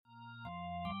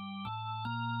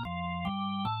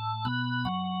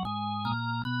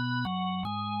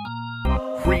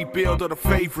Rebuild of the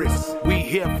favorites. We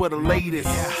here for the latest.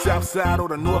 South side or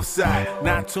the north side.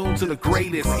 Not tuned to the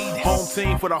greatest. Home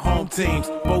team for the home teams.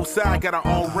 Both sides got our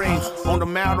own rings. On the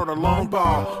mound or the long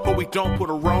ball. But we don't pull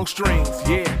the wrong strings.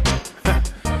 Yeah.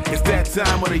 It's that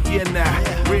time of the year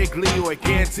now. Wrigley or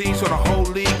Gantes or the whole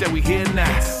league that we hear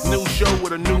now. New show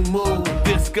with a new mood.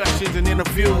 Discussions and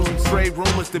interviews. Trade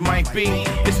rumors that might be.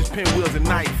 This is Pinwheels and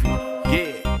Knife.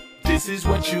 Yeah. This is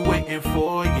what you waiting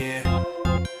for, yeah.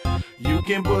 You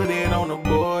can put it on the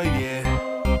board,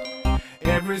 yeah.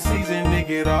 Every season, nigga,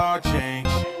 it all change.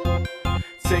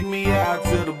 Take me out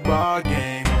to the ball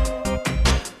game.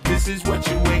 This is what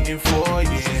you waiting for,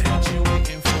 yeah.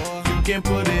 You can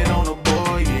put it on the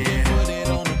board,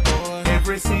 yeah.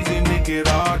 Every season, nigga, it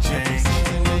all change.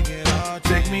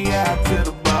 Take me out to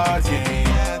the ball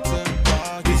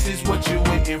game. This is what you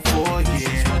waiting for,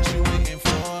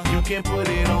 yeah. You can put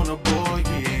it on the board,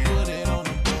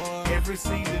 yeah. Every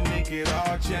season, nigga, it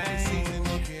all change.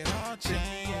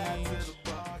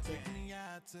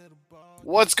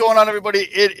 What's going on, everybody?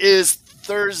 It is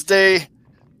Thursday,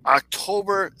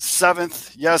 October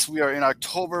 7th. Yes, we are in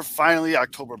October, finally,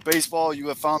 October baseball. You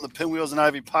have found the Pinwheels and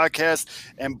Ivy podcast,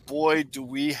 and boy, do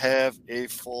we have a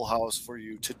full house for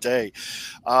you today.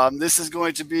 This is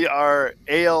going to be our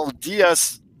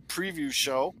ALDS preview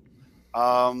show.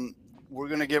 We're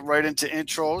going to get right into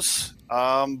intros,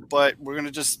 but we're going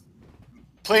to just,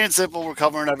 plain and simple, we're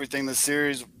covering everything this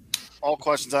series. All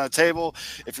questions on the table.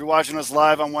 If you're watching us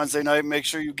live on Wednesday night, make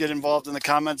sure you get involved in the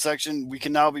comment section. We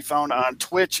can now be found on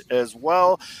Twitch as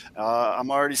well.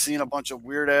 I'm already seeing a bunch of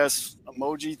weird-ass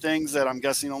emoji things that I'm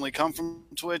guessing only come from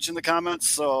Twitch in the comments,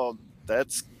 so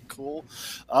that's cool.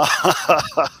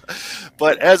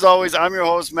 But as always, I'm your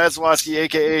host, Matt Zawaski,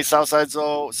 a.k.a. Southside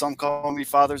Zoe. Some call me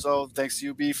Father Zoe. Thanks to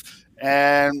you, Beef.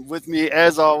 And with me,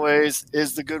 as always,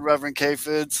 is the good Reverend K.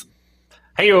 Fids.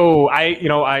 Hey-o,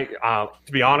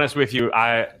 to be honest with you,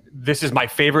 this is my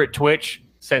favorite Twitch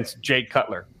since Jake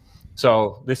Cutler.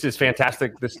 So this is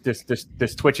fantastic.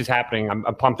 This Twitch is happening. I'm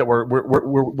pumped that we're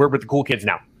with the cool kids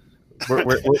now.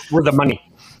 We're the money.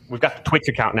 We've got the Twitch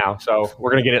account now, so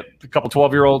we're gonna get a couple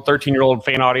 12-year-old, 13-year-old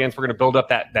fan audience. We're gonna build up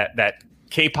that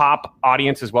K-pop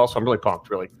audience as well. So I'm really pumped,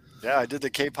 really. Yeah, I did the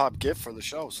K-pop GIF for the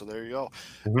show, so there you go.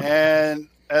 Mm-hmm. And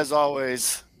as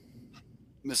always,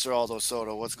 Mr. Aldo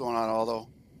Soto. What's going on, Aldo?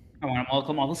 I want to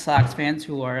welcome all the Sox fans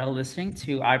who are listening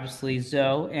to, obviously,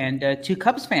 Zoe, and two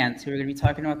Cubs fans who are going to be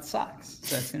talking about the Sox.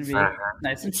 So it's going to be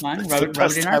nice and fun. Rub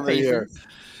it in our faces.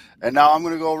 And now I'm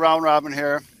going to go round robin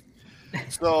here.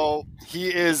 So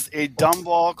he is a dumb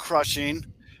ball crushing,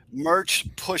 merch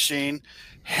pushing,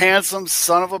 handsome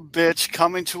son of a bitch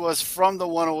coming to us from the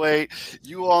 108.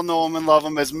 You all know him and love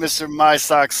him as Mr. My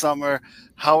Sox Summer.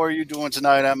 How are you doing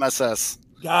tonight, MSS?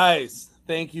 Guys,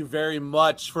 thank you very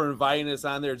much for inviting us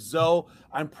on there. Zoe,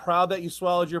 I'm proud that you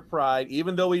swallowed your pride.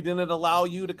 Even though we didn't allow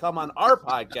you to come on our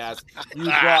podcast, you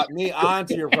brought me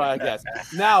onto your podcast.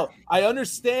 Now, I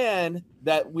understand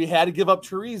that we had to give up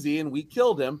Teresi and we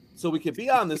killed him so we could be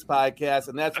on this podcast,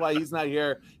 and that's why he's not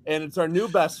here. And it's our new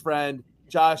best friend,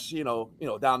 Josh,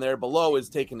 down there below is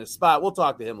taking his spot. We'll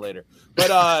talk to him later.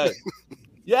 But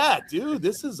yeah, dude,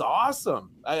 this is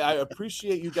awesome. I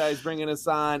appreciate you guys bringing us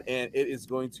on, and it is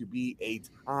going to be a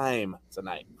time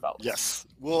tonight, fellas. Yes.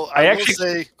 Well, I will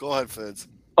say, go ahead, Fids.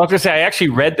 I was going to say, I actually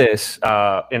read this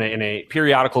in a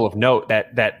periodical of note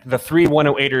that the three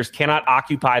 108ers cannot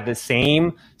occupy the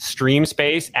same stream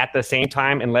space at the same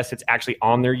time unless it's actually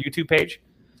on their YouTube page.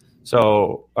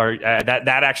 So that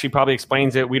actually probably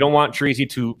explains it. We don't want Teresi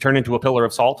to turn into a pillar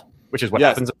of salt, which is what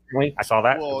happens. Apparently. I saw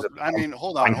that. Well, I mean,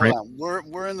 hold on.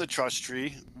 We're in the trust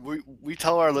tree. We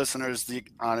tell our listeners the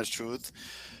honest truth.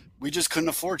 We just couldn't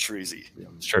afford Teresi.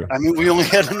 It's true. I mean, we only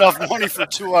had enough money for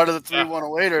 2 out of the 3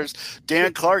 108ers.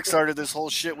 Dan Clark started this whole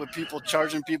shit with people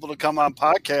charging people to come on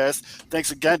podcasts.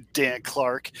 Thanks again, Dan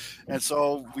Clark. And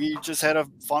so we just had to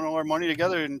funnel our money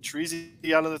together, and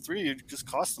Teresi out of the 3, it just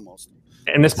cost the most.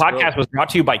 And this podcast was brought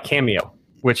to you by Cameo,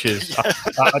 which is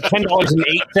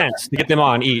 $10.08 to get them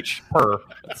on each per.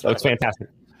 So it's fantastic.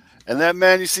 And that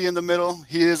man you see in the middle,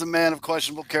 he is a man of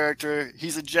questionable character.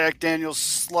 He's a Jack Daniels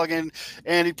slugging,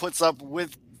 and he puts up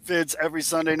with Fids every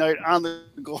Sunday night on the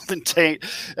Golden Taint.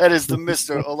 That is the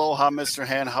Mr. Aloha, Mr.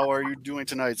 Han. How are you doing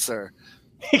tonight, sir?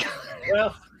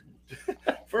 Well,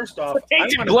 first off,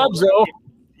 tainted gloves, though.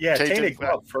 Yeah, tainted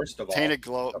glove, first of all. Tainted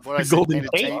glove. What I say? Golden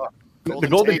Taint. The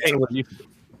Golden Taint.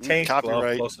 Taint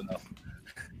copyright. Glove, close enough.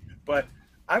 But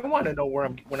I want to know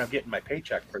when I'm getting my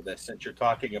paycheck for this, since you're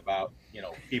talking about,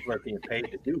 people are being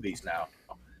paid to do these now.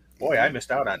 Boy, I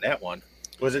missed out on that one.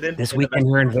 Was it this weekend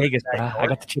here in Vegas? I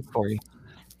got the chip for you.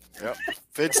 Yep.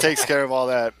 Fitz takes care of all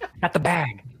that. Got the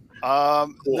bag.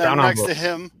 Then Down on next book. to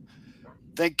him,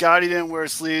 thank God he didn't wear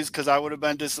sleeves because I would have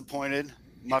been disappointed.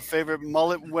 My favorite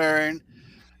mullet wearing,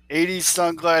 80s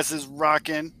sunglasses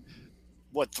rocking.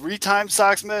 What, 3-time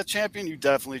Sox Met champion? You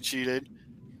definitely cheated.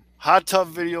 Hot tub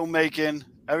video making.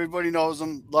 Everybody knows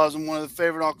him, loves him. One of the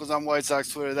favorite uncles on White Sox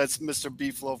Twitter. That's Mr.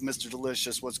 Beefloaf, Mr.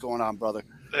 Delicious. What's going on, brother?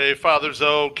 Hey, Father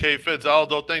Zoe, K-Fids,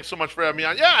 Aldo, thanks so much for having me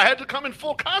on. Yeah, I had to come in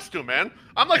full costume, man.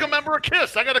 I'm like a member of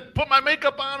KISS. I got to put my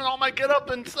makeup on and all my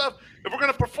get-up and stuff. If we're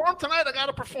going to perform tonight, I got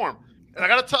to perform. And I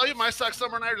got to tell you, my Sox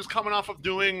Summer and I are just coming off of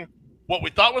doing what we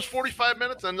thought was 45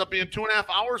 minutes, ended up being 2.5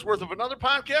 hours worth of another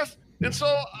podcast. And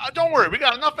so don't worry, we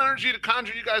got enough energy to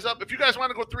conjure you guys up. If you guys want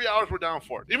to go 3 hours, we're down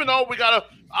for it. Even though we got to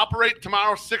operate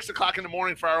tomorrow 6 o'clock in the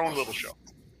morning for our own little show.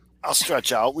 I'll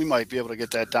stretch out. We might be able to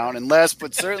get that down. And last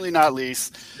but certainly not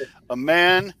least, a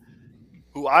man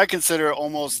who I consider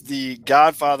almost the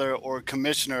godfather or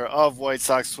commissioner of White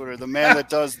Sox Twitter, the man that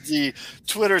does the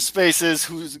Twitter spaces,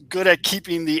 who's good at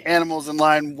keeping the animals in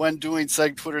line when doing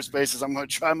said Twitter spaces. I'm going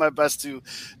to try my best to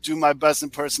do my best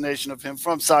impersonation of him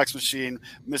from Sox Machine,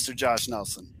 Mr. Josh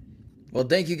Nelson. Well,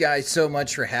 thank you guys so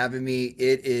much for having me.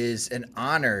 It is an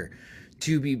honor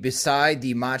to be beside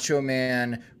the Macho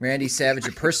Man Randy Savage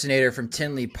impersonator from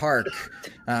Tinley Park.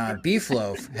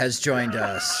 Beefloaf has joined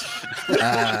us.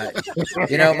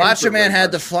 Macho Man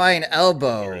had the flying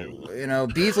elbow.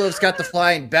 Beefloaf's got the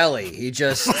flying belly. He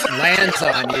just lands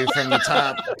on you from the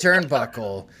top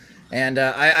turnbuckle. And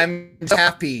I'm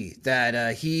happy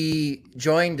that he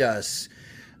joined us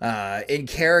in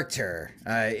character.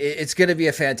 It's going to be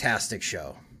a fantastic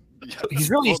show.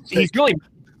 He's really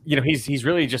he's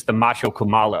really just the macho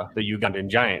Kamala, the Ugandan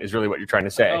giant, is really what you're trying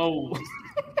to say. Oh,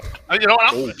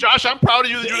 Josh, I'm proud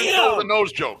of you that you didn't go with the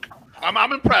nose joke.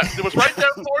 I'm impressed. It was right there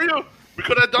for you. We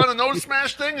could have done a nose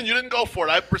smash thing, and you didn't go for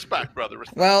it. I have respect, brother.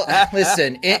 Respect. Well,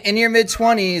 listen, in your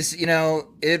mid-20s,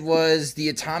 it was the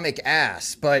atomic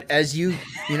ass. But as you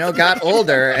got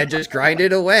older and just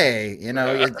grinded away,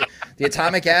 the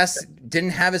atomic ass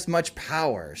didn't have as much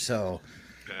power. So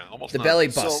the belly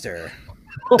buster.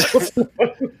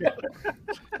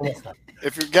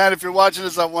 If you're watching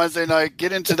this on Wednesday night,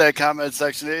 get into that comment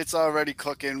section. It's already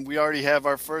cooking. We already have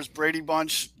our first Brady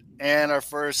Bunch and our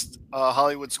first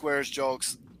Hollywood Squares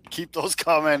jokes. Keep those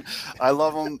coming. I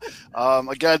love them.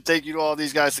 Again, thank you to all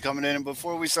these guys for coming in. And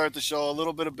before we start the show, a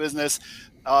little bit of business.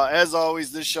 As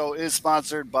always, this show is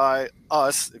sponsored by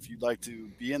us. If you'd like to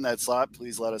be in that slot,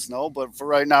 please let us know. But for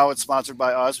right now, it's sponsored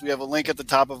by us. We have a link at the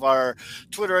top of our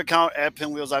Twitter account at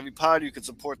Pinwheels Ivy Pod. You can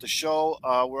support the show.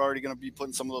 We're already going to be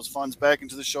putting some of those funds back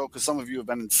into the show because some of you have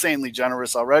been insanely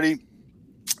generous already.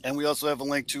 And we also have a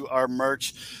link to our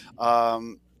merch.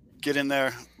 Get in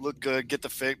there, look good, get the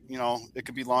fit. It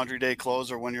could be laundry day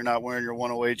clothes or when you're not wearing your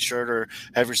 108 shirt or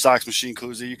have your Sox Machine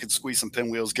koozie, you can squeeze some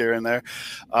Pinwheels gear in there.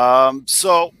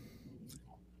 So,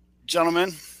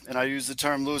 gentlemen, and I use the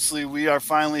term loosely, we are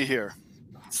finally here.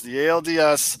 It's the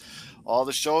ALDS, all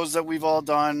the shows that we've all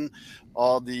done,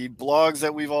 all the blogs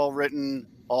that we've all written,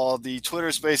 all the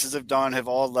Twitter spaces have done have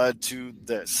all led to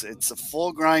this. It's a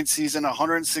full grind season,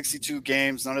 162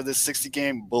 games, none of this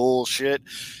 60-game bullshit.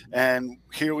 And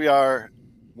here we are,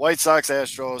 White Sox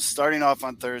Astros, starting off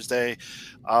on Thursday.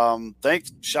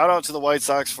 Shout out to the White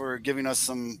Sox for giving us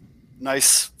some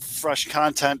nice, fresh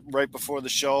content right before the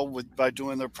show by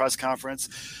doing their press conference.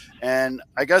 And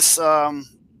I guess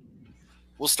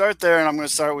we'll start there, and I'm going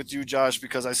to start with you, Josh,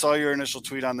 because I saw your initial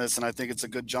tweet on this, and I think it's a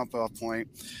good jump-off point.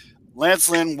 Lance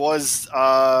Lynn was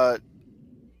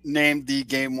named the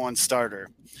Game 1 starter.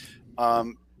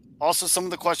 Also, some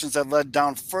of the questions that led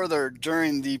down further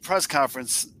during the press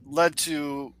conference led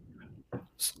to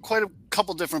quite a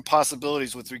couple different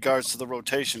possibilities with regards to the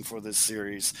rotation for this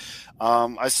series.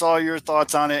 I saw your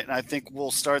thoughts on it, and I think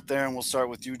we'll start there, and we'll start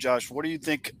with you, Josh. What do you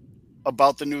think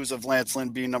about the news of Lance Lynn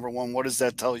being number one? What does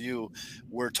that tell you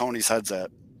where Tony's head's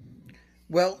at?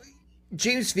 Well,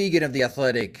 James Fegan of The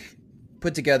Athletic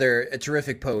put together a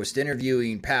terrific post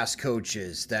interviewing past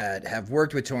coaches that have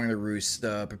worked with Tony La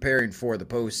Russa preparing for the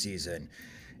postseason.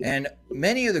 And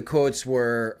many of the quotes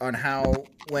were on how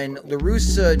when La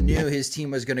Russa knew his team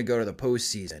was going to go to the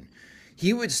postseason,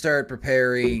 he would start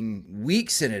preparing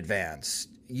weeks in advance,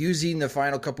 using the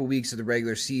final couple weeks of the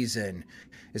regular season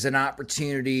as an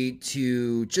opportunity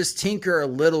to just tinker a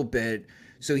little bit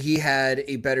so he had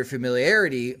a better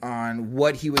familiarity on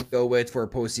what he would go with for a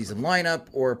postseason lineup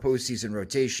or a postseason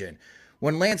rotation.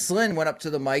 When Lance Lynn went up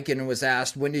to the mic and was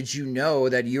asked, when did you know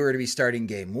that you were to be starting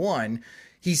Game 1?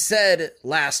 He said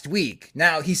last week.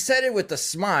 Now, he said it with a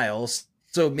smile,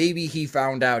 So maybe he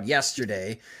found out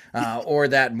yesterday or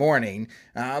that morning.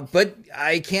 But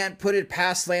I can't put it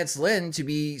past Lance Lynn to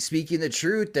be speaking the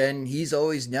truth. And he's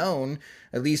always known,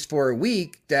 at least for a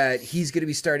week, that he's going to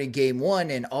be starting game one.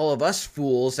 And all of us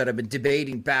fools that have been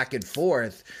debating back and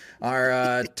forth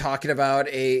are talking about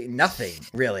a nothing,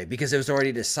 really, because it was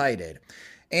already decided.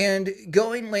 And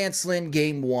going Lance Lynn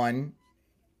game one,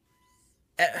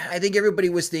 I think everybody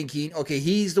was thinking, okay,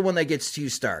 he's the one that gets 2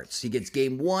 starts. He gets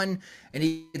game 1 and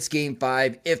he gets game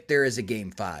 5 if there is a game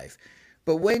 5.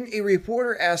 But when a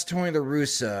reporter asked Tony La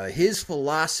Russa his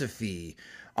philosophy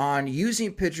on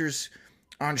using pitchers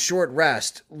on short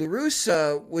rest, La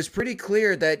Russa was pretty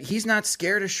clear that he's not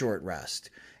scared of short rest.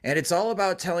 And it's all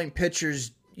about telling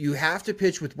pitchers you have to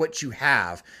pitch with what you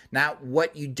have, not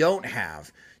what you don't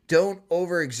have. Don't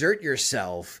overexert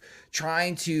yourself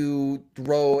trying to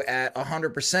throw at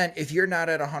 100% if you're not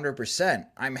at 100%.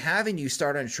 I'm having you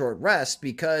start on short rest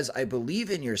because I believe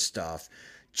in your stuff.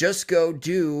 Just go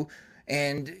do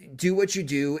what you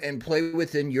do and play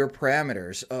within your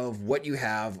parameters of what you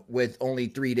have with only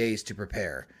 3 days to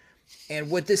prepare. And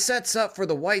what this sets up for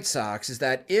the White Sox is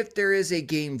that if there is a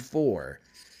game 4,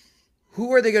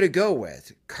 who are they going to go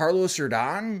with? Carlos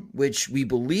Rodon, which we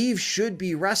believe should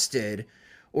be rested,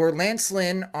 or Lance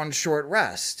Lynn on short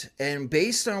rest? And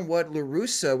based on what La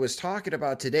Russa was talking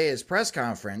about today at his press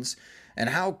conference and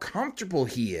how comfortable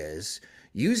he is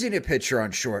using a pitcher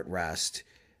on short rest,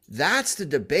 that's the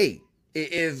debate.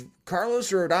 If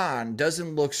Carlos Rodon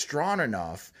doesn't look strong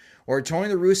enough, or Tony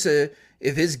La Russa,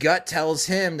 if his gut tells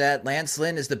him that Lance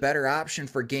Lynn is the better option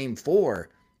for game 4,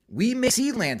 we may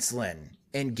see Lance Lynn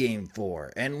in game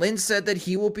 4. And Lynn said that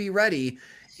he will be ready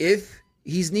if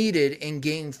he's needed in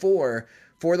game 4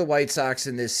 for the White Sox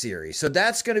in this series. So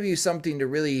that's going to be something to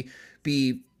really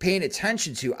be paying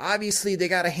attention to. Obviously, they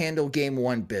got to handle game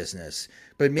 1 business,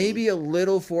 but maybe a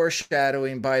little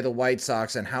foreshadowing by the White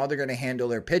Sox on how they're going to handle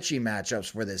their pitching matchups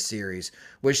for this series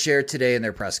was shared today in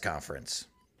their press conference.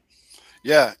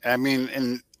 Yeah, I mean,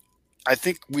 and I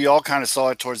think we all kind of saw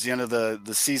it towards the end of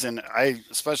the season. I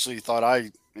especially thought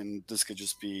and this could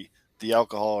just be the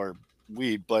alcohol or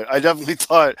weed, but I definitely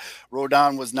thought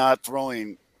Rodon was not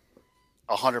throwing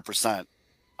 100%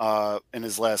 in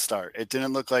his last start. It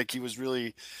didn't look like he was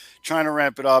really trying to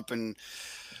ramp it up. And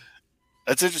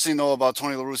it's interesting, though, about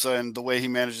Tony La Russa and the way he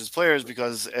manages players,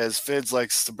 because as Fids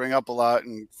likes to bring up a lot,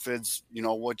 and Fids,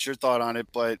 what's your thought on it?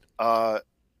 But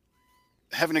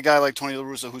having a guy like Tony La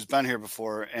Russa who's been here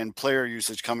before and player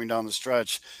usage coming down the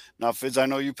stretch. Now, Fids, I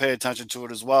know you pay attention to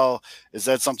it as well. Is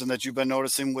that something that you've been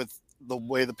noticing with the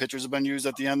way the pitchers have been used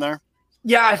at the end there?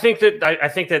 Yeah, I think that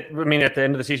at the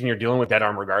end of the season, you're dealing with dead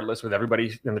arm regardless with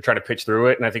everybody, and they try to pitch through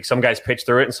it. And I think some guys pitch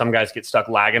through it, and some guys get stuck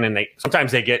lagging, and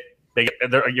sometimes they get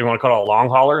you want to call it a long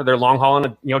hauler. They're long hauling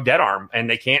a dead arm, and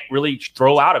they can't really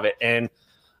throw out of it. And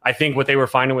I think what they were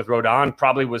finding with Rodon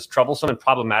probably was troublesome and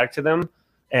problematic to them.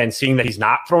 And seeing that he's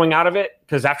not throwing out of it,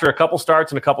 because after a couple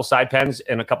starts and a couple side pens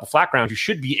and a couple flat grounds, you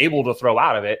should be able to throw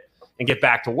out of it and get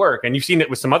back to work. And you've seen it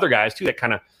with some other guys too that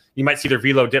kind of. You might see their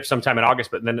velo dip sometime in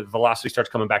August, but then the velocity starts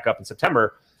coming back up in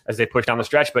September as they push down the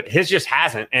stretch. But his just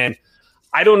hasn't. And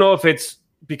I don't know if it's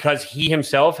because he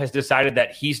himself has decided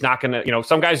that he's not going to,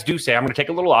 some guys do say, I'm going to take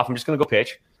a little off. I'm just going to go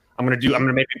pitch. I'm going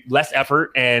to make less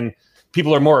effort. And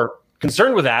people are more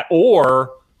concerned with that.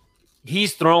 Or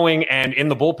he's throwing, and in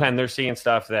the bullpen, they're seeing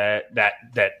stuff that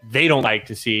they don't like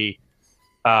to see.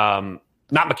 Not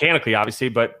mechanically, obviously,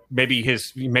 but maybe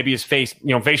his face,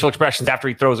 facial expressions after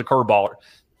he throws a curveball.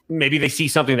 Maybe they see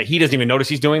something that he doesn't even notice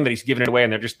he's doing, that he's giving it away,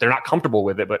 and they're not comfortable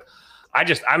with it. But I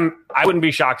wouldn't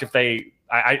be shocked if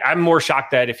I'm more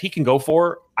shocked that if he can go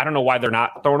for, I don't know why they're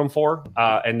not throwing him for,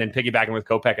 and then piggybacking with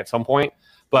Kopech at some point.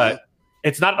 But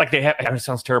it's not like they have. It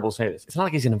sounds terrible to say this. It's not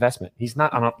like he's an investment. He's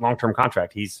not on a long-term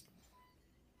contract. He's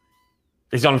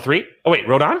on 3. Oh wait,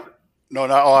 Rodon? No.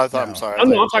 Oh, I thought. I'm sorry. I'm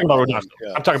talking about Rodon.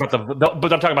 Yeah. I'm talking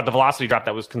about the velocity drop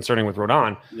that was concerning with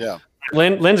Rodon. Yeah.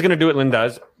 Lynn's going to do what Lynn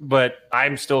does, but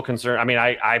I'm still concerned. I mean,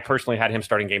 I personally had him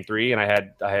starting game 3, and I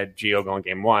had Gio going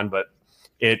game 1, but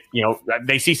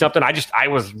they see something. I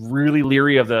was really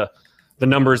leery of the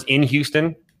numbers in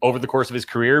Houston over the course of his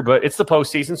career, but it's the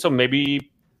postseason, so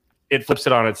maybe it flips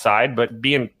it on its side. But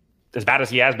being as bad as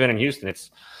he has been in Houston, it's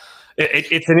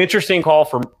an interesting call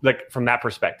from that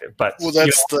perspective. But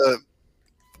that's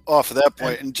off of that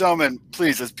point. And gentlemen,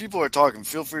 please, as people are talking,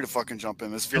 feel free to fucking jump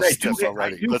in. This feels stiff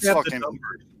already. Let's fucking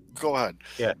go ahead.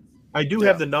 Yeah. I do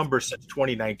have the numbers since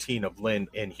 2019 of Lynn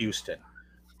in Houston.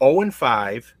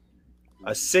 0-5,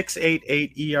 a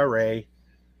 6.88 ERA,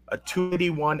 a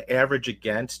 281 average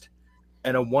against,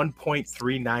 and a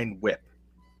 1.39 whip.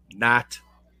 Not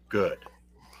good.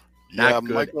 Yeah,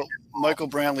 Michael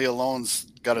Brantley alone's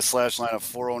got a slash line of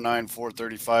 409,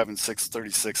 435, and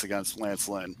 636 against Lance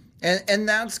Lynn. And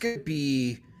that's going to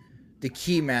be the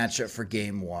key matchup for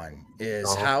game one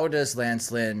is how does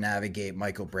Lance Lynn navigate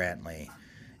Michael Brantley?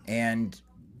 And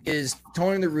is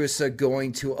Tony La Russa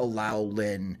going to allow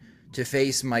Lynn to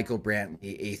face Michael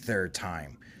Brantley a third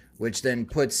time? Which then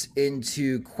puts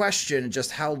into question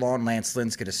just how long Lance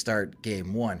Lynn's going to start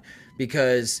game one.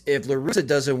 Because if La Russa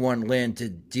doesn't want Lynn to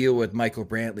deal with Michael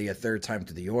Brantley a third time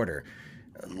to the order,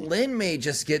 Lynn may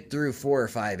just get through 4 or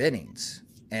 5 innings,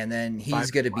 and then he's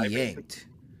going to be yanked.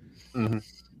 Mm-hmm.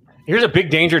 Here's a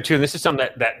big danger, too, and this is something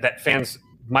that fans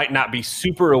might not be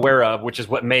super aware of, which is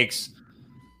what makes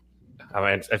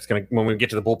it's going to, when we get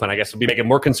to the bullpen, I guess it'll be making it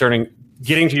more concerning.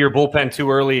 Getting to your bullpen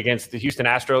too early against the Houston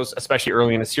Astros, especially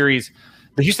early in the series.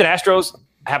 The Houston Astros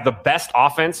have the best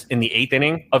offense in the 8th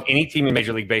inning of any team in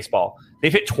Major League Baseball.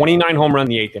 They've hit 29 home runs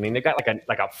in the 8th inning. They've got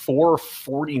like a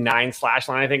 449 slash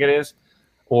line, I think it is,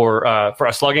 or for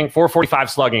a slugging, 445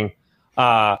 slugging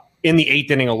in the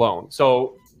 8th inning alone.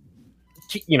 So,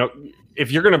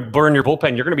 if you're going to burn your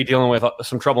bullpen, you're going to be dealing with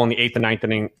some trouble in the 8th and 9th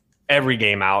inning every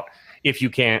game out if you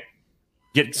can't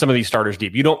get some of these starters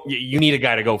deep. You need a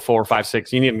guy to go 4, 5,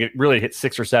 6. You need him really hit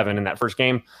 6 or 7 in that first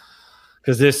game.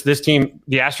 Because this team,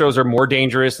 the Astros are more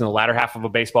dangerous in the latter half of a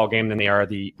baseball game than they are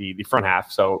the front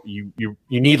half. So you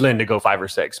need Lynn to go 5 or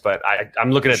 6. But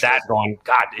I'm looking at that going,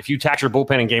 God, if you tax your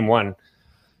bullpen in game one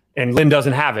and Lynn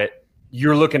doesn't have it,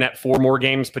 you're looking at 4 more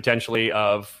games potentially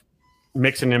of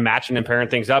mixing and matching and pairing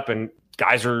things up, and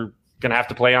guys are going to have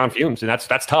to play on fumes, and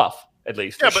that's tough. At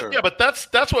least. But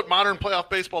that's what modern playoff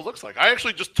baseball looks like. I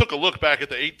actually just took a look back at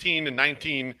the 18 and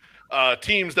 19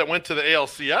 teams that went to the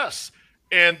ALCS,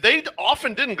 and they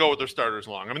often didn't go with their starters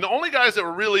long. I mean, the only guys that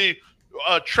were really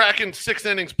tracking 6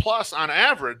 innings plus on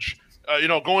average,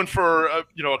 going for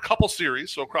a couple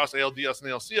series, so across ALDS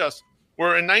and ALCS,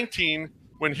 were in 19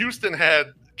 when Houston had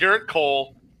Garrett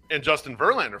Cole and Justin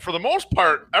Verlander. For the most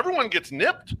part, everyone gets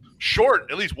nipped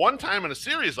short at least one time in a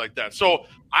series like that. So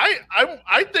I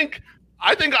think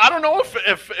I don't know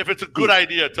if it's a good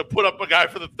idea to put up a guy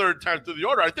for the 3rd time through the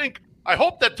order. I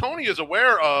hope that Tony is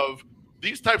aware of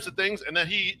these types of things and that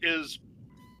he is,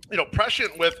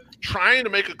 prescient with trying to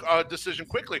make a decision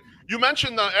quickly. You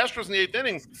mentioned the Astros in the 8th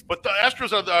inning, but the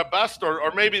Astros are the best,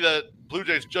 or maybe the Blue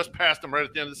Jays just passed them right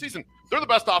at the end of the season. They're the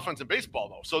best offense in baseball,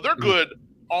 though, so they're good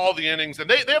all the innings, and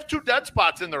they have 2 dead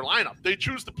spots in their lineup. They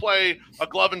choose to play a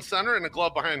glove in center and a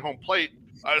glove behind home plate,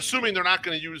 assuming they're not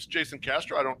going to use Jason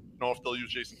Castro. I don't know if they'll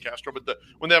use Jason Castro, but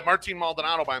when they have Martin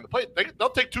Maldonado behind the plate, they'll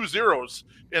take 2 zeros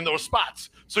in those spots.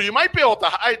 So you might be able to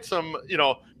hide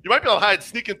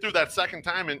sneaking through that second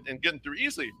time and getting through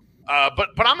easily. But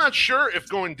I'm not sure if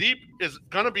going deep is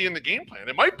going to be in the game plan.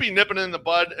 It might be nipping it in the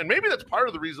bud, and maybe that's part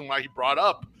of the reason why he brought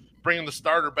up bringing the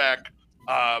starter back.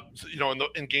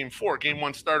 In game 4, game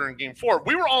 1 starter in game 4,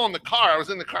 we were all in the car. I was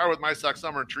in the car with my Sox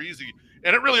Summer and Treasy,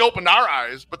 and it really opened our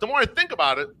eyes. But the more I think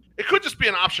about it, it could just be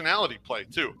an optionality play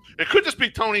too. It could just be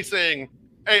Tony saying,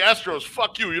 "Hey, Astros,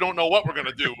 fuck you. You don't know what we're going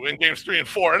to do in games 3 and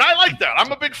 4." And I like that.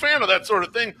 I'm a big fan of that sort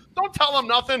of thing. Don't tell them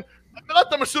nothing. Let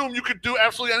them assume you could do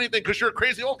absolutely anything because you're a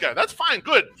crazy old guy. That's fine.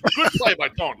 Good play by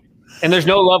Tony. And there's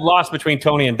no love lost between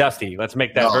Tony and Dusty. Let's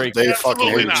make that very clear. They fucking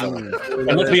hate each other.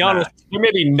 And let's be honest, there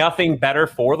may be nothing better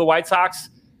for the White Sox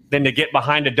than to get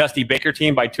behind a Dusty Baker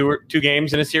team by two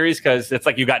games in a series, because it's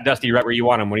like you got Dusty right where you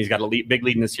want him when he's got a big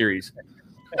lead in the series.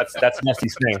 That's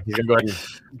Dusty's thing. He's going to go ahead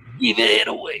and give it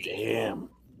away.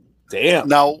 Damn.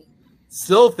 Now,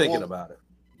 still thinking about it.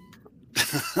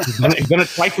 He's done it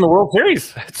twice in the World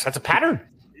Series. That's a pattern.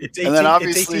 It's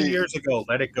 18 years ago.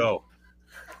 Let it go.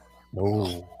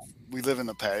 Oh. We live in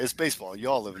the past. It's baseball. You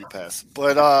all live in the past.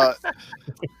 But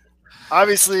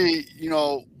obviously,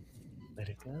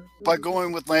 by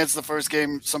going with Lance the first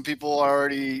game, some people are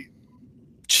already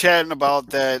chatting about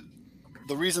that.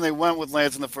 The reason they went with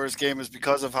Lance in the first game is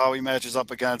because of how he matches up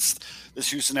against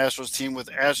this Houston Astros team, with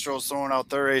Astros throwing out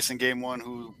their ace in game 1,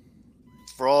 who,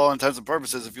 for all intents and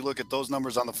purposes, if you look at those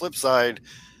numbers on the flip side,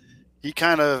 he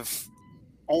kind of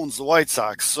owns the White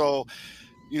Sox. So,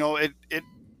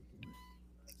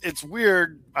 it's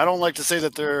weird. I don't like to say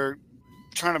that they're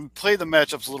trying to play the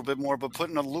matchups a little bit more, but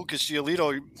putting a Lucas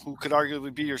Giolito, who could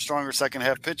arguably be your stronger second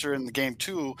half pitcher in the game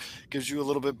 2, gives you a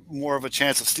little bit more of a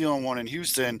chance of stealing one in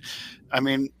Houston. I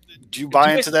mean, do you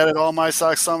buy into that at all, my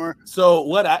Sox Summer? So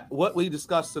what we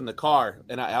discussed in the car,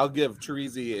 and I'll give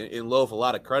Teresi and Loaf a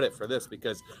lot of credit for this,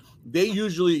 because they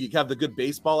usually have the good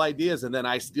baseball ideas, and then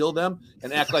I steal them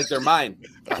and act like they're mine.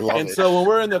 So when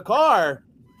we're in the car,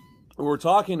 we're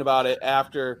talking about it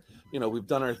after, we've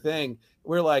done our thing.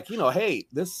 We're like, hey,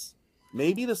 this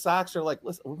maybe the Sox are like,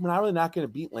 listen, we're not really not going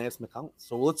to beat Lance McCullers.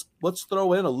 So let's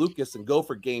throw in a Lucas and go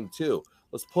for game 2.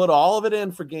 Let's put all of it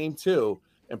in for game 2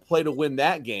 and play to win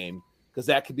that game because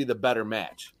that could be the better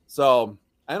match. So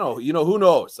I don't know, who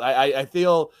knows? I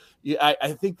feel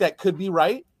I think that could be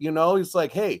right. It's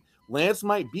like, hey, Lance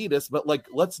might beat us, but like,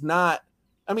 let's be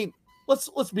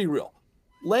real.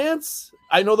 Lance,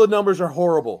 I know the numbers are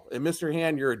horrible, and Mr.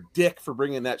 Hand, you're a dick for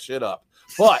bringing that shit up,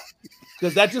 but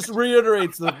because that just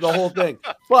reiterates the whole thing.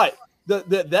 But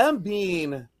them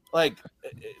being like,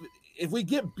 if we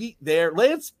get beat there,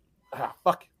 Lance,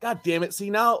 god damn it. See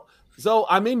now, so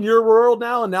I'm in your world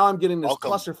now, and now I'm getting this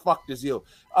clusterfucked as you.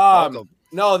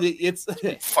 No, it's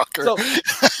fucker. So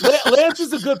Lance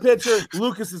is a good pitcher.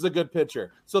 Lucas is a good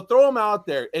pitcher. So throw him out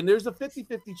there, and there's a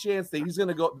 50-50 chance that he's going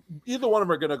to go. Either one of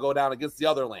them are going to go down against the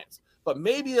other Lance. But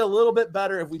maybe a little bit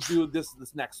better if we do this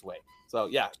next way. So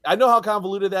yeah, I know how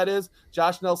convoluted that is.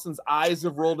 Josh Nelson's eyes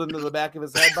have rolled into the back of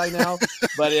his head by now.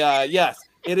 But yes,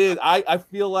 it is. I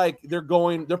feel like they're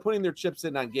putting their chips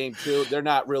in on game 2. They're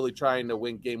not really trying to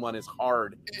win game 1 as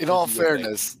hard. In all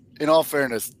fairness,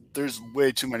 there's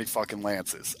way too many fucking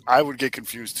Lances. I would get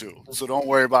confused too. So don't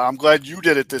worry about it. I'm glad you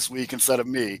did it this week instead of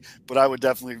me, but I would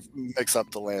definitely mix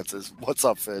up the Lances. What's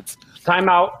up, Fitz?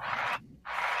 Timeout.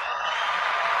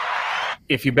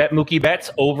 If you bet Mookie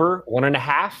Betts over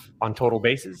 1.5 on total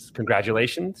bases,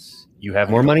 congratulations. You have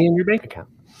more money in your bank account.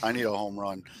 I need a home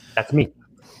run. That's me.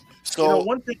 So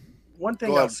one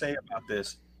thing I'll say about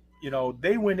this,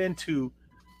 the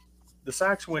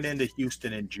Sox went into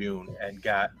Houston in June and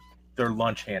got their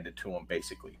lunch handed to them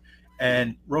basically.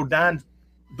 And the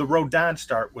Rodon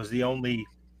start was the only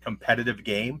competitive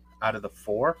game out of the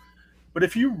 4. But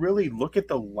if you really look at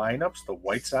the lineups the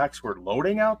White Sox were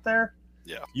loading out there,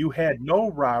 you had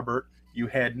no Robert, you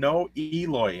had no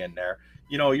Eloy in there.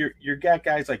 You got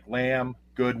guys like Lamb,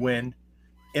 Goodwin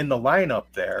in the lineup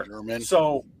there. Yerman.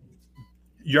 So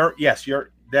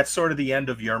that's sort of the end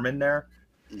of Yerman there.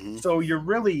 Mm-hmm. So you're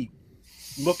really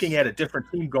looking at a different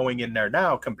team going in there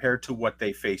now compared to what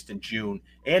they faced in June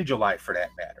and July for that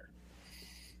matter.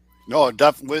 No,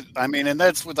 definitely. I mean, and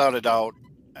that's without a doubt.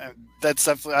 That's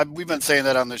definitely, we've been saying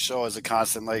that on this show as a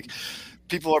constant. Like,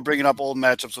 people are bringing up old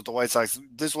matchups with the White Sox.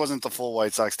 This wasn't the full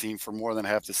White Sox team for more than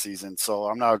half the season. So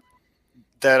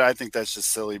I think that's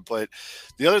just silly. But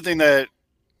the other thing that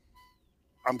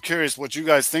I'm curious what you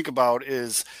guys think about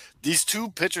is these 2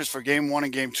 pitchers for game 1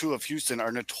 and game 2 of Houston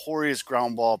are notorious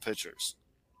ground ball pitchers.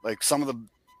 Like some of the,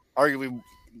 arguably,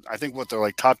 I think they're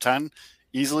like top 10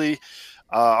 easily.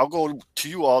 I'll go to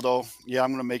you, Aldo. Yeah, I'm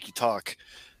going to make you talk.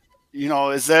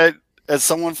 Is that, as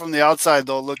someone from the outside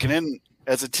though, looking in,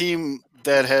 as a team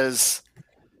that has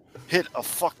hit a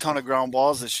fuck ton of ground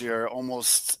balls this year,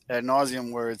 almost ad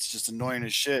nauseum, where it's just annoying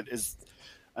as shit.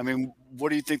 What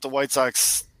do you think the White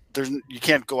Sox? You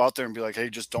can't go out there and be like, hey,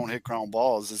 just don't hit ground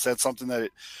balls. Is that something that, do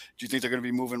you think they're going to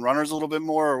be moving runners a little bit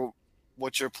more? Or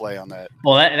what's your play on that?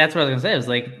 Well, that's what I was going to say. It was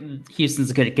like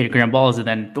Houston's good at ground balls, and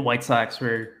then the White Sox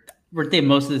were they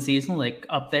most of the season like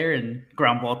up there in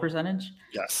ground ball percentage.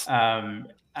 Yes.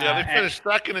 They finished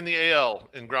second in the AL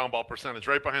in ground ball percentage,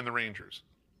 right behind the Rangers.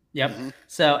 Yep. Mm-hmm.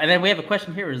 So, and then we have a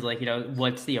question here is like,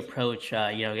 what's the approach,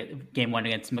 game 1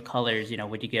 against McCullers,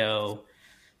 would you go,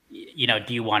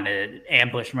 do you want to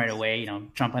ambush him right away,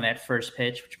 jump on that first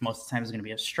pitch, which most of the time is going to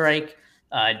be a strike?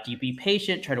 Do you be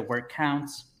patient, try to work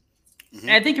counts? Mm-hmm.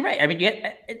 And I think you're right. I mean,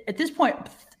 at this point,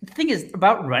 the thing is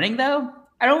about running though.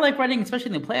 I don't like running,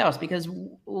 especially in the playoffs, because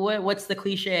what's the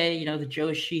cliche, the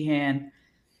Joe Sheehan,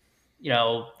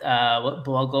 what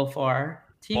ball go far?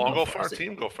 Team go far,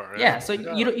 team go far. Yeah. So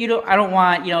you don't. I don't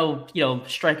want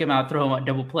strike him out, throw him out,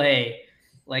 double play.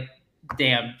 Like,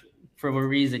 damn, for what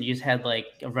reason you just had like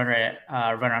a runner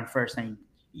on first, and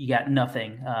you got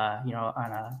nothing. On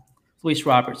a Luis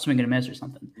Roberts swing and a miss or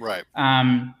something. Right.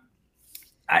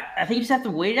 I think you just have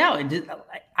to wait it out.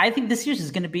 I think this year's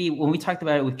is going to be, when we talked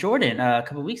about it with Jordan a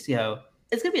couple of weeks ago,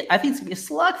 it's going to be. I think it's going to be a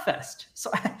slugfest. So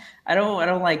I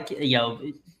don't like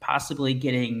possibly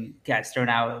getting guys thrown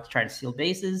out trying to steal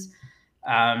bases.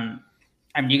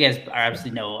 You guys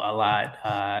obviously know a lot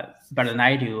better than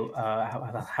I do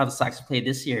how the Sox played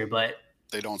this year, but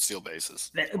they don't steal bases.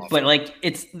 But like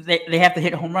they have to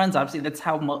hit home runs. Obviously, that's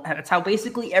how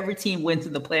basically every team wins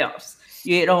in the playoffs.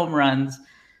 You hit home runs.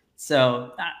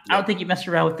 So I don't think you mess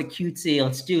around with the cutesy.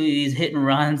 Let's do these hit and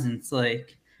runs, and it's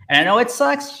like, and I know it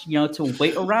sucks, to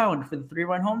wait around for the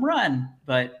 3-run home run,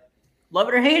 but love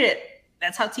it or hate it,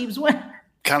 that's how teams win.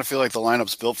 Kind of feel like the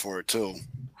lineup's built for it too.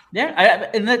 Yeah,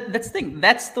 and that's the thing.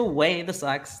 That's the way the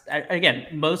Sox. Again,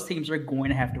 most teams are going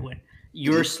to have to win.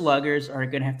 Your sluggers are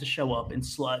going to have to show up and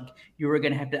slug. You are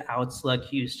going to have to outslug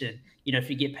Houston. If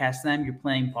you get past them, you're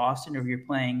playing Boston or you're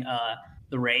playing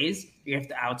the Rays, you have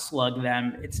to outslug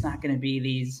them. It's not going to be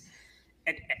these.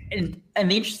 And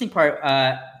the interesting part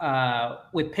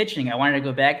with pitching, I wanted to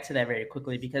go back to that very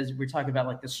quickly because we're talking about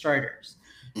like the starters,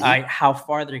 how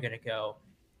far they're going to go.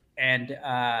 And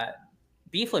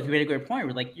Beeflo, you made a great point.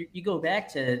 Where like you go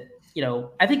back to,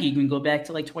 I think you can go back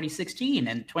to like 2016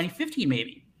 and 2015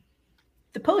 maybe.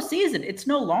 The postseason, it's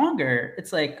no longer.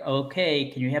 It's like, okay,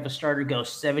 can you have a starter go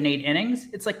 7-8 innings?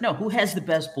 It's like, no. Who has the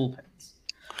best bullpens?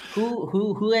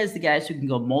 Who has the guys who can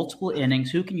go multiple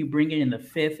innings? Who can you bring in the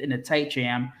fifth in a tight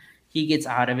jam? He gets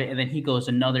out of it, and then he goes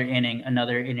another inning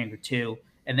or two,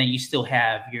 and then you still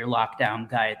have your lockdown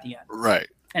guy at the end. Right.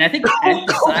 And I think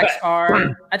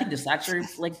the Sox are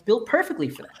like built perfectly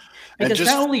for that. Because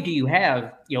not only do you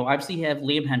have, obviously you have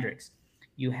Liam Hendricks,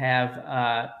 you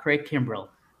have Craig Kimbrell.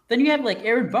 Then you have like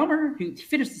Aaron Bummer, who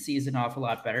finished the season off a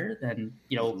lot better than,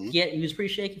 he was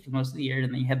pretty shaky for most of the year,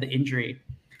 and then you had the injury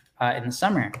in the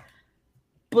summer.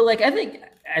 But like I think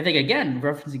again,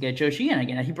 referencing Joe Sheehan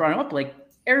again, he brought him up, like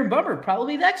Aaron Bummer,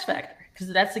 probably the X factor.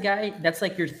 Because that's the guy, that's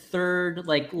like your third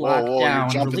like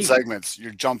lockdown.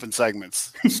 You're jumping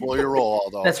segments. Slow your roll,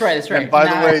 Aldo. That's right. And by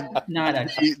the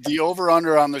way, the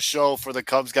over-under on the show for the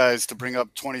Cubs guys to bring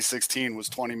up 2016 was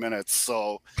 20 minutes.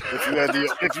 So if you had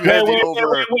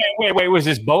the Wait, was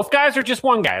this both guys or just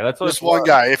one guy? Just one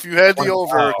guy. If you had the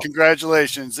over,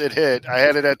 congratulations, it hit. I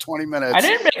had it at 20 minutes. I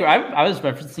didn't make it. I was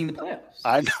referencing the playoffs.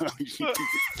 I know.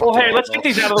 Well, hey, let's get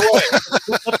these out of the way.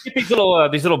 Let's get these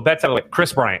little bets out of the way.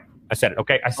 Chris Bryant. I said it.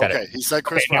 Okay, I said it. He said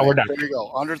Chris Bryant. Now we're done. There you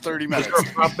go. Under 30 minutes.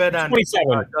 I'll bet on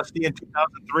 27. Dusty in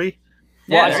 2003.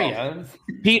 Yeah, there you go.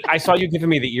 Pete, I saw you giving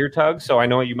me the ear tug, so I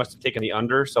know you must have taken the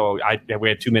under. So we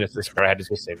had 2 minutes this year. I had to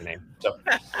just say the name. So,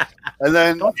 and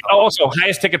then also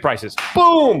highest ticket prices.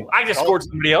 Boom! I just scored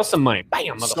somebody else some money.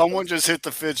 Bam! Someone just hit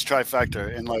the Fitz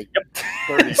trifecta in like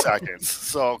 30 seconds.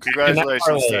 So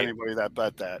congratulations to anybody that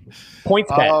bet that. Points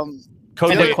bet.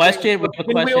 What question?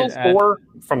 Or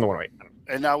from the 108.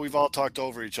 And now we've all talked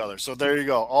over each other. So there you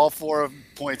go. All 4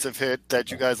 points have hit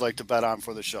that you guys like to bet on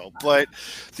for the show. But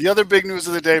the other big news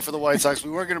of the day for the White Sox,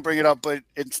 we weren't going to bring it up, but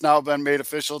it's now been made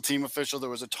official, team official. There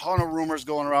was a ton of rumors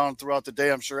going around throughout the day.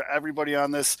 I'm sure everybody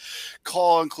on this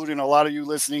call, including a lot of you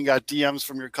listening, got DMs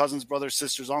from your cousins, brothers,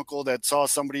 sisters, uncle that saw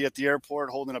somebody at the airport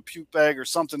holding a puke bag or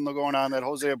something going on that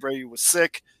Jose Abreu was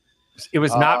sick. It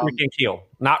was not Rick Ankiel.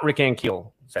 Not Rick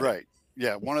Ankiel. Right.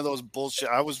 Yeah, one of those bullshit.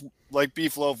 I was like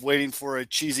Beef Loaf waiting for a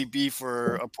cheesy beef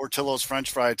or a Portillo's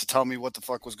French fry to tell me what the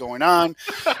fuck was going on.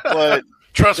 But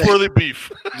trustworthy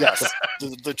beef. Yes,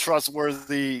 the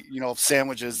trustworthy,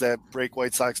 sandwiches that break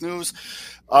White Sox news.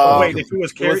 Wait, if it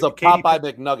was a Popeye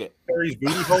McNugget, Perry's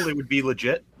booty hole, it would be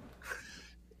legit.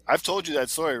 I've told you that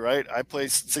story, right? I played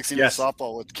 16-year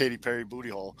softball with Katy Perry booty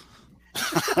hole.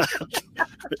 I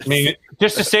mean,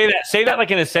 just to say that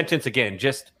like in a sentence again,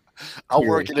 just. I'll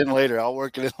work it in later.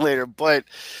 But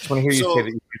just want to hear you say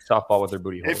that you play softball with their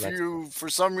booty hole. If you, for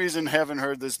some reason, haven't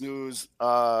heard this news,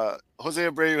 Jose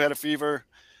Abreu had a fever.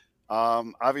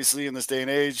 Obviously, in this day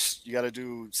and age, you got to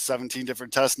do 17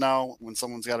 different tests now when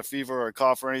someone's got a fever or a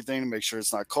cough or anything to make sure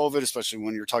it's not COVID, especially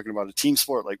when you're talking about a team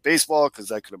sport like baseball, because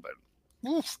that could have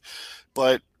been. Oof.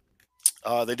 But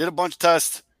they did a bunch of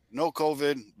tests. No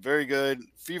COVID. Very good.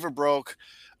 Fever broke.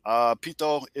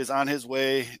 Pito is on his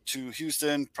way to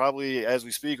Houston, probably as we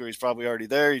speak, or he's probably already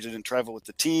there. He didn't travel with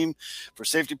the team for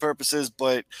safety purposes,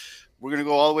 but we're going to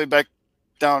go all the way back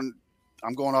down.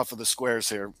 I'm going off of the squares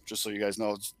here, just so you guys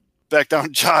know. Back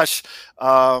down, Josh.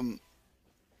 I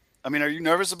mean, are you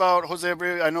nervous about Jose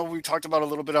Abreu? I know we talked about a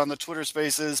little bit on the Twitter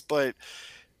Spaces, but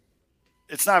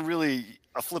it's not really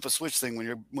a flip a switch thing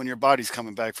when your body's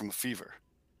coming back from a fever.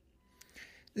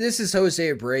 This is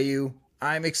Jose Abreu.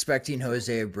 I'm expecting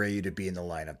Jose Abreu to be in the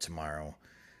lineup tomorrow.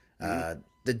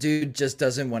 The dude just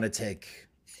doesn't want to take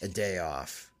a day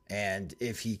off. And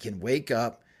if he can wake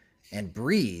up and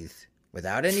breathe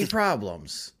without any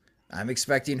problems, I'm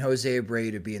expecting Jose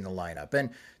Abreu to be in the lineup.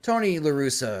 And Tony La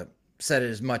Russa said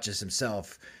it as much as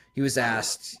himself. He was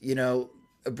asked,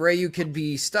 Abreu could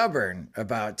be stubborn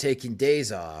about taking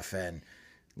days off. And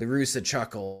La Russa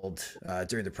chuckled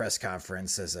during the press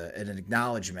conference as an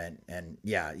acknowledgement. And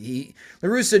yeah, La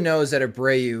Russa knows that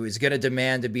Abreu is going to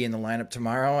demand to be in the lineup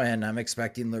tomorrow, and I'm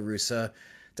expecting La Russa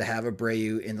to have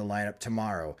Abreu in the lineup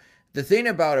tomorrow. The thing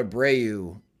about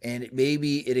Abreu, and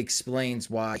maybe it explains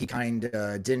why he kind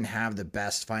of didn't have the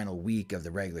best final week of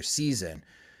the regular season,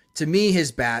 to me,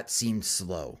 his bat seemed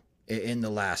slow in the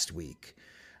last week.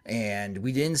 And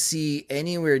we didn't see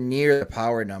anywhere near the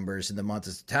power numbers in the month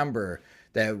of September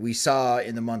that we saw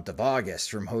in the month of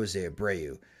August from Jose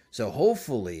Abreu. So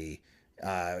hopefully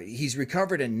he's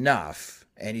recovered enough,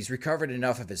 and he's recovered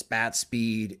enough of his bat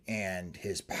speed and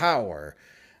his power.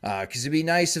 Because it'd be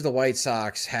nice if the White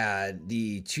Sox had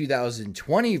the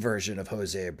 2020 version of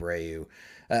Jose Abreu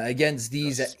against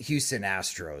these Houston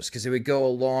Astros, because it would go a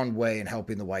long way in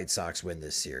helping the White Sox win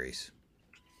this series.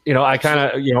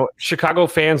 Chicago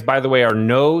fans, by the way, are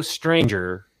no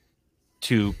stranger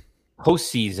to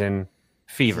postseason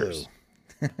fevers.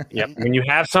 Yep. When you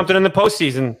have something in the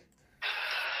postseason.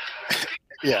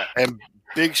 Yeah. And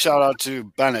big shout out to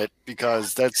Bennett,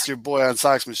 because that's your boy on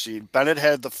Sox Machine. Bennett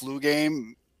had the flu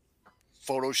game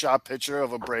Photoshop picture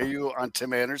of Abreu on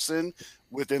Tim Anderson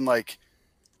within like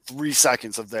 3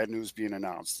 seconds of that news being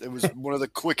announced. It was one of the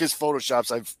quickest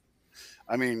Photoshops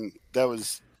that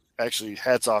was actually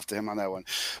hats off to him on that one.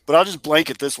 But I'll just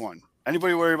blanket this one.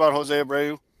 Anybody worry about Jose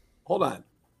Abreu? Hold on.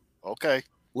 Okay.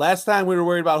 Last time we were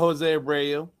worried about Jose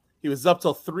Abreu, he was up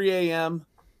till 3 a.m.,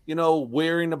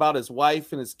 worrying about his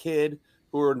wife and his kid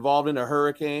who were involved in a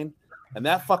hurricane. And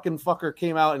that fucking fucker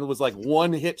came out and was like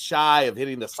one hit shy of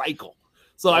hitting the cycle.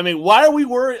 So, why are we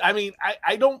worried?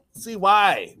 I don't see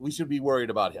why we should be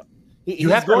worried about him. He's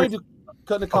going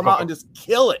to come out and just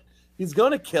kill it. He's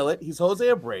going to kill it. He's Jose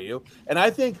Abreu. And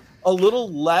I think a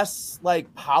little less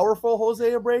powerful Jose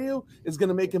Abreu is going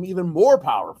to make him even more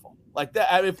powerful. Like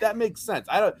that, if that makes sense.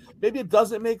 Maybe it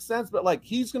doesn't make sense, but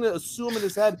he's going to assume in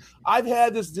his head, I've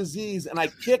had this disease and I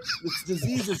kicked this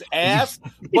disease's ass,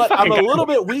 but I'm a little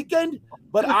bit weakened,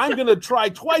 but I'm going to try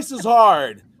twice as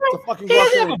hard to fucking go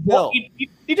out there and kill.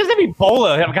 He doesn't have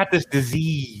Ebola. I've got this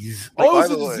disease.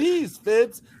 It's a disease,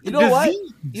 Fitz. You know what?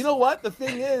 You know what? The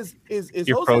thing is Jose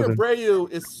Abreu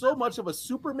is so much of a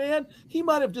Superman, he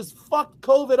might have just fucked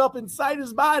COVID up inside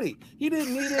his body. He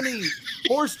didn't need any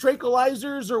horse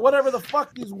tranquilizers or whatever the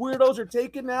fuck these weirdos are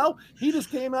taking now. He just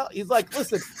came out. He's like,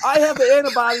 listen, I have the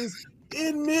antibodies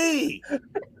in me.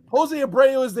 Jose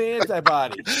Abreu is the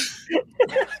antibody.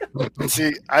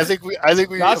 See, I think we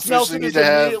Josh officially Nelson need is to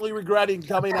have immediately regretting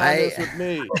coming on this with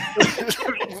me.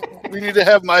 we need to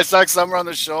have My Sox Summer on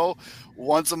the show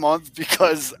once a month,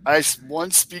 because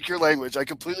one, speak your language. I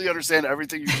completely understand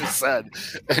everything you just said,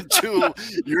 and two,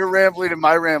 your rambling and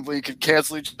my rambling can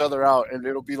cancel each other out, and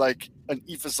it'll be like an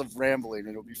ethos of rambling,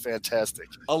 and it'll be fantastic.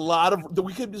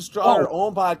 We could just start our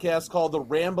own podcast called the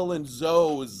Ramblin'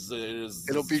 Zoes.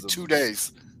 It'll be 2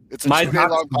 days. It's a My 2 day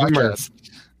long podcast.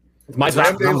 My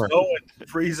summer.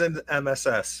 Freezing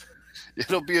MSS.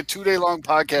 It'll be a 2 day long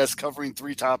podcast covering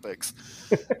 3 topics.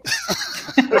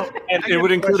 And it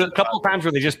would include a couple of times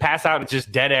where they just pass out and it's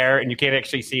just dead air, and you can't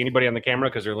actually see anybody on the camera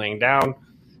because they're laying down.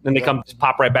 Then they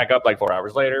pop right back up like 4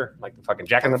 hours later, like the fucking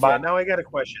Jack in the Box. Now I got a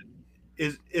question: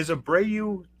 Is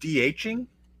Abreu DHing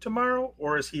tomorrow,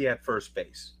 or is he at first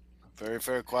base? Very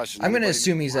fair question. I'm going to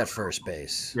assume he's at first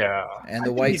base. Yeah, and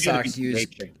the White Sox use.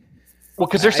 Well,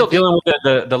 because they're still dealing with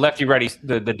the lefty righty,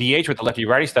 the DH with the lefty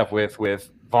righty stuff with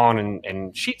Vaughn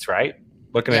and Sheets, right?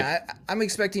 I'm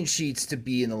expecting Sheets to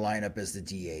be in the lineup as the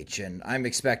DH, and I'm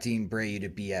expecting Abreu to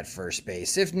be at first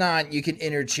base. If not, you can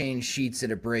interchange Sheets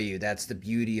and Abreu. That's the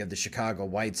beauty of the Chicago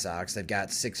White Sox. They've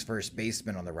got 6 first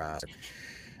basemen on the roster.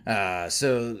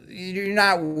 So you're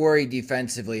not worried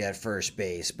defensively at first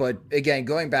base. But again,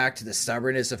 going back to the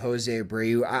stubbornness of Jose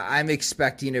Abreu, I'm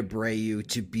expecting Abreu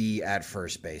to be at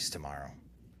first base tomorrow.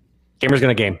 Gamer's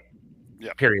going to game.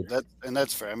 Yeah. Period.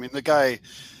 That's fair. The guy,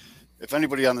 if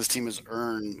anybody on this team has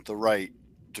earned the right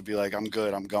to be like, I'm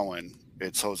good, I'm going,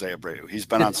 it's Jose Abreu. He's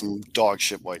been on some dog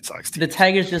shit White Sox teams. The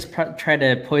Tigers just tried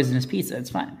to poison his pizza. It's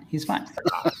fine. He's fine.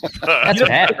 That's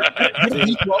bad.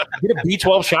 Get a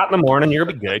B12 shot in the morning. You'll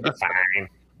be good. You're fine.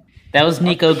 That was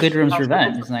Nico Goodrum's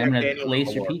revenge. He's like, I'm going to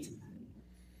lace your pizza.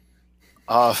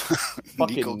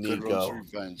 Nico Goodrum's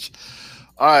revenge.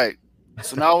 All right.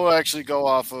 So now we'll actually go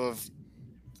off of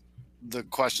the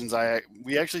questions.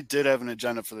 We actually did have an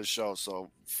agenda for the show, so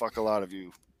fuck a lot of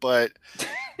you. But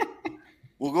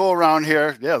we'll go around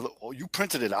here. Yeah, you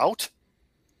printed it out?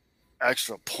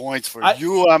 Extra points for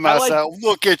you, MSL.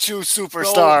 Look at you,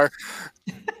 superstar.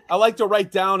 So, I like to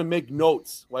write down and make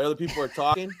notes while other people are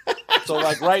talking. So,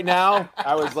 right now,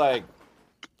 I was like,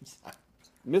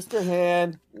 Mr.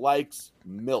 Hand likes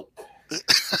milk.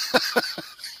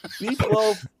 Beef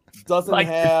loaf doesn't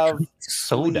have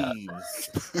soda.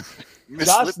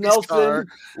 Josh Nelson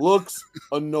looks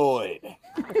annoyed.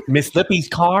 Miss Lippy's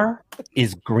car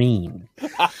is green.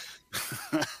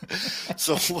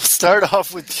 So we'll start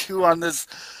off with you on this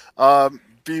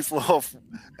beef loaf,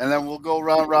 and then we'll go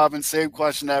round robin. Same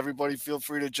question to everybody. Feel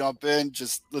free to jump in.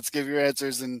 Just let's give your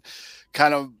answers in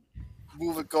kind of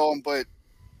move it going. But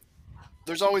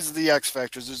there's always the X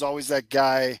factors. There's always that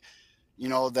guy,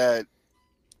 that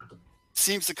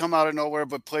seems to come out of nowhere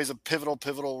but plays a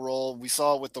pivotal role. We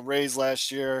saw it with the Rays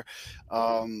last year.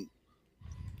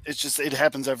 It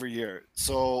happens every year.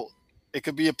 So it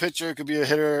could be a pitcher, it could be a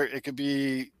hitter, it could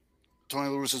be Tony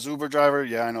La Russa's Uber driver.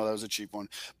 Yeah, I know that was a cheap one.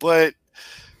 But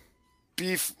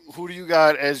Beef, who do you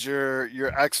got as your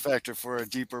X factor for a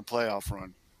deeper playoff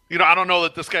run? I don't know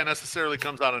that this guy necessarily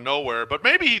comes out of nowhere, but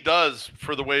maybe he does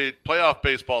for the way playoff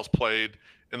baseball's played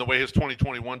and the way his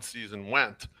 2021 season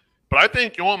went. But I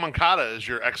think Yoan Moncada is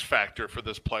your X factor for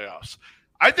this playoffs.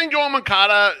 I think Yoan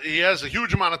Moncada, he has a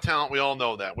huge amount of talent. We all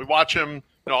know that. We watch him.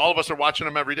 All of us are watching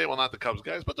him every day. Well, not the Cubs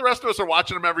guys, but the rest of us are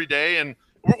watching him every day. And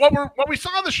what we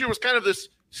saw this year was kind of this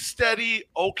steady,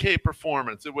 okay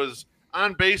performance. It was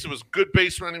on base. It was good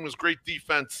base running. It was great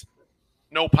defense.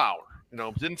 No power.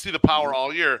 Didn't see the power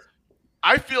all year.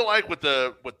 I feel like with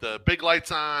the big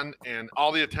lights on and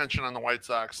all the attention on the White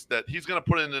Sox that he's going to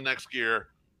put in the next gear.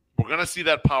 We're going to see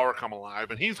that power come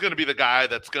alive, and he's going to be the guy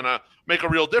that's going to make a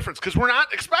real difference because we're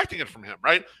not expecting it from him,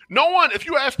 right? No one, if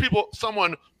you ask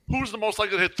someone who's the most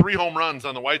likely to hit 3 home runs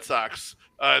on the White Sox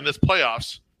in this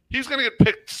playoffs, he's going to get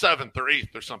picked 7th or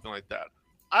 8th or something like that.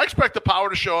 I expect the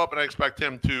power to show up, and I expect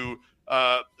him to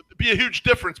be a huge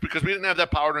difference because we didn't have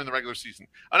that power during the regular season.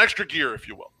 An extra gear, if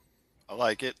you will. I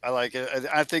like it.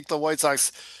 I think the White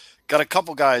Sox got a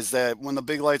couple guys that when the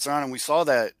big lights are on, and we saw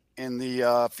that in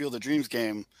the Field of Dreams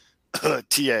game,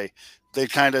 TA, they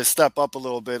kind of step up a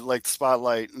little bit, like the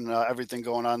spotlight and everything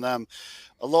going on them.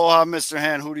 Aloha, Mr.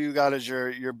 Hand, who do you got as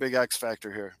your big X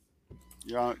factor here?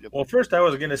 Well, first I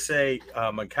was going to say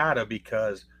Moncada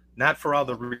because not for all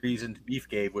the reasons Beef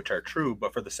gave, which are true,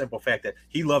 but for the simple fact that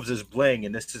he loves his bling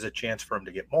and this is a chance for him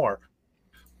to get more.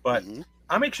 But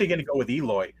I'm actually going to go with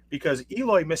Eloy because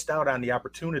Eloy missed out on the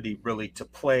opportunity really to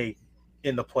play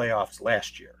in the playoffs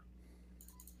last year.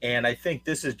 And I think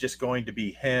this is just going to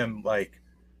be him. Like,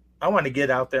 I want to get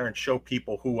out there and show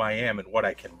people who I am and what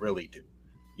I can really do.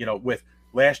 With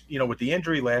the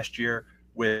injury last year,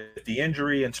 with the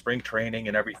injury in spring training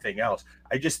and everything else,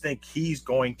 I just think he's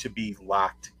going to be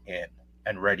locked in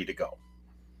and ready to go.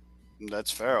 That's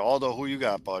fair. Aldo, who you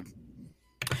got, bud?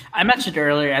 I mentioned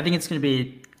earlier, I think it's going to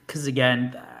be because,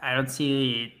 again, I don't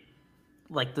see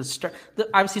like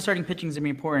obviously starting pitching is going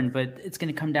to be important, but it's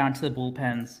going to come down to the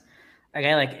bullpens. A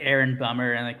guy like Aaron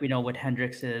Bummer, and we know what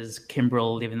Hendricks is,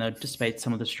 Kimbrel, even though despite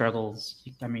some of the struggles,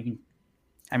 I mean,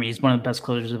 he's one of the best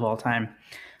closers of all time.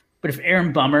 But if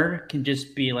Aaron Bummer can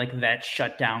just be like that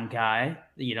shutdown guy,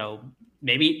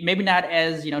 maybe not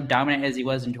as dominant as he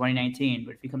was in 2019,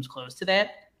 but if he comes close to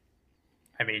that,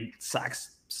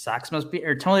 Sox must be,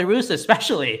 or Tony La Russa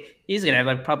especially, he's gonna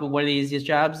have probably one of the easiest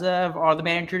jobs of all the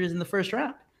managers in the first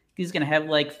round. He's gonna have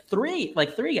three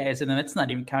guys, and then that's not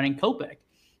even counting Kopech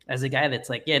as a guy that's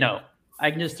I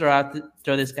can just throw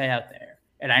this guy out there,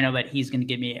 and I know that he's going to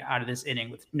get me out of this inning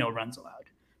with no runs allowed.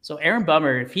 So Aaron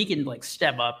Bummer, if he can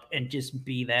step up and just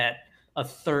be a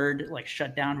third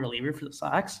shutdown reliever for the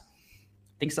Sox,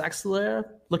 I think Sox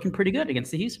looking pretty good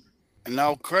against the Houston. And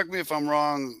now, correct me if I'm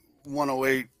wrong,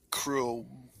 108 crew.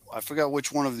 I forgot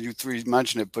which one of you three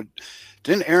mentioned it, but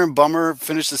didn't Aaron Bummer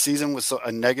finish the season with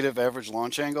a negative average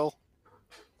launch angle?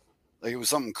 It was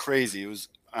something crazy. It was.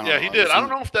 He did. I don't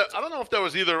know if that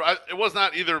was either. It was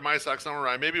not either my Sox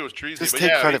Samurai. Maybe it was Treasy. Just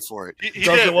take credit for it. He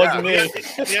did. It wasn't me. At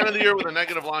the end of the year with a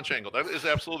negative launch angle. That is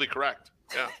absolutely correct.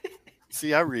 Yeah.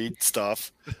 See, I read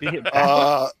stuff.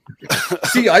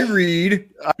 See, I read.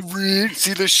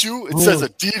 See the shoe? It says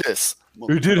Adidas.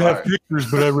 It did have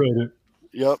pictures, but I read it.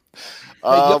 Yep.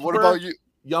 What about you?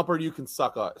 Yumper, you can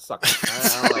suck it.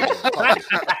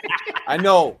 I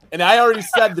know, and I already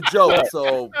said the joke,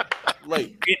 so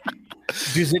late.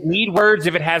 Does it need words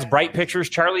if it has bright pictures?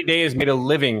 Charlie Day has made a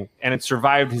living and it's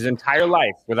survived his entire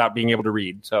life without being able to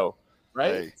read. So,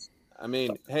 right?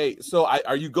 Hey. So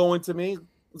are you going to me,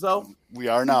 Zoe? We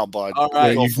are now, bud. All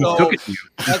right. So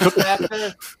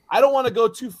I don't want to go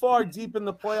too far deep in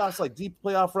the playoffs, deep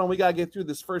playoff run. We got to get through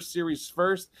this first series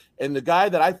first. And the guy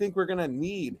that I think we're going to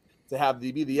need to have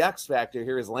be the X factor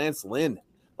here is Lance Lynn.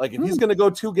 If he's going to go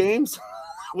 2 games,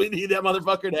 we need that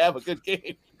motherfucker to have a good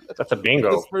game. That's a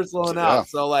bingo. This first one out.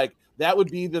 So that would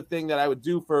be the thing that I would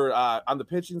do for on the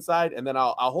pitching side, and then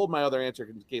I'll hold my other answer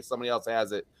in case somebody else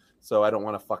has it. So I don't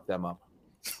want to fuck them up.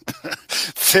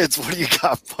 Fitz, what do you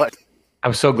got, bud?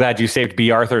 I'm so glad you saved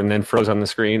B. Arthur and then froze on the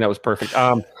screen. That was perfect.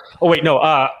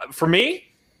 For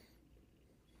me,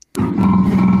 I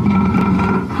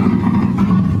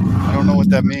don't know what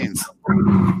that means.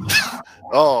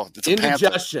 Oh, it's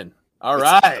indigestion. All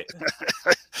right.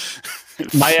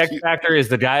 My X factor is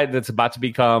the guy that's about to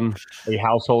become a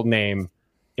household name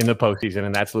in the postseason,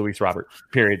 and that's Luis Robert.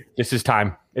 Period. This is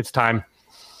time. It's time.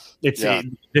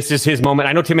 This is his moment.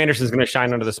 I know Tim Anderson is going to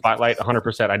shine under the spotlight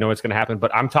 100%. I know it's going to happen,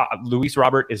 but Luis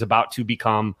Robert is about to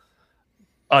become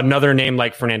another name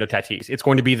like Fernando Tatis. He's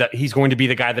going to be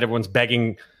the guy that everyone's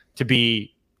begging to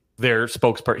be their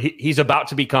spokesperson. He's about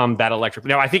to become that electric.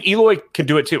 Now, I think Eloy can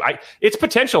do it too. It's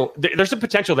potential. There's a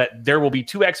potential that there will be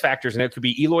two X factors, and it could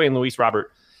be Eloy and Luis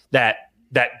Robert that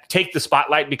take the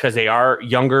spotlight because they are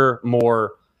younger,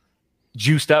 more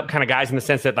juiced up kind of guys in the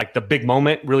sense that like the big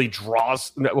moment really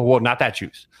draws. Well, not that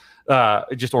juice,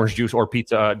 just orange juice or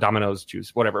pizza, Domino's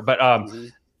juice, whatever. But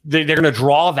they're going to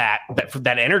draw that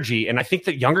energy, and I think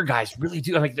that younger guys really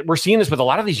do. Like we're seeing this with a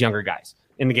lot of these younger guys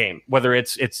in the game, whether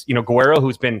it's Guerrero,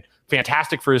 who's been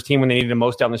fantastic for his team when they needed him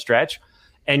most down the stretch,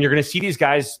 and you're going to see these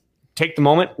guys take the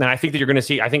moment. And I think that you're going to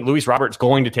see. I think Luis Robert's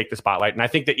going to take the spotlight, and I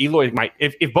think that Eloy might.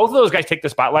 If both of those guys take the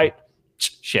spotlight,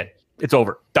 shit, it's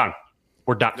over, done.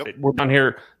 We're done. Yep. We're done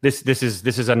here. This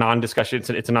is a non-discussion.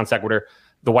 It's a non sequitur.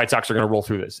 The White Sox are going to roll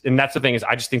through this, and that's the thing is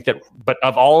I just think that. But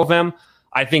of all of them,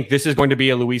 I think this is going to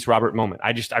be a Luis Robert moment.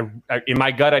 I in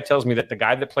my gut, it tells me that the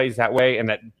guy that plays that way and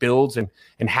that builds and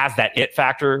has that it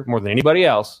factor more than anybody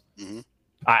else. Mm-hmm.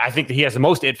 I think that he has the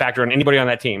most it factor on anybody on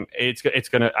that team. It's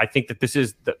gonna. I think that this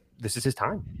is his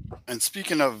time. And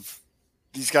speaking of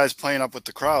these guys playing up with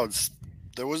the crowds,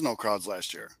 there was no crowds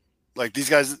last year. Like these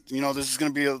guys, this is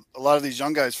going to be a lot of these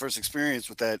young guys' first experience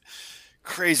with that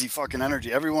crazy fucking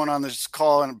energy. Everyone on this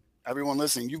call and everyone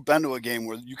listening, you've been to a game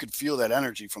where you could feel that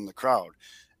energy from the crowd.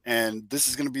 And this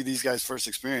is going to be these guys' first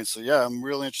experience. So, yeah, I'm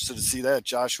really interested to see that.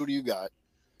 Josh, who do you got?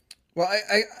 Well,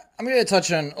 I'm going to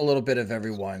touch on a little bit of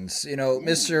everyone's.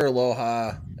 Mr.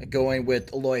 Aloha going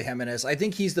with Eloy Jimenez. I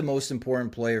think he's the most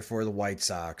important player for the White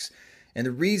Sox. And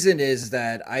the reason is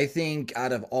that I think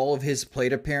out of all of his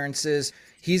plate appearances,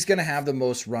 he's going to have the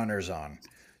most runners on.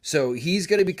 So he's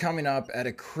going to be coming up at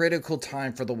a critical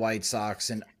time for the White Sox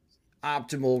and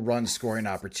optimal run scoring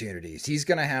opportunities. He's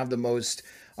going to have the most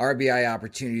RBI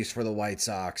opportunities for the White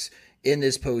Sox in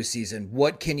this postseason.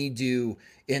 What can he do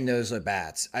in those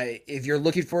at-bats? If you're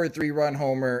looking for a 3-run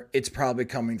homer, it's probably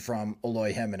coming from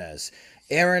Eloy Jimenez.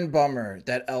 Aaron Bummer,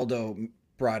 that Eldo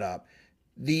brought up.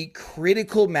 The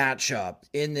critical matchup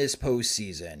in this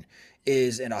postseason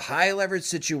is in a high leverage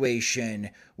situation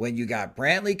when you got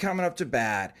Brantley coming up to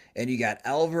bat and you got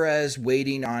Alvarez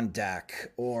waiting on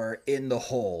deck or in the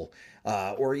hole,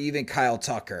 or even Kyle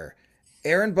Tucker.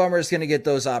 Aaron Bummer is going to get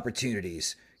those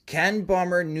opportunities. Can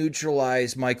Bummer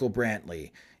neutralize Michael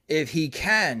Brantley? If he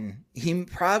can, he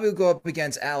probably will go up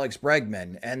against Alex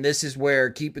Bregman, and this is where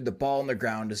keeping the ball on the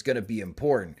ground is going to be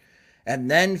important.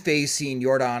 And then facing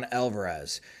Yordan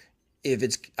Alvarez.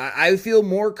 I feel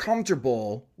more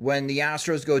comfortable when the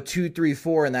Astros go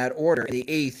 2-3-4 in that order in the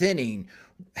 8th inning,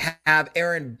 have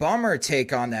Aaron Bummer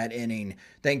take on that inning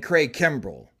than Craig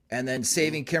Kimbrell, and then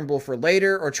saving Kimbrell for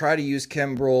later or try to use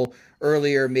Kimbrell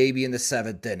earlier, maybe in the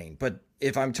 7th inning. But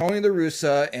if I'm Tony La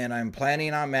Russa and I'm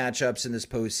planning on matchups in this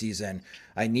postseason,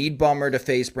 I need Bummer to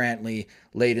face Brantley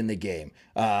late in the game.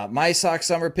 My Sox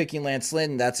summer picking Lance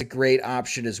Lynn. That's a great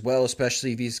option as well,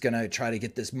 especially if he's going to try to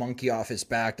get this monkey off his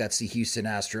back. That's the Houston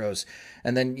Astros.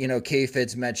 And then,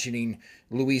 K-Fed's mentioning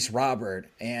Luis Robert.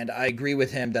 And I agree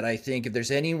with him that I think if there's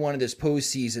anyone in this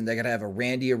postseason that could have a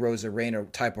Randy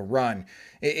Arozarena type of run,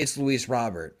 it's Luis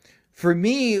Robert. For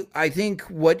me, I think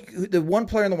the one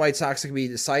player in the White Sox that can be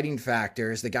the deciding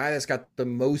factor is the guy that's got the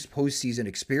most postseason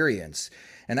experience,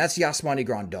 and that's Yasmani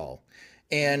Grandal.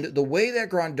 And the way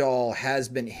that Grandal has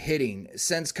been hitting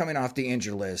since coming off the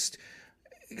injured list,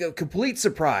 complete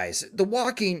surprise. The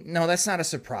walking, no, that's not a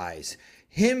surprise.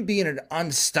 Him being an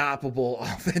unstoppable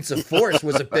offensive force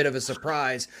was a bit of a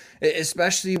surprise,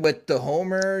 especially with the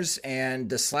homers, and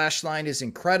the slash line is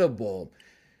incredible.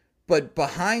 But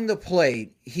behind the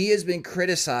plate, he has been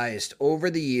criticized over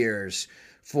the years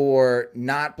for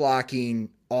not blocking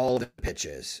all the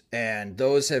pitches. And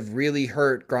those have really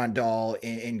hurt Grandal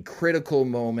in critical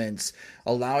moments,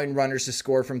 allowing runners to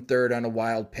score from third on a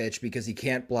wild pitch because he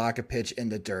can't block a pitch in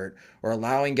the dirt, or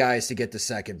allowing guys to get to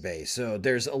second base. So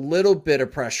there's a little bit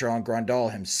of pressure on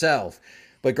Grandal himself.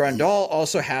 But Grandal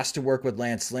also has to work with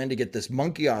Lance Lynn to get this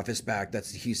monkey off his back.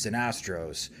 That's the Houston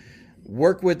Astros.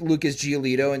 Work with Lucas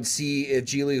Giolito and see if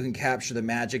Giolito can capture the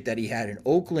magic that he had in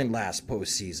Oakland last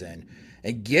postseason,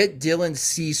 and get Dylan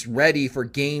Cease ready for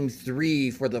Game 3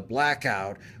 for the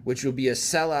blackout, which will be a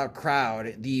sellout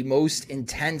crowd, the most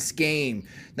intense game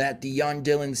that the young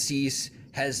Dylan Cease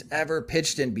has ever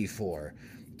pitched in before.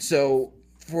 So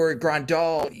for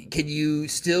Grandal, can you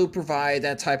still provide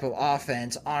that type of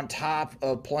offense on top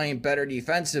of playing better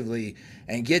defensively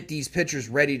and get these pitchers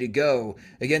ready to go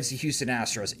against the Houston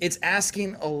Astros? It's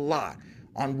asking a lot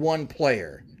on one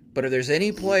player, but if there's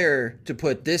any player to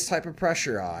put this type of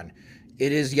pressure on,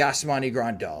 it is Yasmani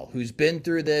Grandal, who's been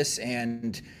through this.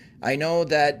 And I know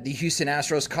that the Houston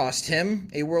Astros cost him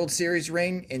a World Series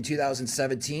ring in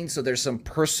 2017, so there's some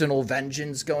personal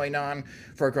vengeance going on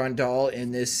for Grandal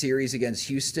in this series against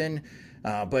Houston.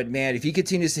 But, man, if he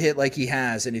continues to hit like he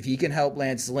has, and if he can help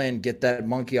Lance Lynn get that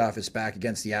monkey off his back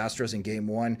against the Astros in Game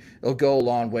 1, it'll go a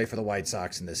long way for the White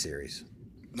Sox in this series.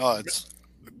 No, it's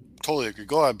totally agree.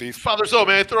 Go ahead, Beef. Father Zoe,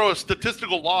 may I throw a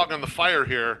statistical log on the fire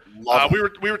here?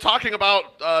 We were talking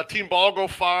about team ball go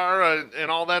far and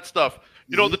all that stuff.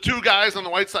 You know, the two guys on the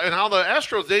White Sox and how the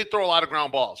Astros, they throw a lot of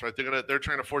ground balls, right? They're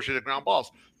trying to force you to ground balls.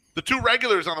 The two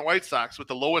regulars on the White Sox with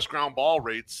the lowest ground ball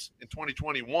rates in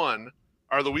 2021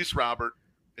 are Luis Robert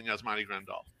and Yasmani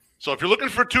Grandal. So if you're looking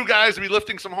for two guys to be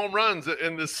lifting some home runs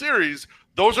in this series,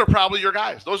 those are probably your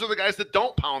guys. Those are the guys that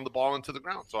don't pound the ball into the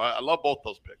ground. So I love both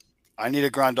those picks. I need a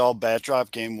Grandal bat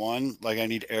drop Game 1 like I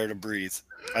need air to breathe.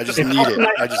 I just need it.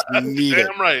 I just need it.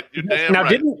 Damn right. You're damn now,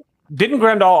 right. Didn't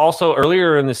Grandal also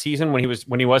earlier in the season when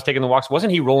he was taking the walks,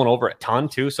 wasn't he rolling over a ton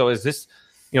too? So is this,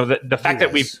 the fact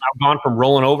that we've gone from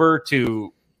rolling over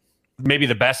to maybe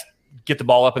the best get the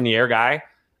ball up in the air guy,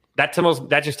 that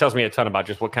just tells me a ton about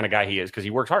just what kind of guy he is, because he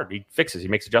works hard, he fixes, he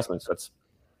makes adjustments.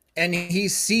 And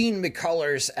he's seen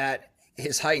McCullers at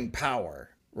his heightened power,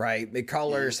 right?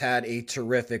 McCullers had a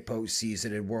terrific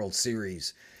postseason in World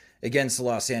Series against the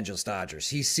Los Angeles Dodgers.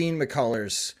 He's seen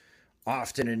McCullers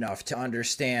often enough to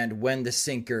understand when the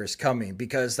sinker is coming,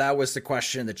 because that was the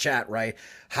question in the chat, right?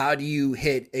 How do you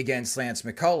hit against Lance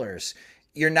McCullers?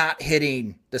 You're not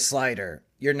hitting the slider.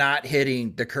 You're not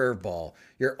hitting the curveball.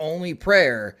 Your only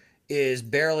prayer is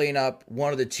barreling up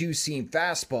one of the two-seam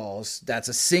fastballs that's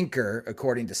a sinker,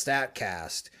 according to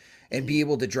StatCast, and be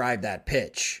able to drive that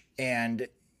pitch. And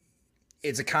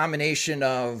it's a combination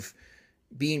of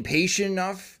being patient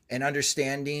enough and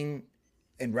understanding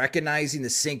and recognizing the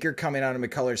sinker coming out of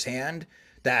McCullers' hand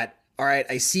that, all right,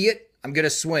 I see it, I'm going to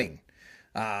swing.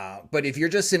 But if you're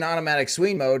just in automatic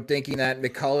swing mode thinking that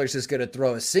McCullers is going to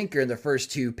throw a sinker in the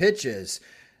first two pitches,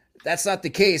 that's not the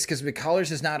case, because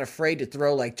McCullers is not afraid to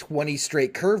throw like 20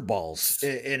 straight curveballs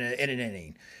in an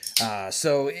inning.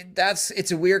 So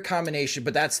it's a weird combination,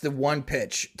 but that's the one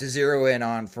pitch to zero in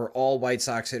on for all White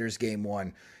Sox hitters Game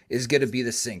 1 is going to be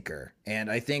the sinker.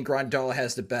 And I think Grandal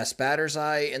has the best batter's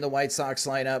eye in the White Sox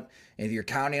lineup. And if you're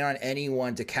counting on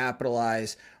anyone to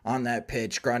capitalize on that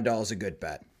pitch, Grandal is a good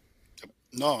bet.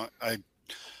 No,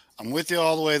 I'm with you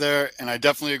all the way there. And I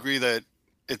definitely agree that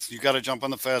you got to jump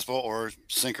on the fastball or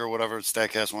sinker, whatever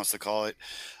StatCast wants to call it.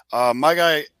 My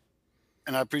guy,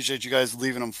 and I appreciate you guys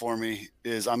leaving him for me,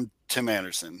 is I'm Tim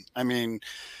Anderson. I mean,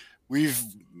 we've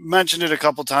mentioned it a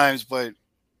couple times, but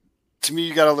to me,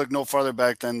 you got to look no farther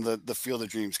back than the Field of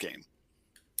Dreams game.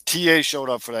 TA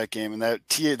showed up for that game, and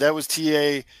that was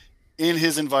TA in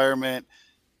his environment.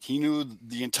 He knew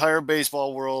the entire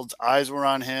baseball world's eyes were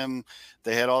on him.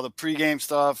 They had all the pregame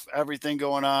stuff, everything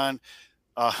going on.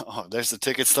 There's the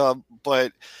ticket stub,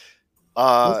 but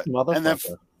and then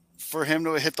for him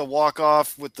to hit the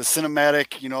walk-off with the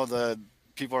cinematic, the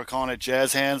people are calling it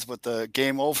jazz hands, but the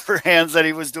game over hands that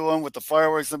he was doing with the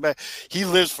fireworks in the back. He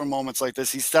lives for moments like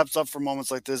this. He steps up for moments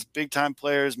like this. Big time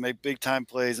players make big time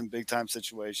plays in big time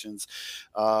situations.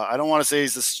 I don't want to say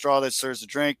he's the straw that stirs the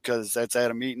drink, because that's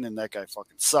Adam Eaton and that guy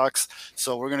fucking sucks.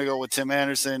 So we're going to go with Tim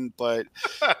Anderson, but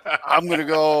I'm going to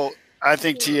go, I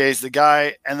think TA's the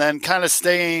guy. And then kind of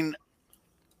staying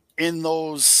in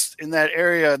that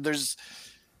area, there's,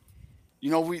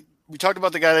 we talked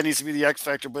about the guy that needs to be the X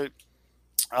factor, but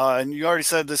and you already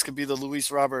said this could be the Luis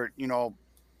Robert,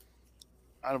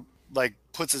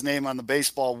 puts his name on the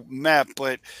baseball map,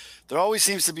 but there always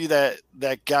seems to be that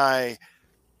guy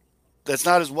that's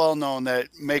not as well known that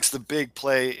makes the big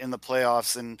play in the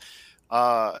playoffs. And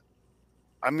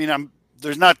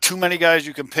there's not too many guys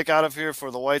you can pick out of here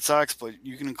for the White Sox, but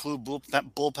you can include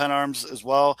bullpen arms as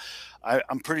well.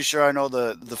 I'm pretty sure I know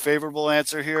the favorable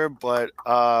answer here, but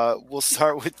we'll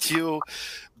start with you,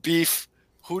 Beef.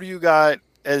 Who do you got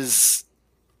as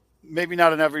maybe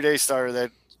not an everyday starter that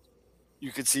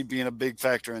you could see being a big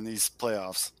factor in these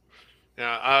playoffs?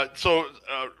 Yeah,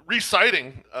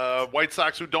 reciting White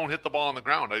Sox who don't hit the ball on the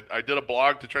ground. I did a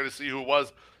blog to try to see who it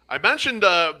was. I mentioned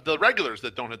the regulars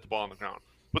that don't hit the ball on the ground.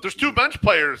 But there's two bench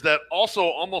players that also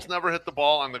almost never hit the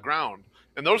ball on the ground.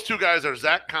 And those two guys are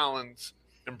Zach Collins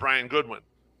and Brian Goodwin.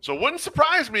 So it wouldn't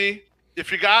surprise me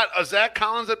if you got a Zach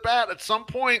Collins at bat at some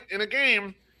point in a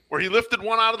game where he lifted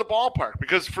one out of the ballpark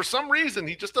because for some reason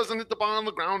he just doesn't hit the ball on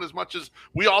the ground as much as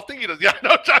we all think he does. Yeah,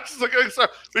 no, Josh is looking.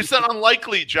 We said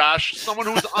unlikely, Josh. Someone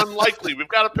who's unlikely. We've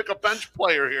got to pick a bench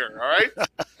player here. All right.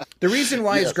 The reason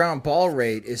why his ground ball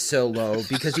rate is so low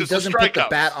because he doesn't put the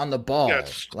bat on the ball. Yeah,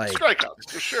 strikeouts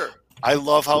for sure. I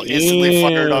love how instantly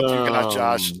fired up you got,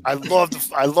 Josh. I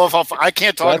love how I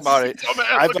can't talk about it.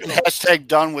 I've been hashtag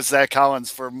done with Zach Collins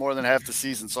for more than half the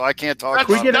season, so I can't talk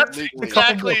about it. That's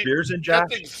exactly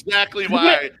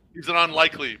why he's an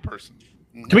unlikely person.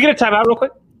 Can we get a timeout real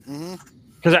quick? Mm-hmm.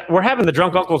 Because we're having the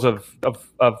drunk uncles of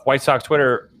White Sox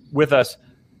Twitter with us,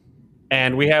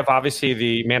 and we have obviously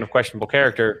the man of questionable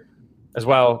character as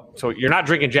well. So you're not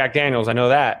drinking Jack Daniels, I know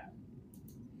that.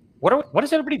 What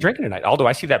is everybody drinking tonight? Although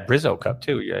I see that Brizzo cup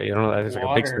too. Yeah, you know, it's like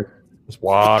a big. It's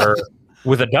water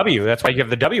with a W. That's why you have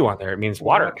the W on there. It means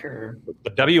water. The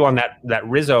W on that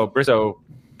Brizzo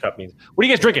cup means. What are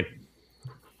you guys drinking?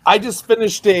 I just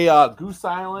finished a Goose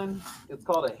Island. It's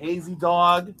called a Hazy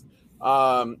Dog.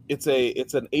 It's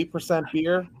an 8%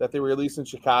 beer that they released in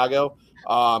Chicago.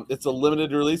 It's a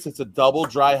limited release. It's a double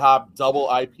dry hop, double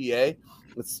IPA.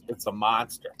 It's a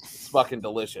monster. It's fucking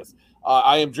delicious.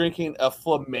 I am drinking a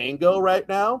Flamingo right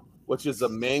now, which is a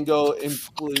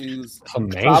mango-infused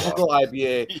tropical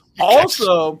IPA.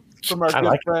 Also from our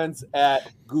good friends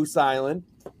at Goose Island.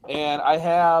 And I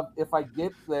have, if I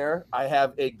get there, I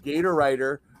have a Gator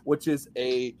Rider, which is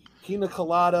a pina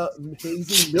colada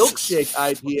hazy milkshake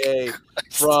IPA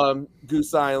from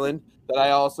Goose Island that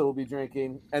I also will be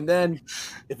drinking. And then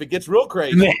if it gets real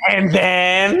crazy, and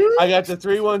then I got the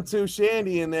 312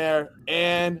 Shandy in there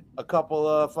and a couple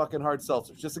of fucking hard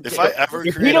seltzers. Just in case.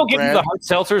 If we don't get you the hard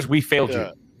seltzers, we failed you.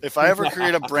 If I ever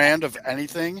create a brand of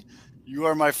anything, you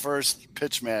are my first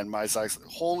pitch man, my Sox.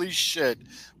 Holy shit,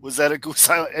 was that a Goose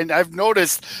Island? And I've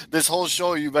noticed this whole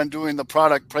show you've been doing the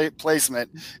product placement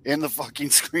in the fucking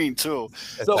screen too.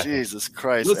 So, Jesus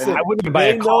Christ. Listen, I wouldn't buy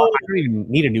a car. I don't even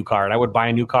need a new car. I would buy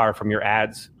a new car from your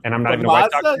ads, and I'm not even a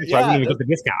White Sox, so I wouldn't even get the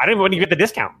discount. I didn't even get the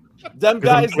discount. Them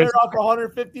guys, they're off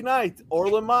 159th.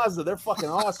 Orland Mazda, they're fucking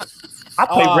awesome. I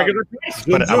play regular price,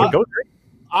 but I would go there.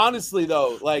 Honestly,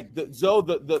 though, like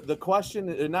the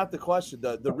question, not the question,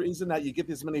 the reason that you get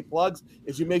this many plugs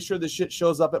is you make sure the shit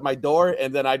shows up at my door,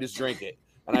 and then I just drink it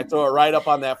and I throw it right up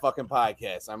on that fucking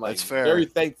podcast. I'm like very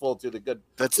thankful to the good.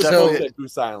 That's definitely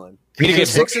Goose Island. We get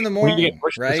 6 in the morning,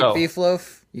 right? Beef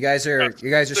Loaf. You guys are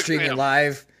streaming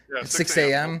live at 6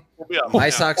 a.m. My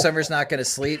Sox Summer's not going to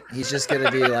sleep. He's just going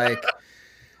to be like,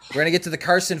 we're going to get to the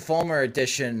Carson Fulmer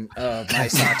edition of My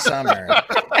Sox Summer.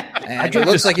 And it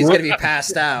looks like he's going to be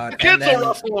passed out. And then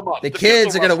the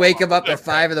kids are going to wake him up at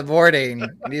 5 in the morning.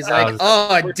 And he's like,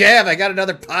 oh, damn, I got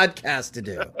another podcast to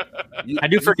do. I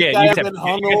do forget. You guys have been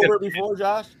hungover before,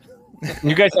 Josh?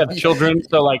 You guys have children.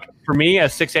 So, like, for me,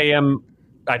 at 6 a.m.,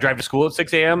 I drive to school at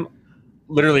 6 a.m.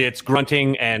 Literally, it's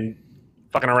grunting and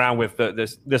fucking around with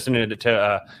listening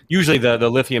to usually the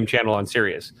Lithium channel on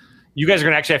Sirius. You guys are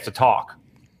going to actually have to talk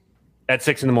at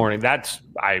 6 in the morning.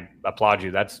 I applaud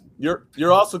you.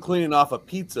 You're also cleaning off a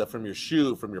pizza from your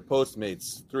shoe from your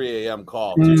Postmates 3 a.m.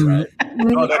 call too, right? I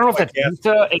don't know if that's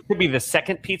pizza. It could be the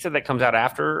second pizza that comes out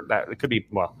after that. It could be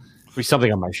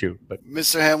something on my shoe. But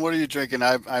Mr. Ham, what are you drinking?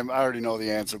 I already know the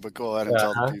answer, but go ahead and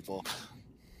tell the people.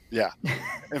 Yeah,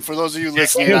 and for those of you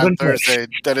listening on Thursday,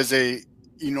 that is a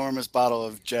enormous bottle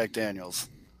of Jack Daniels.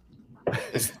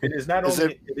 It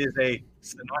is a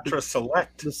Sinatra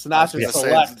Select. The Sinatra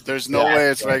Select. There's no way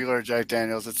it's regular Jack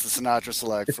Daniels. It's the Sinatra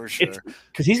Select for sure.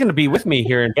 Because he's going to be with me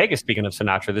here in Vegas, speaking of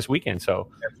Sinatra, this weekend. So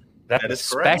that's a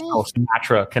special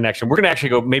Sinatra connection. We're going to actually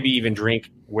go maybe even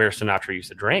drink where Sinatra used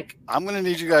to drink. I'm going to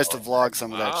need you guys to vlog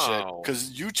some of that shit.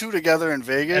 Because you two together in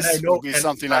Vegas would be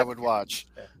something I would watch.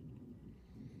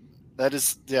 That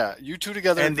is, you two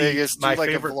together in Vegas do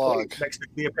like a vlog. Next to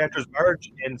Cleopatra's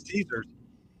Barge in Caesars.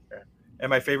 And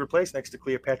my favorite place next to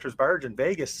Cleopatra's Barge in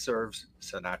Vegas serves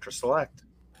Sinatra Select.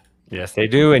 Yes, they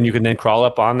do. And you can then crawl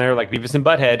up on there like Beavis and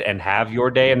Butthead and have your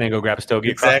day and then go grab a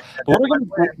stogie. Exactly. What are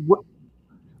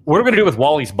we going to do with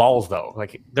Wally's balls, though?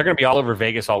 Like, they're going to be all over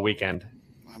Vegas all weekend.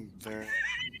 I'm very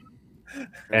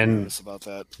nervous about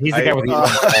that. He's the guy with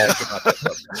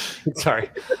the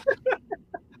Sorry.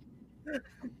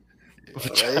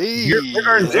 Hey,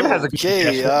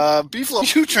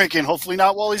 Beeflo, you drinking? Hopefully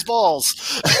not Wally's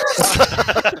balls.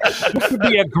 This would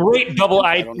be a great double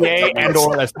IPA and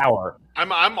or a sour.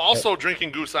 I'm also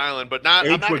drinking Goose Island, but I'm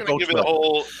not going to give you the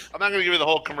whole. I'm not going to give you the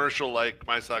whole commercial like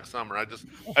My Sox Summer. I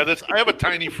have a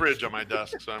tiny fridge on my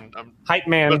desk, so I'm hype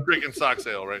man. I'm drinking Sox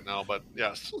Ale right now. But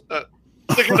yes,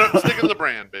 sticking to the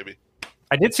brand, baby.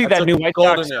 I did see that new White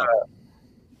Sox.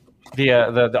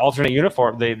 the alternate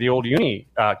uniform, the old uni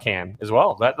can as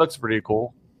well. That looks pretty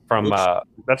cool. From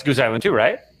that's Goose Island too,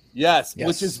 right? Yes,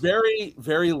 which is very,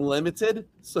 very limited.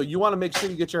 So you want to make sure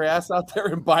you get your ass out there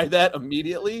and buy that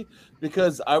immediately,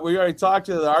 because we already talked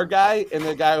to our guy, and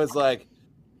the guy was like,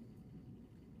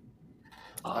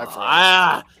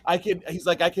 I can. He's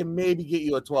like, I can maybe get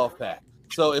you a 12-pack.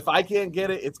 So if I can't get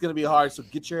it, it's going to be hard. So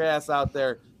get your ass out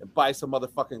there and buy some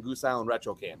motherfucking Goose Island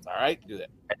retro cans. All right, do that.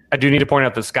 I do need to point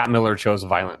out that Scott Miller chose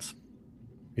violence.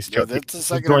 That's the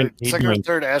second or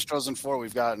third Astros in 4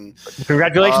 we've gotten.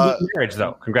 Congratulations on the marriage,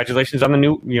 though. Congratulations on the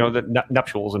new, the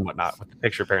nuptials and whatnot with the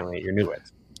picture apparently at your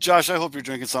newlyweds. Josh, I hope you're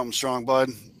drinking something strong, bud.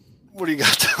 What do you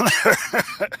got down there?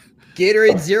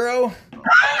 Gatorade Zero.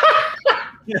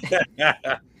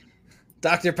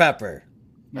 Dr. Pepper.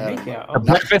 There you go. A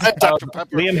breakfast Dr.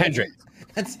 Pepper. Liam Hendricks.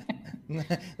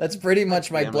 That's pretty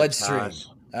much my bloodstream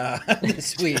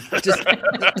this week. Just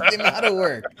the amount of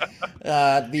work.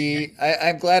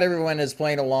 I'm glad everyone is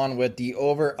playing along with the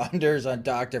over-unders on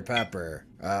Dr. Pepper.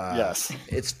 Yes.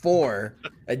 It's 4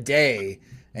 a day.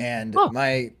 And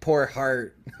my poor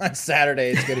heart on Saturday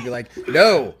is going to be like,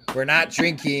 no, we're not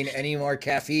drinking any more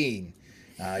caffeine.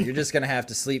 You're just going to have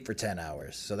to sleep for 10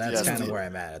 hours. So that's kind of where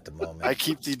I'm at the moment. I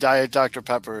keep the Diet Dr.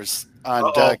 Peppers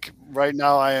on deck. Right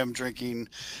now I am drinking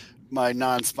my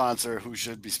non-sponsor, who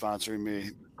should be sponsoring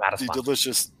me, the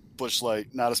delicious Busch Light.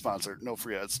 Not a sponsor, no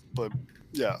free ads. But,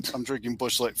 yeah, I'm drinking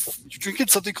Busch Light. You're drinking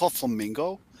something called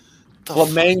Flamingo?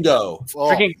 Flamengo.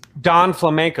 Drinking Don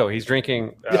Flamenco. He's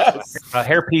drinking a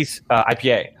hairpiece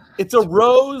IPA. It's a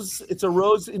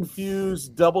rose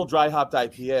infused double dry hopped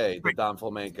IPA, the Don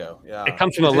Flamenco. Yeah. It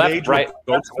comes from the left, right,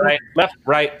 left, right, left,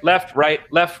 right, left, right,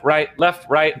 left, right, left,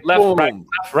 right, left,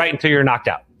 right until you're knocked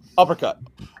out. Uppercut.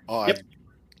 Oh, I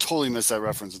totally missed that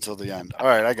reference until the end. All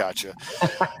right, I got you.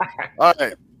 All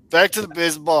right, back to the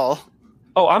baseball.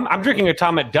 Oh, I'm drinking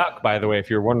Atomic Duck, by the way, if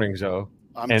you're wondering, Zoe.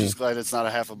 I'm just glad it's not a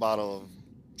half a bottle of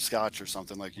scotch or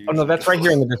something like you. Oh no, that's right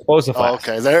here in the disposal flask.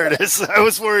 Okay, there it is. I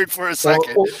was worried for a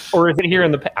second. Or is it here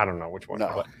in the? I don't know which one.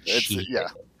 No, yeah.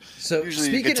 So usually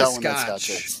speaking of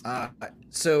scotch,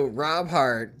 so Rob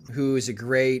Hart, who is a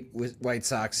great White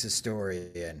Sox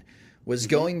historian, was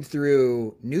going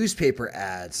through newspaper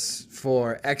ads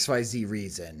for XYZ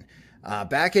reason.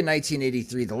 Back in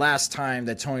 1983, the last time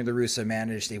that Tony La Russa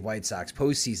managed a White Sox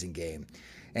postseason game.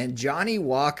 And Johnny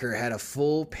Walker had a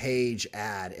full-page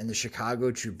ad in the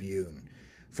Chicago Tribune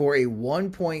for a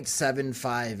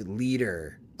 1.75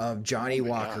 liter of Johnny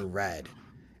Walker Red.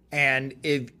 And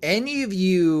if any of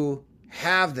you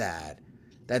have that,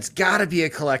 that's got to be a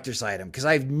collector's item, because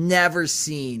I've never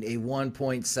seen a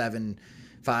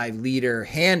 1.75 liter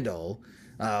handle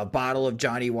bottle of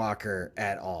Johnny Walker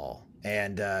at all.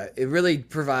 And it really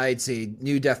provides a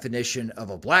new definition of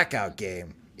a blackout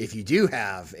game if you do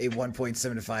have a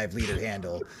 1.75 liter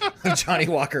handle of Johnny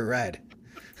Walker Red.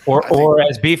 Or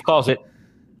as Beef calls it,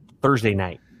 Thursday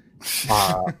night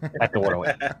at the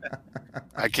Waterway.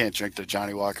 I can't drink the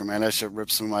Johnny Walker, man. That shit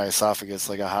rips through my esophagus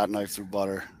like a hot knife through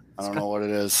butter. I don't know what it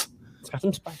is. It's got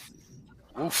some spice.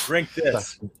 Oof, drink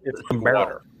this. It's some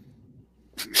water.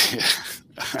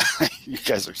 You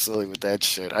guys are silly with that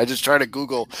shit. I just tried to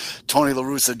Google Tony La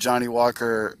Russa Johnny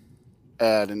Walker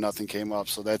ad and nothing came up,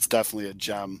 so that's definitely a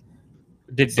gem.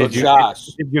 Did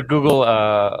you Google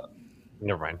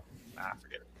never mind.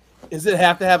 Forget it. Does it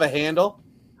have to have a handle?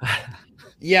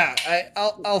 Yeah,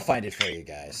 I'll find it for you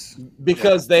guys.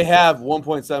 Because they have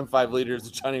 1.75 liters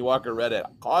of Johnny Walker Red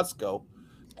at Costco.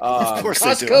 Of course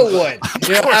Costco would.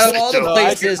 Out of all the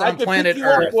places on planet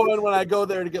Earth, one when I go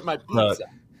there to get my pizza.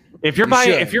 If you're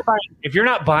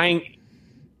not buying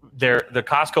the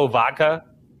Costco vodka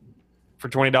for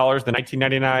 $20, the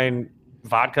 1999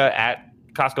 vodka at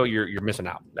Costco, you're missing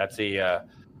out. That's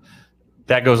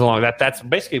that goes along. That's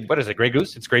basically, what is it? Grey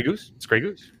Goose? It's Grey Goose. It's Grey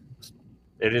Goose.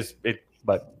 It is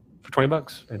but for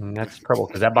 $20, and that's trouble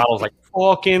because that bottle's like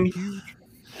fucking huge.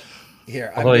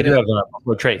 Here, although they do have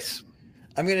a Trace.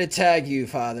 I'm gonna tag you,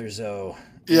 Father Zoe.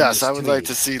 Yes, I would like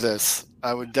to see this.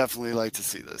 I would definitely like to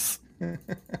see this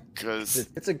because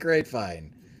it's a great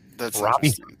find. That's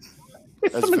interesting.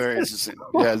 That's very interesting.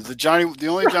 Yeah, the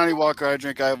only Johnny Walker I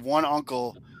drink. I have one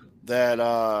uncle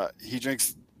that he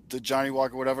drinks the Johnny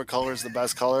Walker, whatever color is the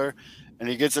best color, and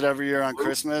he gets it every year on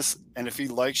Christmas. And if he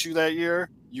likes you that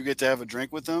year, you get to have a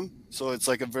drink with him. So it's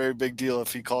like a very big deal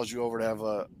if he calls you over to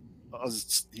have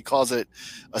he calls it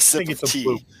a sip of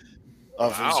tea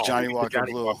of his Johnny Walker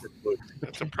Blue.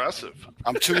 That's impressive.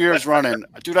 I'm 2 years running,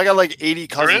 dude. I got like 80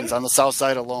 cousins on the South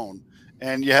Side alone,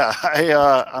 and yeah,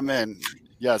 I'm in.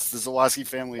 Yes, the Zawoski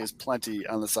family is plenty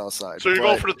on the south side. So you're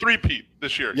going for the three-peat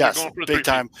this year? Yes, you're going for the big three-peat.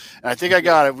 time. And I think I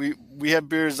got it. We had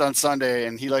beers on Sunday,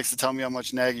 and he likes to tell me how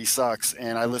much Nagy sucks,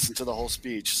 and I listened to the whole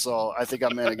speech. So I think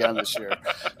I'm in again this year.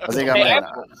 I think I'm in.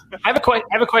 I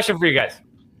have a question for you guys.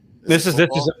 This is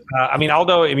I mean,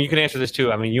 Aldo, I mean, you can answer this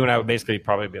too. I mean, you and I would basically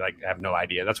probably be like, I have no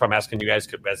idea. That's why I'm asking you guys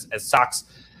as Sox,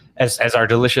 as our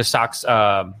delicious Sox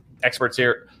experts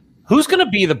here. Who's going to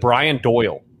be the Brian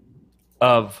Doyle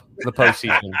of the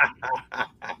postseason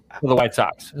for the White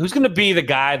Sox? Who's going to be the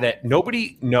guy that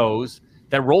nobody knows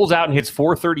that rolls out and hits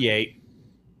 438,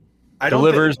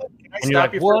 delivers? And you're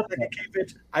like, what?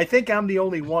 I think I'm the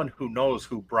only one who knows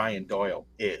who Brian Doyle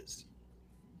is.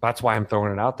 That's why I'm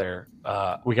throwing it out there.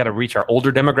 We got to reach our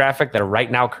older demographic that are right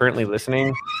now currently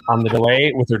listening on the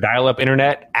delay with their dial-up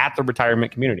internet at the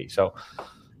retirement community. So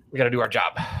we got to do our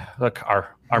job. Look,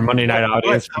 our Monday night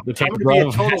audience, we take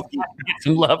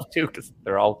some love too because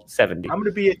they're all 70. I'm going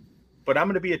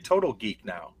to be a total geek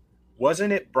now.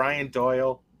 Wasn't it Brian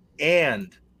Doyle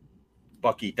and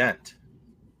Bucky Dent?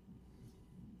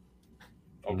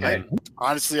 Okay.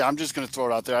 Honestly, I'm just going to throw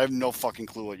it out there. I have no fucking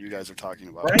clue what you guys are talking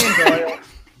about. Brian Doyle.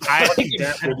 I think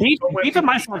even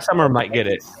my summer might get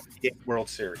it. World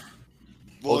Series.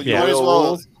 Well, you might as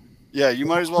well. Yeah, you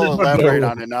might as well elaborate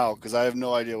on it now because I have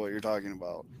no idea what you're talking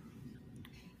about.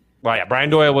 Well, yeah, Brian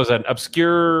Doyle was an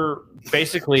obscure,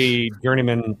 basically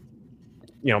journeyman,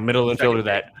 middle infielder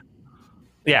that,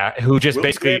 who just Willie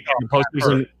basically in the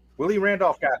postseason. Willie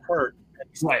Randolph got hurt,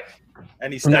 right?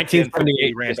 And he stepped in for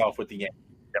Willie Randolph with the Yankees.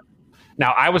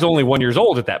 Now, I was only 1 year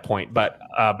old at that point, but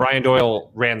Brian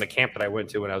Doyle ran the camp that I went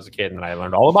to when I was a kid, and I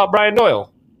learned all about Brian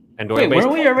Doyle. And Doyle. Wait,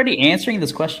 weren't we already answering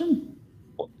this question?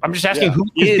 I'm just asking who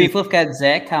is. is. Beefliff got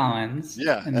Zach Collins.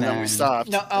 Yeah, and then we stopped.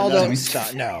 No, Aldo,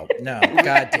 stop. No.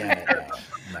 God damn it.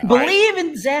 No. Believe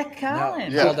in Zach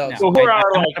Collins. No, Aldo. So who are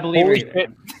I believe holy you. shit,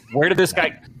 where did this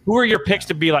guy? Who are your picks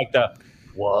to be like the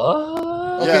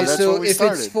what? Okay, that's so what we if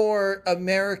started. it's for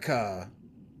America,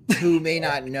 who may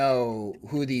not know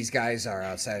who these guys are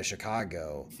outside of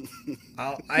Chicago,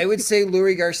 I would say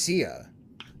Lurie Garcia.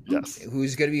 Yes.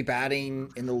 Who's going to be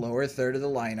batting in the lower third of the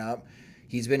lineup.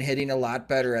 He's been hitting a lot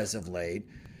better as of late.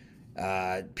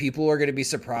 People are going to be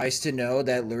surprised to know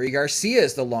that Lurie Garcia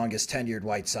is the longest tenured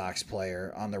White Sox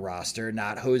player on the roster,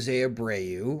 not Jose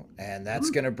Abreu. And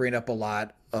that's going to bring up a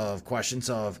lot of questions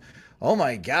of, oh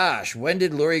my gosh, when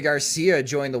did Lurie Garcia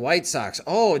join the White Sox?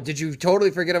 Oh, did you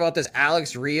totally forget about this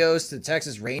Alex Rios to the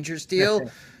Texas Rangers deal?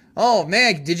 Oh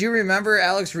man, did you remember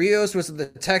Alex Rios was the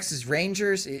Texas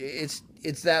Rangers?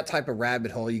 It's that type of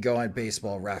rabbit hole you go on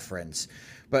Baseball Reference.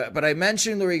 But I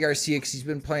mentioned Lurie Garcia because he's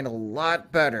been playing a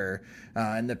lot better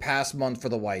in the past month for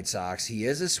the White Sox. He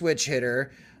is a switch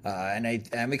hitter, and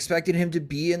I'm expecting him to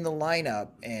be in the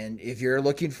lineup. And if you're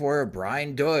looking for a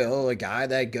Brian Doyle, a guy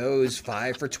that goes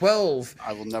 5 for 12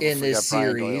 in this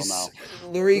series,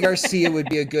 Lurie Garcia would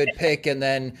be a good pick. And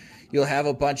then you'll have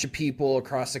a bunch of people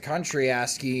across the country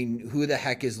asking, who the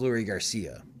heck is Lurie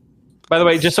Garcia? By the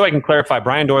way, just so I can clarify,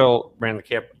 Brian Doyle ran the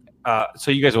camp,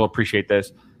 so you guys will appreciate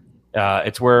this.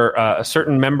 It's where a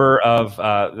certain member of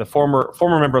the former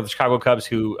member of the Chicago Cubs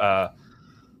who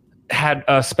had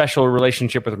a special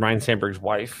relationship with Ryan Sandberg's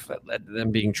wife that led to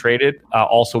them being traded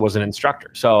also was an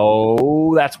instructor.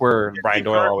 So that's where Brian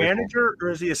Doyle always manager, or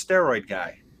is he a steroid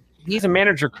guy? He's a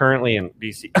manager currently in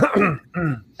BC.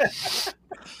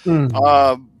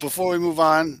 Before we move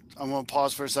on, I'm going to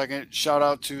pause for a second. Shout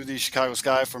out to the Chicago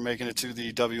Sky for making it to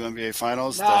the WNBA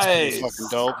Finals. That's pretty fucking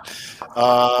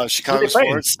dope. Chicago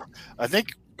sports. I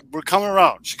think we're coming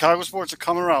around. Chicago sports are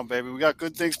coming around, baby. We got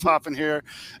good things popping here.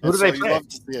 Who do they play? Love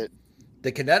to see it.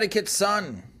 The Connecticut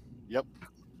Sun. Yep.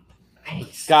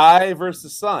 Sky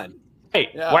versus Sun.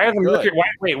 Hey, Yeah, why are the good.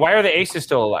 Mercury, why are the Aces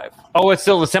still alive? Oh, it's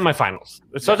still the semifinals.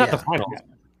 So it's not the finals.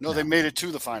 No, they made it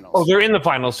to the finals. Oh, they're in the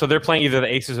finals, so they're playing either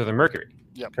the Aces or the Mercury.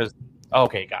 Yeah. Because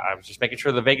okay, God, I was just making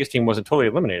sure the Vegas team wasn't totally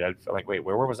eliminated. I felt like, wait,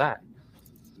 where was that?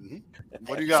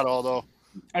 What do you got, Aldo?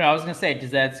 I was gonna say,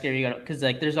 does that scare you? Because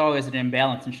there's always an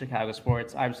imbalance in Chicago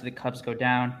sports. Obviously, the Cubs go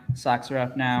down, Sox are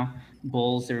up now.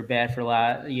 Bulls, they were bad for a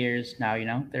lot of years.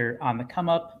 Now they're on the come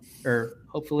up, or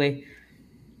hopefully.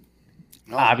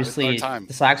 No, Obviously, it's our time.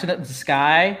 the Sox are up the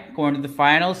Sky going to the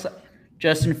finals.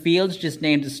 Justin Fields just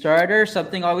named a starter.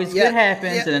 Something always good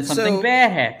happens, and then something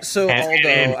bad happens. So And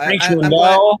Aldo, Frank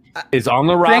Schwindel is on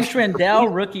the Frank roster.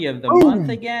 Schwindel, rookie of the month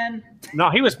again. No,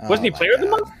 he wasn't he player of the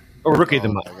month or rookie of the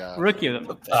month? my God. Rookie of the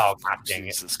month. Oh, God dang it!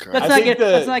 Jesus Christ. Let's I not think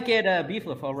get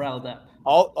Beefliff all riled up.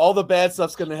 all the bad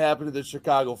stuff's going to happen to the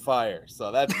Chicago Fire.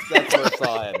 So that's where it's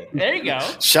all headed. There you go.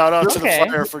 Shout out to the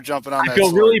Fire for jumping on I that. feel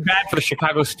sword. really bad for the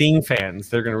Chicago Sting fans.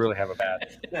 They're going to really have a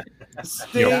bad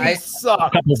Sting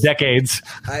sucks. couple of decades.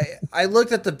 I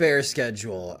looked at the Bears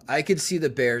schedule. I could see the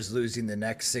Bears losing the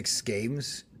next 6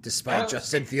 games despite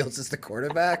Justin Fields as the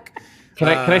quarterback. Can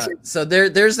I say? So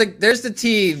there's the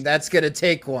team that's going to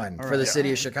take one for the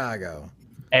city of Chicago.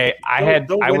 Hey,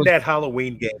 They'll win that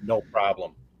Halloween game, no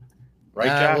problem. Right,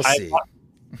 Josh? We'll see.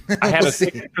 I had We'll a see.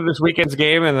 ticket for this weekend's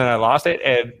game, and then I lost it.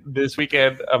 And this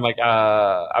weekend, I'm like,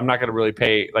 I'm not going to really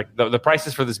pay. Like the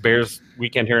prices for this Bears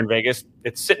weekend here in Vegas,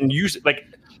 it's sitting like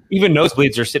even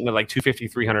nosebleeds are sitting at like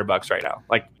 $250, $300 right now.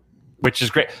 Like, which is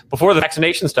great. Before the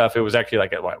vaccination stuff, it was actually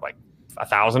like like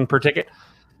 $1,000 per ticket.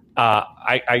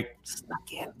 I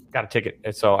snuck in, got a ticket,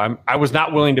 and so I was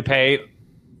not willing to pay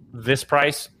this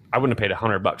price. I wouldn't have paid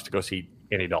 $100 to go see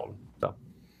Andy Dalton. So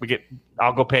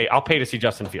I'll pay to see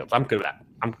Justin Fields. I'm good with that.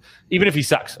 Even if he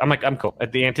sucks, I'm cool.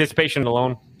 At the anticipation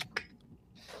alone,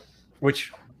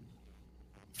 which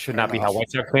should not be how White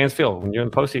Sox fans feel when you're in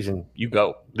the postseason. You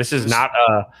go. This is not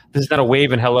a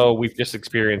wave and hello. We've just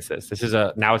experienced this. This is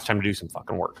now it's time to do some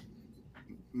fucking work.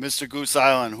 Mr. Goose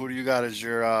Island, who do you got as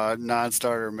your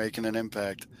non-starter making an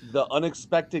impact? The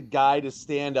unexpected guy to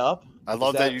stand up. I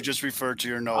love that you just referred to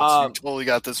your notes. You totally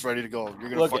got this ready to go. You're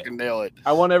going to fucking nail it.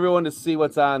 I want everyone to see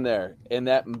what's on there. And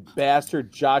that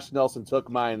bastard Josh Nelson took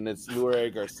mine, and it's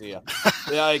Luis Garcia.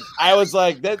 I was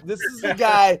like, this is the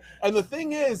guy. And the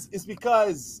thing is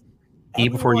because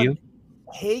before you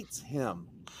hates him.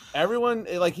 Everyone,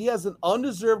 he has an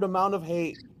undeserved amount of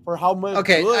hate for how much.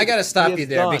 Okay, I got to stop you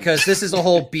there because this is a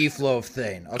whole beef loaf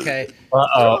thing, okay?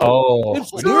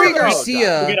 Luis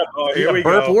Garcia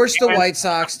forced the White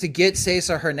Sox to get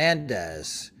Cesar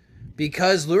Hernandez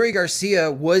because Luis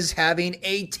Garcia was having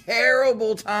a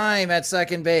terrible time at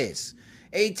second base.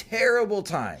 A terrible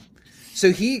time.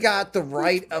 So he got the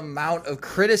right amount of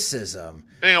criticism.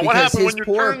 Hang on, what happened when you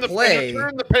turn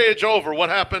the page over? What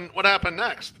happened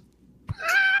next?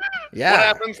 Yeah, what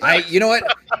happens next? You know what?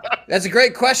 That's a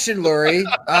great question, Lurie.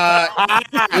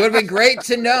 It would have been great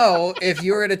to know if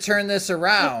you were to turn this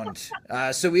around,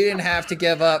 so we didn't have to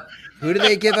give up. Who did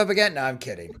they give up again? No, I'm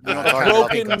kidding. We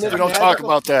don't talk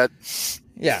about that.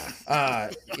 Yeah,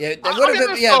 it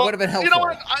would have been helpful. You know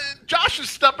what? Josh is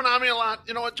stepping on me a lot.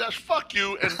 You know what, Josh? Fuck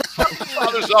you and fuck the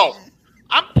others out.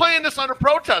 I'm playing this under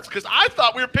protest because I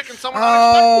thought we were picking someone.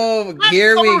 Oh,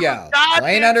 here we go.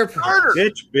 Playing under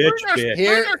protest. Bitch.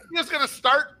 Here is going to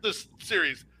start this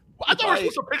series. I thought we were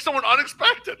supposed to pick someone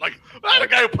unexpected, like not a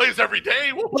guy who plays every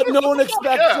day. But no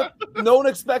one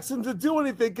expects him to do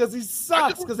anything because he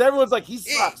sucks. Because everyone's like, he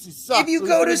sucks. If you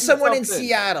go to someone in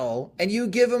Seattle and you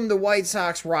give him the White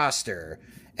Sox roster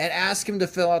and ask him to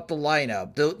fill out the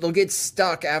lineup, they'll get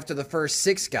stuck after the first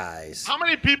 6 guys. How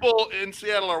many people in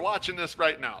Seattle are watching this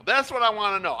right now? That's what I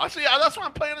want to know. That's why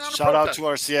I'm playing it on the Shout out to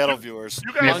our Seattle viewers.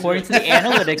 You guys, according to the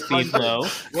analytics feed, though,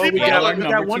 we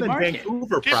got one in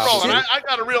Vancouver. Keep rolling. I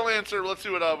got a real answer. Let's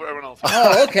see what everyone else has.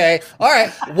 Oh, okay. All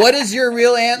right. What is your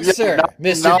real answer,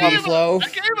 Mr. B-Flow? I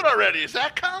gave it already.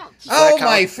 Zach Collins. Oh,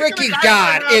 my freaking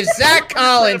God. If Zach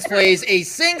Collins plays a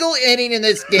single inning in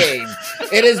this game,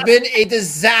 it has been a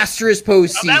disastrous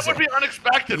postseason. Now, that would be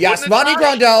unexpected. Yasmani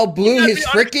Grandal blew his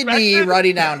freaking knee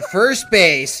running down first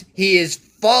base. He is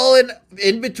fallen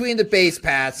in between the base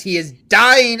paths. He is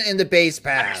dying in the base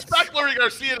paths. I expect Luis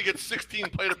Garcia to get 16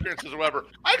 plate appearances or whatever.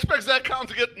 I expect Zach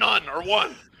Collins to get none or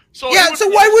 1. So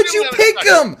why would you pick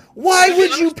him? Why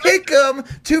would you pick him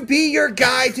to be your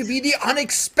guy, to be the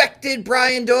unexpected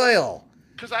Brian Doyle?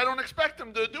 Because I don't expect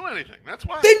him to do anything. That's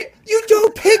why. Then you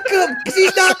don't pick him because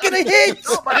he's not going to hit.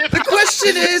 The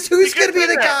question is, who's going to be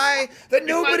the guy that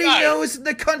nobody knows in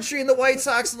the country in the White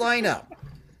Sox lineup?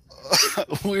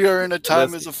 We are in a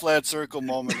time as a flat circle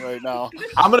moment right now.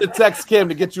 I'm going to text Kim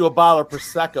to get you a bottle of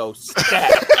Prosecco.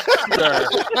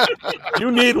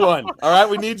 You need one. All right,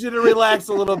 we need you to relax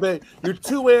a little bit. You're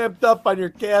too amped up on your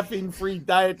caffeine-free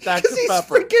diet Dr. Because he's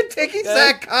Pepper. freaking picking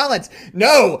Zach Collins.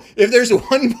 No, if there's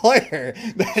one player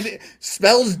that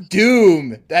spells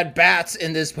doom that bats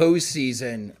in this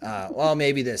postseason, well,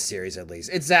 maybe this series at least,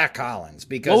 it's Zach Collins.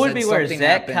 Because what would be where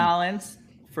Zach Collins,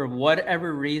 for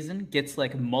whatever reason, gets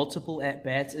like multiple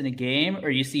at-bats in a game, or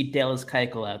you see Dallas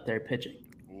Keuchel out there pitching?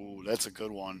 Ooh, that's a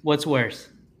good one. What's worse?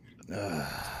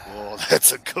 Oh,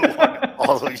 that's a good one.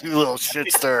 Oh, you little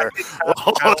shitster.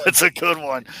 Oh, that's a good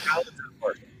one.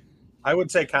 I would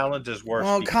say Collins is worse.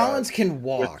 Well, Collins can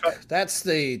walk. That's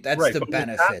the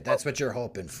benefit. That's what you're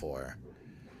hoping for.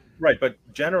 Right, but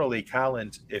generally,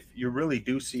 Collins, if you really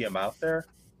do see him out there,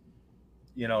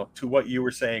 to what you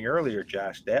were saying earlier,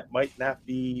 Josh, that might not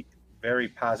be very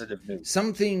positive news.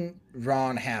 Something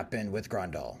wrong happened with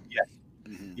Grandal.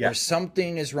 Yes. Or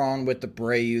something is wrong with the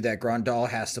Brayu that Grandal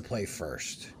has to play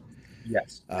first.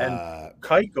 Yes. And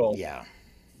Keuchel. Yeah.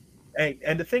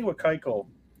 And the thing with Keuchel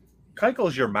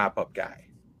is your mop-up guy.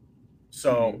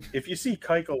 So if you see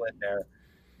Keuchel in there,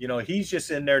 he's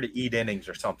just in there to eat innings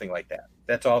or something like that.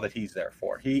 That's all that he's there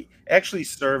for. He actually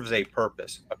serves a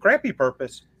purpose, a crappy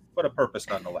purpose, but a purpose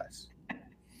nonetheless.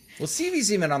 We'll see if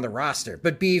he's even on the roster.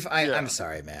 But Beef, I'm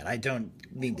sorry, man. I don't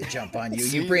mean to jump on you.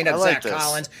 You bring up Zach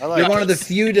Collins. You're one of the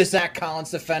few Zach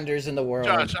Collins defenders in the world.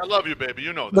 Josh, I love you, baby.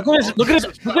 You know that. Look at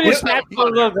his stats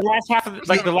for the last half of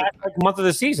the last month of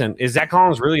the season. Is Zach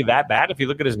Collins really that bad? If you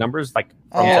look at his numbers,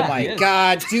 oh my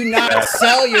God! Do not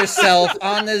sell yourself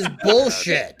on this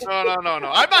bullshit. No. I'm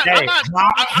not in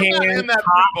that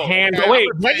boat. Wait,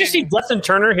 did I just see Dustin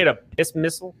Turner hit a piss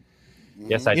missile?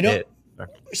 Yes, I did.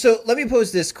 So let me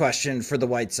pose this question for the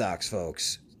White Sox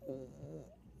folks.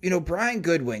 Brian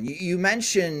Goodwin, you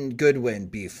mentioned Goodwin,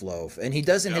 Beef Loaf, and he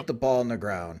doesn't hit the ball on the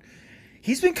ground.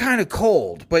 He's been kind of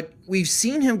cold, but we've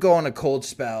seen him go on a cold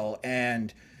spell,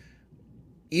 and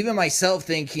even myself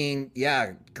thinking,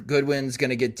 yeah, Goodwin's going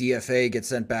to get DFA, get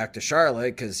sent back to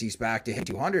Charlotte because he's back to hit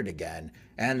 200 again,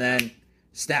 and then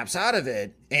snaps out of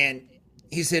it, and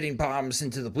he's hitting bombs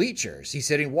into the bleachers. He's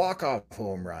hitting walk-off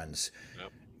home runs.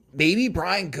 Yep. Maybe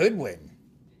Brian Goodwin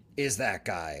is that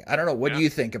guy. I don't know. What do you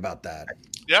think about that?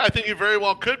 Yeah, I think he very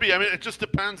well could be. I mean, it just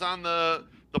depends on the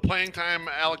playing time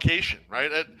allocation,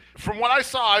 right? From what I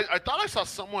saw, I thought I saw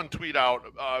someone tweet out,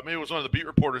 maybe it was one of the beat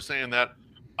reporters saying that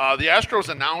the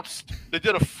Astros they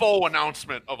did a full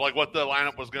announcement of what the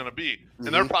lineup was going to be. Mm-hmm.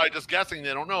 And they're probably just guessing,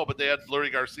 they don't know, but they had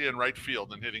Lurie Garcia in right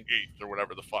field and hitting 8th or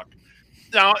whatever the fuck.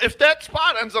 Now, if that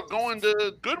spot ends up going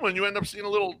to Goodwin, you end up seeing a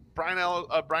little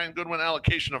Brian Goodwin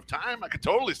allocation of time. I could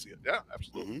totally see it. Yeah,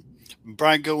 absolutely. Mm-hmm.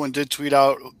 Brian Goodwin did tweet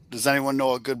out, does anyone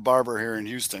know a good barber here in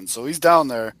Houston? So he's down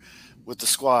there with the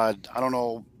squad. I don't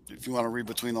know if you want to read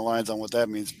between the lines on what that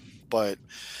means, but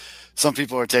some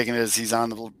people are taking it as he's on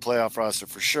the playoff roster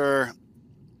for sure.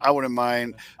 I wouldn't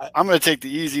mind. I'm going to take the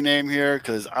easy name here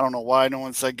because I don't know why no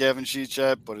one said Gavin Sheets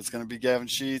yet, but it's going to be Gavin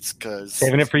Sheets because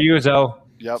saving it for you, Zoe.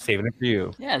 Yep. Saving it for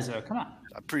you. Yeah, Zoe, come on.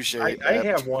 I appreciate it. I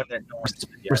have one that no one said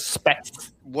yet.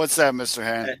 Respect. What's that, Mr.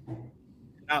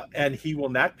 Han? And he will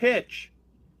not pitch,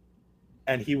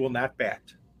 and he will not bat.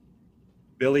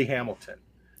 Billy Hamilton.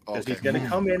 Because he's going to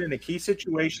come in a key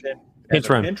situation as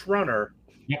a pinch runner,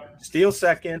 steal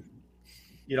second,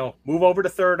 move over to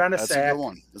third on a sack. That's a good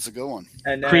one. That's a good one.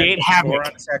 And create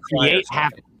havoc.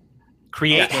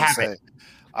 Create havoc.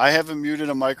 I haven't muted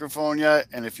a microphone yet,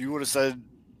 and if you would have said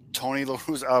Tony La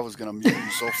Russa, I was going to mute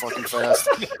you so fucking fast.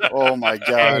 Oh, my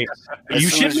God. Hey, you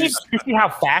should see how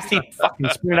fast he fucking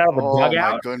sprinted out of the dugout.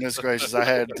 Oh, my goodness gracious. I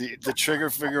had the trigger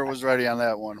finger was ready on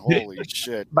that one. Holy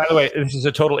shit. By the way, this is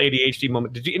a total ADHD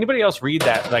moment. Did anybody else read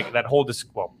that that whole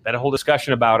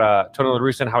discussion about Tony La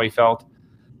Russa and how he felt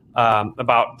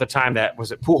about the time that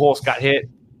Pujols got hit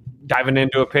diving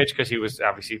into a pitch because he was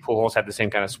obviously Pujols had the same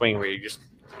kind of swing where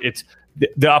it's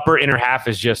the upper inner half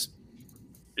is just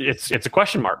it's a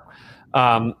question mark.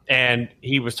 And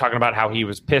he was talking about how he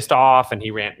was pissed off and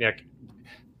he ran.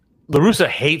 La Russa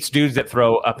hates dudes that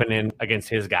throw up and in against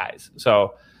his guys.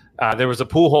 So there was a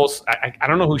Pujols. I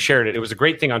don't know who shared it. It was a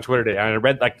great thing on Twitter today. I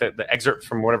read the excerpt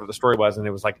from whatever the story was, and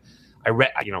it was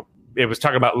it was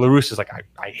talking about La Russa's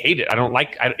I hate it. I don't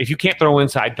if you can't throw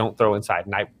inside, don't throw inside.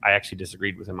 And I actually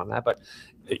disagreed with him on that. But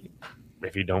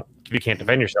if you can't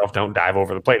defend yourself, don't dive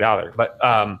over the plate either. But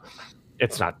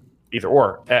it's not either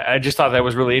or. I just thought that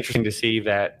was really interesting to see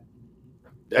that.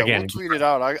 Yeah, again, we'll tweet it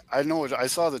out. I know I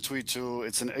saw the tweet too.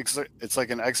 It's like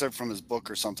an excerpt from his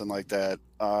book or something like that.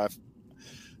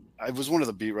 It was one of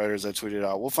the beat writers that tweeted it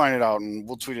out. We'll find it out and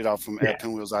we'll tweet it out from at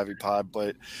Pinwheels Ivy Pod.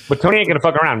 But Tony ain't gonna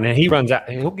fuck around, and he runs out.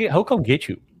 He'll come get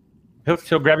you.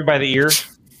 He'll grab you by the ear,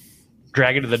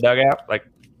 drag you to the dugout,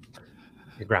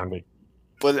 you're grounded.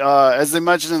 But as they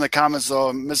mentioned in the comments,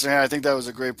 though, Mr. Han, I think that was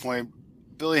a great point.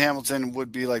 Billy Hamilton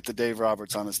would be like the Dave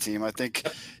Roberts on his team. I think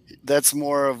that's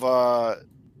more of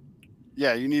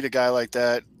you need a guy like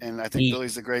that, and I think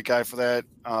Billy's a great guy for that.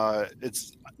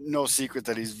 It's no secret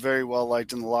that he's very well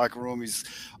liked in the locker room. He's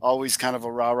always kind of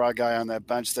a rah-rah guy on that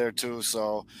bench there too.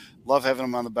 So love having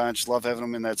him on the bench. Love having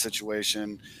him in that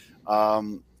situation.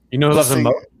 Who loves him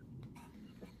most?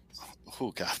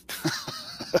 Oh God.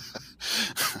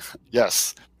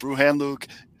 Yes, Bruhan Luke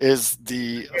is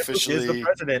officially the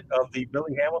president of the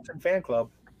Billy Hamilton fan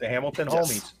club, the Hamilton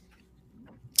Homies.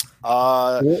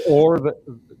 Or the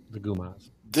Gumas.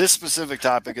 This specific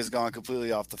topic has gone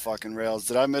completely off the fucking rails.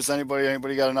 Did I miss anybody?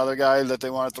 Anybody got another guy that they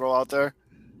want to throw out there?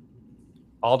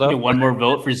 Aldo? One more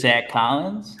vote for Zach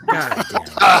Collins. God damn.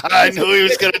 I knew he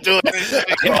was gonna do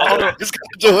it.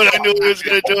 I knew he was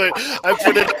gonna do it. I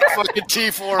put it in fucking T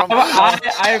for him.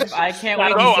 I can't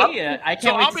wait to see it. I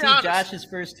can't wait to see honest. Josh's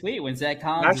first tweet when Zach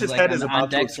Collins Josh's is head like is on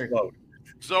about to Dexter. explode.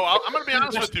 So I'm going to be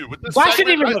honest with you. With this Why should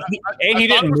segment, he I thought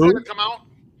didn't it was gonna move? come out.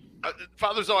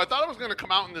 Father Zoe, I thought it was going to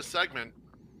come out in this segment.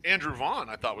 Andrew Vaughn,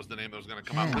 I thought was the name that was going to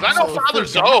come out. Because I know Father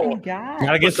Zoe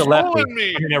Not against a was lefty. schooling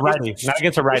me. I mean, a righty. Not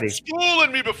against a righty. was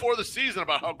schooling me before the season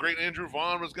about how great Andrew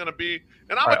Vaughn was going to be.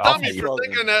 And I'm All right, a I'll dummy take for you.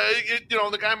 thinking,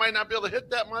 the guy might not be able to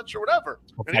hit that much or whatever.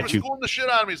 And he was catch you. schooling the shit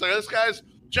out of me. He's like, this guy's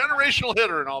generational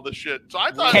hitter and all this shit. So I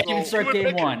thought Can't he even start would game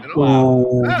pick him, one. you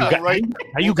know? Yeah. We'll go right, Now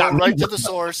you we'll got go me. right to the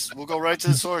source. We'll go right to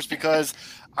the source because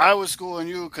I was schooling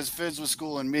you because Fitz was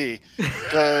schooling me.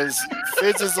 Because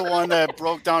Fitz is the one that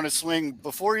broke down his swing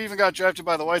before he even got drafted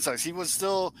by the White Sox. He was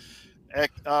still at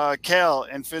Cal,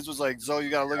 and Fitz was like, "Zoe, you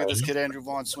got to look at this kid Andrew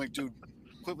Vaughn swing, dude.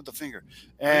 Quit with the finger."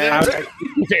 And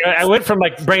I went from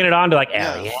like bringing it on to like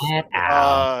Yeah. Elliot.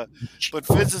 Ow. but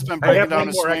Fitz has been I breaking have down one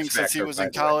his more swing X since he factor, was by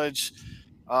in the way. college.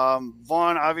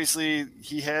 Vaughn, obviously,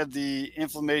 he had the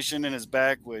inflammation in his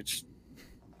back, which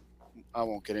I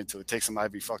won't get into. It takes some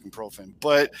ibuprofen,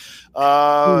 but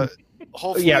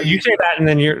hopefully, Yeah, you say that, and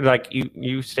then you're like,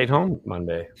 you stayed home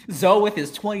Monday. Zoe with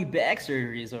his 20 back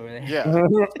surgeries over there. yeah,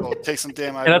 so take some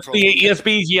damn And that's the ibuprofen.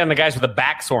 ESPG on the guys with the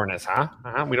back soreness, huh?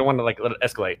 We don't want to like let it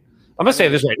escalate. I'm gonna say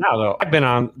this right now, though. I've been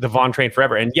on the Vaughn train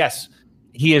forever, and yes,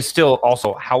 he is still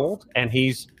also how old, and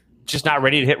he's just not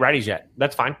ready to hit righties yet.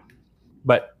 That's fine,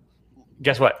 but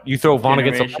guess what? You throw Vaughn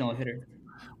against the, Generational hitter.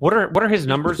 what are his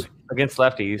numbers against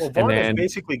lefties? Well, and Vaughn then is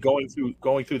basically going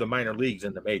through the minor leagues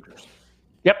and the majors.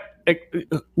 yep,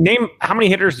 name how many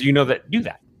hitters do you know that do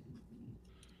that?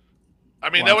 I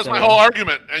mean, One that was my second. whole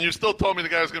argument, and you still told me the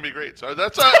guy was going to be great. So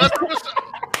that's what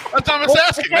I'm just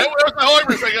asking. Man. That was my whole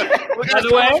argument. The guy's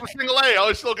the way- coming from single A. Oh,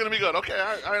 he's still going to be good. Okay, all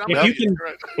right. I'm If happy. you can- You're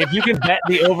right. If you can bet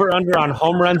the over/under on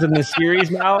home runs in this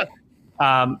series now,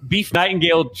 Beef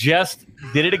Nightingale just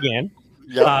did it again.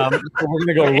 Yeah. So we're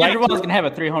gonna go right Andrew Vaughn's to going to have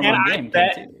a 3-home And run I game.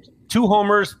 bet- too. 2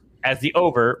 homers as the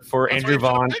over for That's Andrew why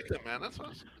you Vaughn should've picked him, man. That's what I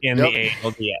was- in Yep. the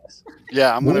ALDS.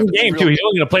 yeah, I'm gonna One game real- too. He's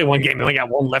only going to play one game. He only got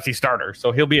one lefty starter,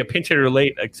 so he'll be a pinch hitter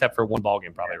late, except for one ball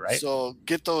game, probably, right? So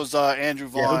get those Andrew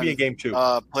Yeah, he'll Vaughn be in game 2.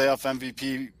 playoff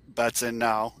MVP bets in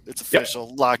now. It's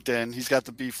official, locked in. He's got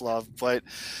the beef love, but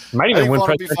Might I even think win Vaughn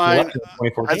will be presidential fine. election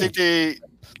in 2014. I think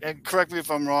they, and correct me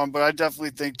if I'm wrong, but I definitely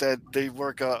think that they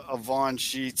work a Vaughn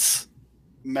Sheets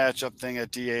matchup thing at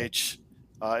DH.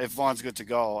 If Vaughn's good to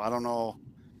go, I don't know.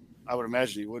 I would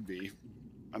imagine he would be.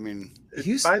 I mean,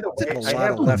 Houston By the way, has I a lot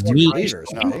have of lefty mean- relievers.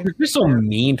 No. Right? You're just so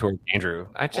mean towards Andrew.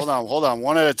 hold on,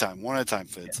 one at a time,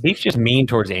 Fitz. Beef's just mean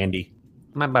towards Andy.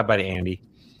 My buddy Andy.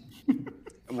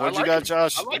 What you like got, him.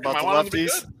 Josh, I like him. about I the want him to be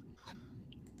lefties? good.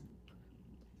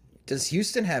 Does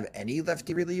Houston have any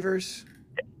lefty relievers?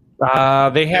 They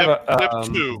have They have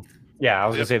two. Yeah, I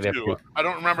was gonna say they have two. I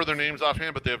don't remember their names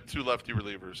offhand, but they have 2 lefty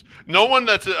relievers. No one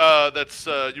that's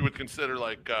you would consider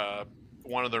like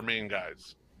one of their main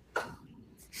guys.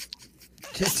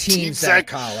 Team Zach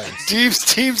Collins.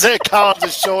 Team Zach Collins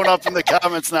is showing up in the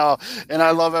comments now, and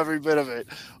I love every bit of it.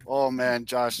 Oh man,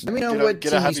 Josh, Let me know get what a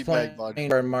team happy he's bag, bud. playing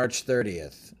for March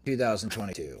 30th,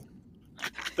 2022.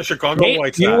 The Chicago Nate,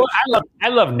 White you know Sox. what? I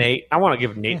love Nate. I want to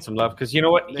give Nate some love because you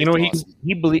know what? Nate's You know what?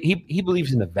 awesome. He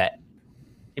believes in the vet.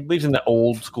 He believes in the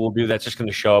old school dude that's just going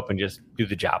to show up and just do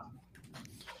the job.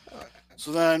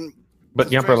 So then, But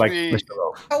This Yumper brings like me- Mr.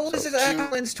 Rowe. How old is Zach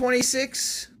Collins?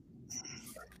 26?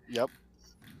 yep,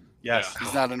 Yes.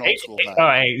 he's not an old school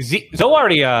guy. Zoe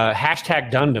already hashtag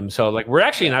dunned him, so like we're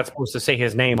actually not supposed to say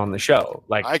his name on the show.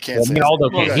 Like I can't say me and his Aldo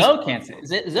name. can't. Zoe can't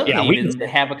say it. Zoe Yeah, can't we even can-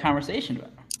 have a conversation about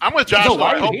it. I'm with Josh. So though. why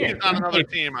I are you hope here? he's on another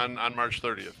team on March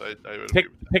 30th. I would Pick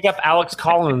agree with pick up Alex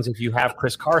Collins if you have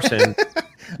Chris Carson,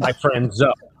 my friend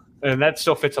Zoe, and that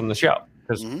still fits on the show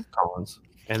because Mhm. Collins,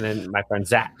 and then my friend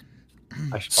Zach. I should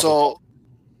probably- So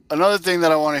another thing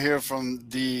that I want to hear from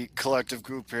the collective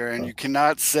group here, and you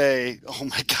cannot say, "Oh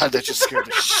my God, that just scared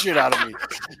the shit out of me."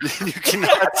 You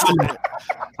cannot say it.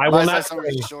 I will Last not time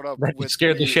somebody say showed up that with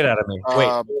scared the shit out of me. Wait,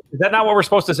 Uh, is that not what we're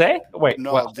supposed to say? Wait,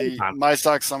 No, what? the Hold on. My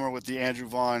Stock Summer with the Andrew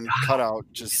Vaughn cutout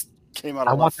just came out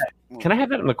I of want left. that. Can I have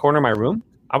that in the corner of my room?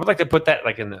 I would like to put that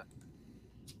like in the.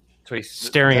 So he's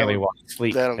staring at me while he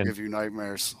sleeps. That'll and give you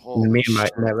nightmares. me Holy and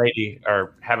shit. my lady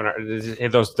are having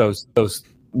those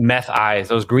meth eyes,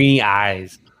 those greeny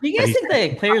eyes. Do you guys Have you-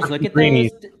 think that players look at Greeny.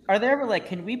 those? Are they ever like,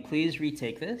 can we please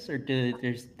retake this, or they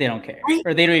don't care,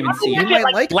 or they don't even see You it?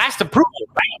 might like last approval,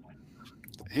 right?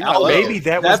 Maybe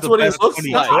that was That's the what he best looks one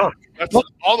he like. took.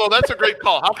 Although that's a great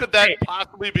call. How could that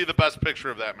possibly be the best picture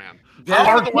of that man? Yeah.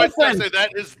 How did the White Sox say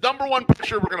that is number one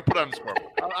picture we're going to put on the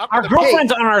scoreboard? Our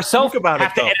girlfriends on our cell Think about it,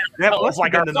 have to though. edit That ourselves must have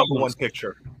like been our the cell number one phones.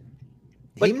 picture.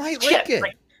 He might like it.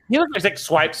 He looks like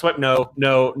swipe, no.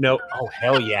 Oh,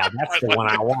 hell yeah. That's the one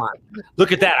I want.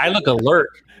 Look at that. I look alert.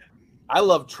 I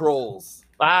love trolls.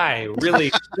 I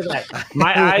really look at that.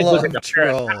 My eyes look like a pair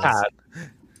of Trolls. eyes.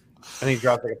 And he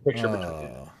drops like a picture between.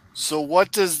 Oh. So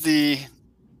what does the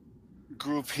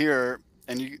group here,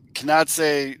 and you cannot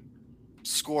say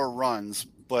score runs,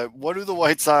 but what do the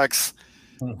White Sox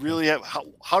really have?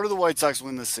 How do the White Sox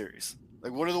win this series?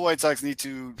 Like, what do the White Sox need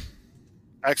to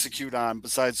execute on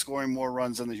besides scoring more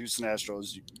runs than the Houston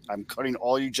Astros? I'm cutting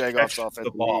all you Jagoffs off at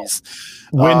the ball. knees.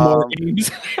 Win more games.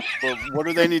 But what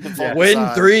do they need to focus Win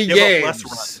on? 3 Give up less games.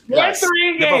 runs. Win Yes.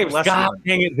 3 Give up games. less God runs.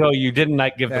 dang it, Zoe. You did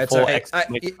not give the That's full all right.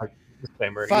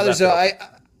 disclaimer. Father, You so left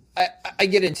it. I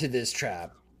get into this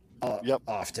trap Yep.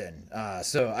 often.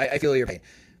 So I feel your pain.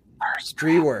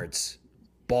 3 words.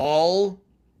 Ball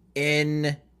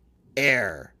in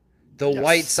air. The Yes.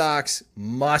 White Sox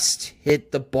must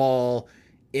hit the ball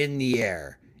in the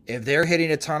air. If they're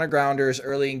hitting a ton of grounders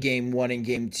early in game 1 and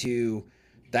game 2,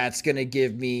 that's going to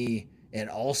give me an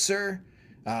ulcer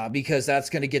because that's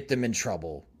going to get them in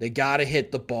trouble. They got to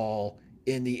hit the ball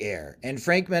in the air. And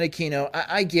Frank Menachino,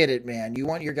 I get it, man. You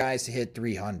want your guys to hit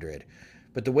 300.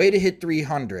 But the way to hit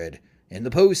 300 in the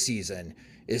postseason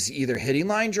is either hitting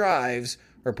line drives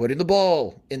or putting the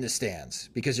ball in the stands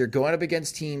because you're going up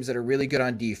against teams that are really good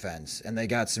on defense and they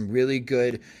got some really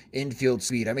good infield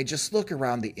speed. I mean, just look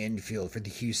around the infield for the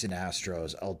Houston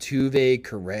Astros. Altuve,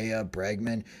 Correa,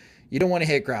 Bregman. You don't want to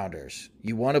hit grounders.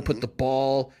 You want to put the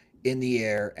ball in the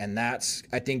air, and that's,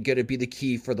 I think, going to be the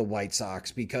key for the White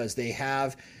Sox because they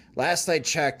have, last I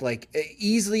checked, like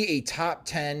easily a top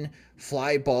 10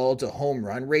 fly ball to home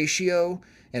run ratio.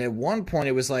 And at one point,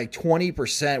 it was like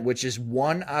 20%, which is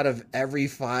 1 out of every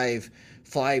 5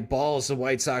 fly balls the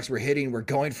White Sox were hitting were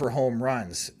going for home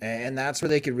runs. And that's where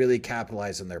they could really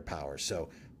capitalize on their power. So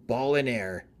ball in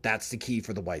air, that's the key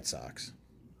for the White Sox.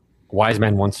 Wise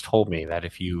man once told me that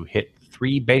if you hit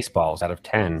 3 baseballs out of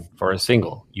 10 for a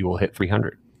single, you will hit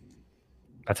 300.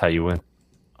 That's how you win.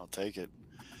 I'll take it.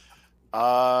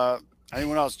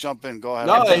 Anyone else jump in? Go ahead.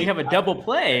 No, Then you have a double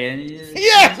play. And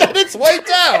Yeah, then it's wiped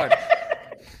out.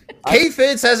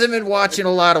 K-Fitz hasn't been watching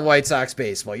a lot of White Sox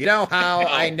baseball. You know how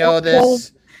I know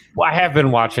this? Well, I have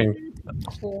been watching.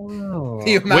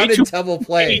 The amount of double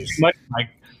plays.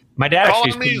 My dad Call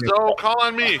actually on me, used to- Zoe. Call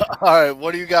on me. All right,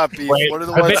 what do you got, Beef? Wait, What are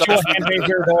the White habitual Sox? hand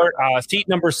raiser there, seat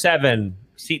number 7.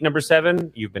 Seat number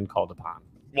 7, you've been called upon.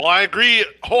 Well, I agree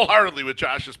wholeheartedly with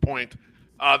Josh's point.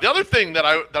 The other thing that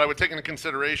I would take into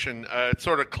consideration, it's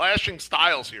sort of clashing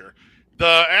styles here.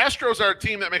 The Astros are a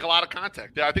team that make a lot of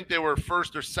contact. I think they were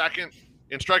first or second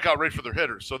in strikeout rate for their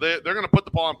hitters, so they're going to put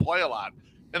the ball in play a lot.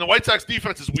 And the White Sox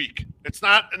defense is weak. It's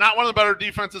not one of the better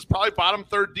defenses, probably bottom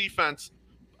third defense.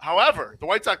 However, the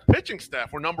White Sox pitching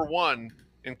staff were number 1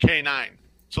 in K9.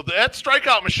 So that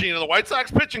strikeout machine of the White Sox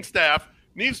pitching staff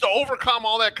needs to overcome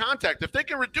all that contact. If they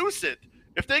can reduce it,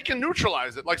 if they can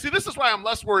neutralize it, this is why I'm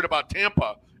less worried about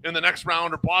Tampa in the next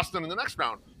round or Boston in the next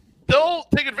round. They'll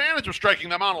take advantage of striking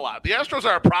them out a lot. The Astros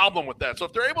are a problem with that. So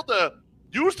if they're able to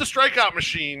use the strikeout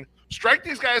machine, strike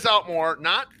these guys out more,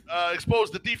 not expose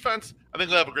the defense, I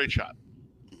think they'll have a great shot.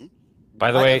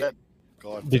 By the way,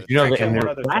 Go ahead. did you know that Actually, in one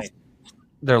other thing.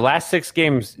 their last 6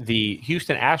 games, the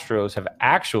Houston Astros have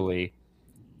actually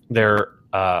they're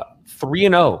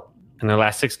 3-0 in their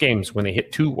last 6 games when they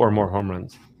hit 2 or more home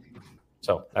runs.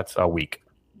 So that's a week.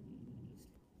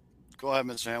 Go ahead,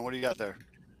 Mr. Hand. What do you got there?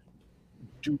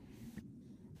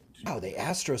 Oh, the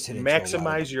Astros hit it.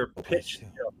 Maximize your pitch.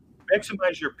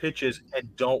 Maximize your pitches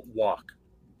and don't walk.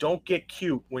 Don't get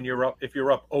cute when you're up. If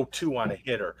you're up 0-2 on a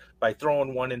hitter by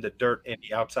throwing one in the dirt in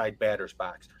the outside batter's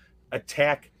box,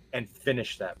 attack and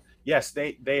finish them. Yes,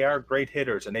 they are great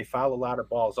hitters and they foul a lot of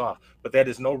balls off, but that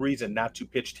is no reason not to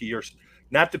pitch to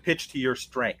your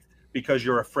strength because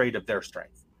you're afraid of their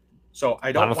strength. So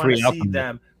I don't want to see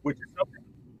them,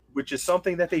 which is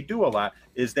something that they do a lot,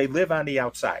 is they live on the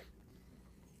outside.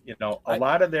 You know, a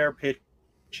lot of their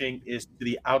pitching is to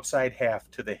the outside half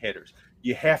to the hitters.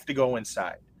 You have to go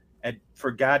inside. And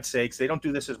for God's sakes, they don't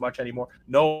do this as much anymore.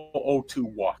 No 0-2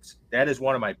 walks. That is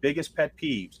one of my biggest pet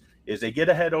peeves, is they get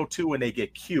ahead 0-2 and they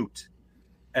get cute,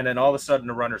 and then all of a sudden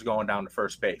the runner's going down to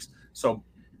first base. So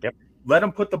let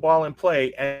them put the ball in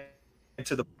play, and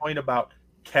to the point about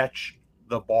catch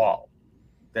the ball.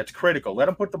 That's critical. Let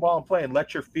them put the ball in play and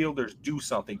let your fielders do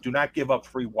something. Do not give up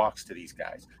free walks to these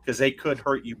guys because they could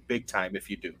hurt you big time if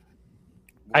you do.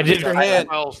 I did. Mr. Hand.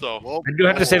 Though. I do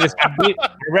have to say this.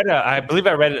 I believe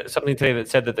I read something today that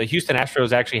said that the Houston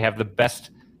Astros actually have the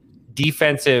best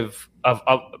defensive of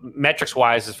metrics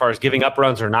wise as far as giving up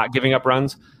runs or not giving up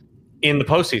runs in the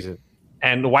postseason,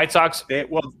 and the White Sox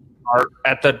are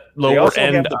at the lower they also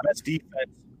end. have the best defense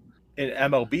in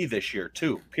MLB this year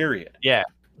too. Period. Yeah.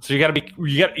 So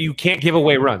you can't give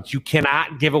away runs. You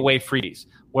cannot give away freebies,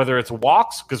 whether it's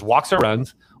walks, because walks are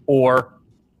runs, or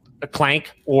a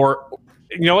clank, or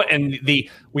and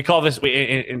we call this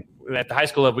at the high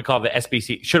school level, we call it the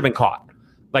SBC. Should have been caught,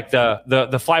 like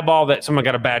the fly ball that someone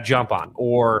got a bad jump on,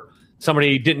 or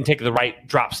somebody didn't take the right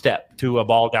drop step to a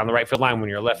ball down the right field line when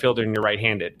you're a left fielder and you're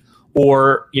right-handed,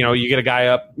 or you get a guy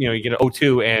up, you get an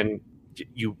 0-2 and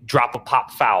you drop a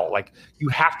pop foul. Like, you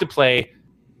have to play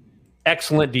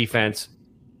excellent defense.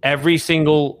 Every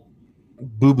single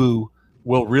boo-boo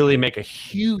will really make a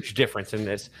huge difference in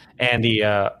this. And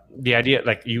the idea,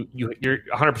 like you're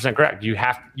 100% correct. You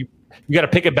got to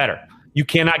pick it better. You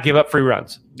cannot give up free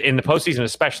runs in the postseason,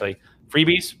 especially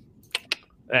freebies.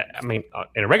 I mean,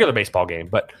 in a regular baseball game,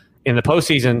 but in the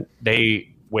postseason,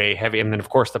 they weigh heavy. And then, of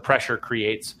course, the pressure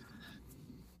creates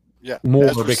more.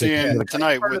 As we're seeing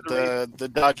tonight with the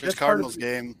Dodgers-Cardinals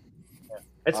game.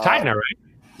 It's tied now, right?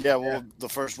 Yeah, well, the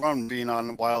first run being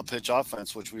on wild pitch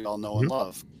offense, which we all know and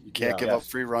love. You can't give up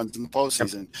free runs in the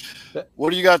postseason.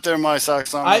 What do you got there, my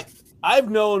Sox? I've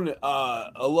known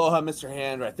Aloha Mr.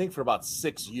 Hand, I think, for about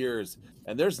 6 years,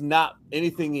 and there's not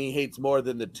anything he hates more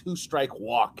than the 2-strike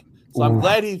walk. So I'm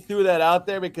glad he threw that out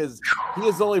there, because he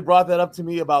has only brought that up to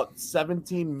me about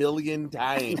 17 million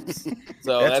times.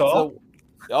 So that's all.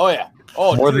 Oh yeah.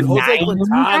 Oh, more dude, than Jose 9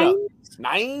 Quintana,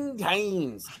 9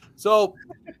 times. So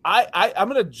I'm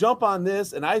gonna jump on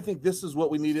this, and I think this is what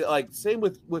we needed. Like, same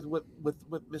with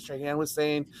Mr. Hand was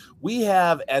saying, we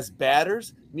have, as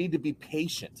batters, need to be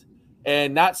patient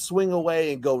and not swing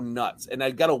away and go nuts. And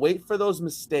I gotta wait for those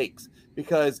mistakes,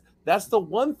 because that's the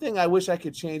one thing I wish I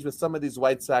could change with some of these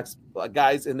White Sox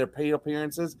guys in their plate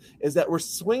appearances, is that we're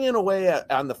swinging away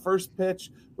on the first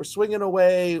pitch. We're swinging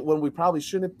away when we probably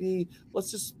shouldn't be. Let's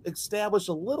just establish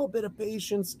a little bit of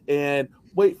patience and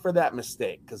wait for that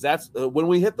mistake, because that's when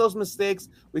we hit those mistakes,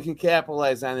 we can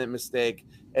capitalize on that mistake.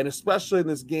 And especially in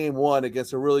this game one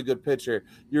against a really good pitcher,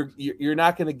 you're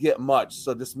not going to get much.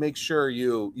 So just make sure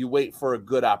you wait for a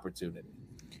good opportunity.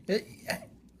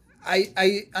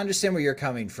 I understand where you're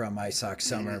coming from, my Sox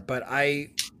Summer, but I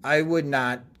would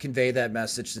not convey that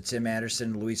message to Tim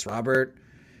Anderson and Luis Robert,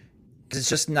 because it's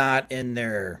just not in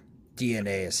their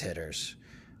DNA as hitters.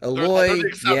 Eloy,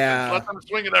 let them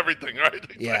swing at everything, right?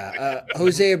 Exactly. Yeah.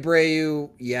 Jose Abreu,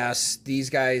 yes, these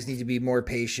guys need to be more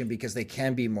patient, because they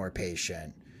can be more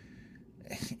patient.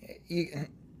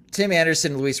 Tim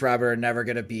Anderson and Luis Robert are never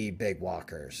going to be big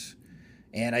walkers.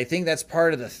 And I think that's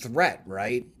part of the threat,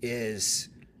 right? Is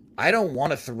I don't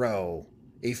want to throw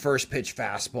a first pitch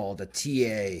fastball to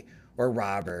TA or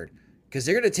Robert, because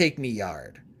they're going to take me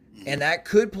yard. And that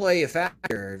could play a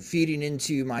factor feeding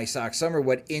into my Sox Summer,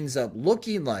 what ends up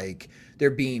looking like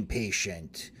they're being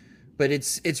patient. But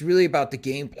it's really about the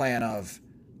game plan of,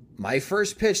 my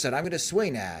first pitch that I'm going to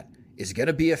swing at is going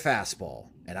to be a fastball,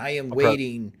 and I am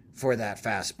waiting for that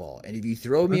fastball. And if you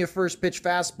throw me a first pitch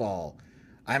fastball,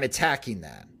 I'm attacking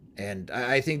that. And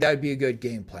I think that would be a good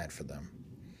game plan for them.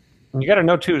 You got to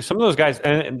know, too, some of those guys,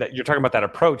 and you're talking about that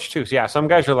approach, too. So, yeah, some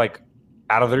guys are, like,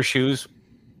 out of their shoes,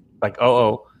 like,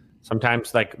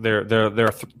 sometimes, like, they're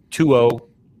 2-0,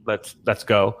 let's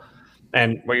go.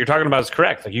 And what you're talking about is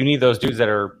correct. Like, you need those dudes that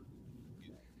are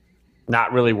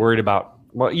not really worried about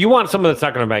 – well, you want someone that's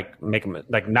not going to make them,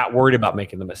 like, not worried about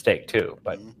making the mistake, too.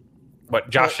 But what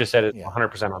Josh just said is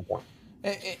 100% on point.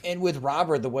 And with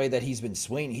Robert, the way that he's been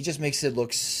swinging, he just makes it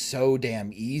look so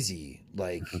damn easy.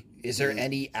 Like, is there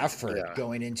any effort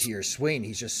going into your swing?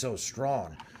 He's just so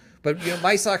strong. But,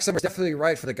 my Sox Summer is definitely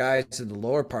right for the guys in the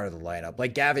lower part of the lineup,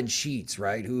 like Gavin Sheets,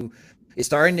 right, who is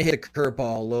starting to hit a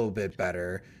curveball a little bit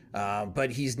better, but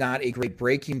he's not a great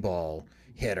breaking ball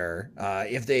hitter.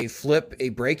 If they flip a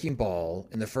breaking ball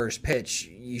in the first pitch,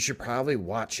 you should probably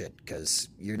watch it, because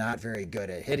you're not very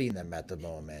good at hitting them at the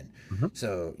moment.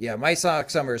 So, yeah, my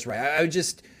Sox Summer is right.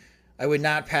 I would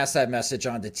not pass that message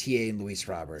on to TA and Luis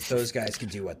Robert. Those guys can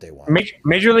do what they want.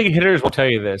 Major league hitters will tell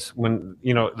you this when,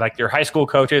 like your high school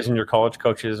coaches and your college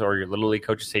coaches or your little league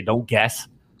coaches say, don't guess.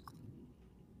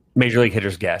 Major league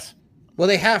hitters guess. Well,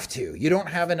 they have to. You don't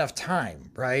have enough time,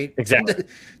 right? Exactly.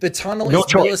 The tunnel is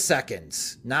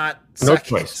milliseconds, not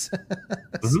seconds.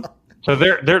 So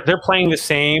they're playing the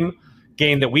same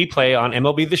game that we play on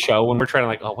MLB The Show when we're trying to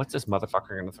like, oh, what's this motherfucker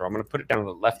going to throw? I'm going to put it down in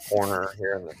the left corner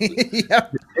here. Yeah.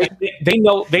 They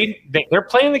know they're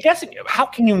playing the guessing. How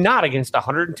can you not against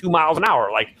 102 miles an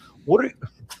hour? Like, what?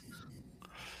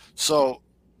 So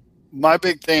my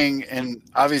big thing, and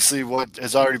obviously what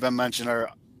has already been mentioned, are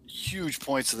huge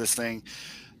points to this thing.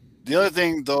 The other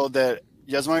thing, though, that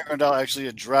Yasmani Grandal actually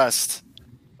addressed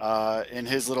in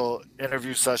his little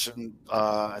interview session,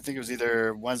 I think it was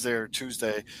either Wednesday or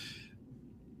Tuesday,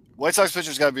 White Sox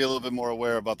pitchers got to be a little bit more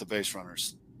aware about the base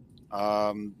runners.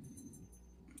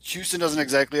 Houston doesn't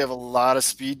exactly have a lot of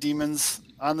speed demons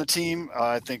on the team.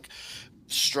 I think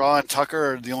Straw and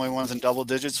Tucker are the only ones in double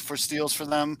digits for steals for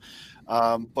them.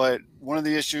 But one of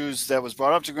the issues that was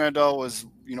brought up to Grandal was,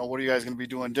 what are you guys going to be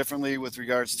doing differently with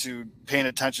regards to paying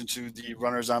attention to the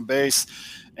runners on base?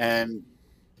 And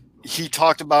he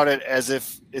talked about it as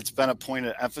if it's been a point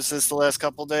of emphasis the last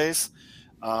couple of days.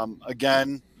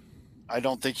 Again, I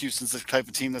don't think Houston's the type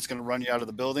of team that's going to run you out of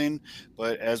the building.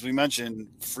 But as we mentioned,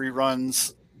 free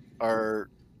runs are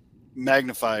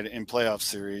magnified in playoff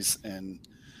series, and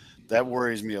that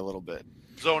worries me a little bit.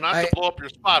 So not to blow up your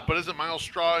spot, but isn't Miles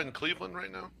Straw in Cleveland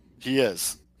right now? He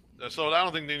is. So I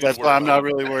don't think they need That's to worry why I'm about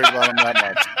not him. really worried about him that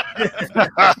much.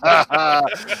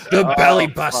 The belly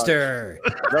buster.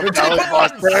 The belly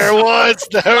buster. There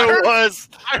it was.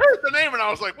 I heard the name and I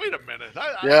was like, wait a minute.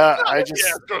 I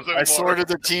sorted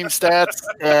the team stats,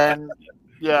 and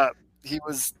he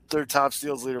was their top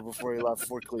steals leader before he left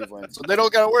for Cleveland. So they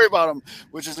don't got to worry about him,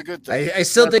 which is a good thing. I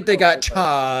still think they got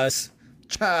Chaz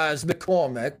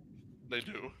McCormick. They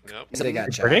do. Yep. So they got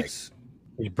Chaz. British?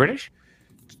 He's British?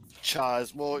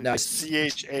 Chaz. Well, No, Chas.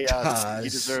 Chaz. He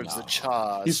deserves the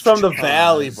Chaz. He's from the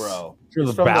Valley, bro. From He's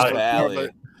the from Valley. the Valley.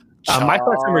 My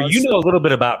question for you know a little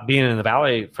bit about being in the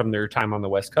Valley from their time on the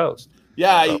West Coast.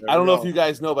 Yeah, I don't know if you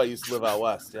guys know, but I used to live out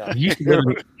west. Yeah. You used to live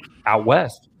out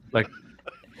west. Like,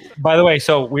 by the way,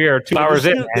 so we are 2 hours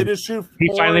in. They just shoot he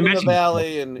finally in the mentioned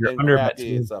Valley and under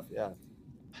crappy and stuff. Yeah.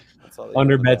 That's all they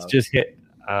Under do. bets just hit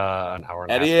an hour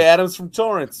and a half. Eddie Adams from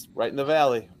Torrance, right in the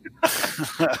Valley.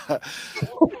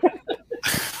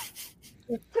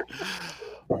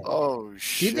 Oh, Do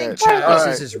shit. you think Chaz All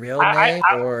right. is his real name,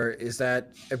 or is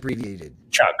that abbreviated?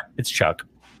 Chuck. It's Chuck.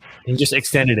 He just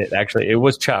extended it, actually. It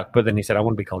was Chuck, but then he said, I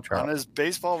want to be called On Charles. his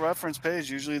baseball reference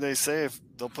page, usually they say if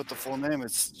they'll put the full name,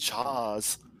 it's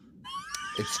Chaz.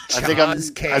 It's I think I'm-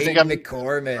 Chaz K. I think I'm-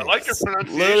 McCormick. I like your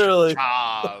pronunciation. Literally.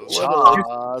 Chaz.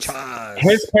 Chaz. Chaz.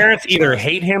 His parents either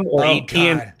hate him or Oh, eat tea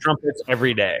and God. trumpets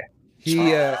every day. He's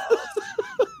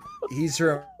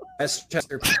from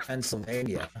Westchester,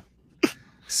 Pennsylvania.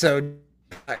 So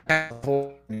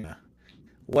California.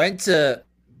 Went to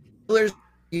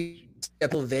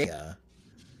Pennsylvania.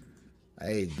 I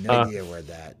had no idea where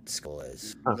that school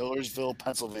is. Millersville,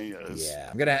 Pennsylvania.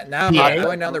 Yeah, I'm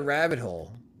going down the rabbit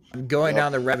hole.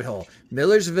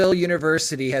 Millersville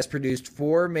University has produced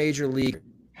 4 major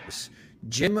leaguers.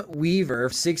 Jim Weaver,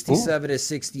 67 to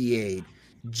 68.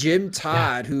 Jim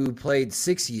Todd, who played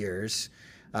 6 years,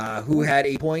 who had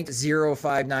a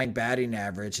 .059 batting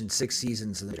average in 6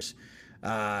 seasons.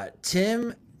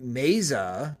 Tim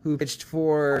Meza, who pitched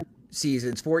 4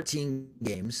 seasons, 14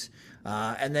 games,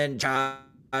 and then Chaz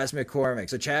McCormick.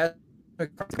 So Chaz McCormick, the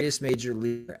greatest major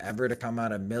leaguer ever to come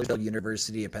out of Millersville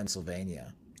University of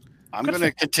Pennsylvania. I'm going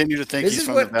to continue to think This he's is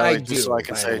from the what Valley I just so do, I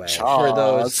can by say the way, Chaz. for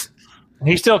those.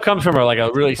 He still comes from a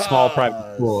really small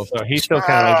private school, so he still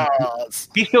kind of Chaz.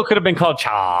 he still could have been called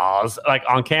Charles, like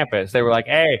on campus. They were like,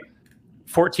 "Hey,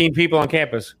 14 people on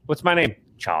campus. What's my name?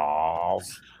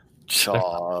 Charles."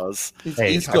 Chaz. He's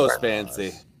Hey, East Coast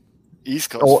fancy.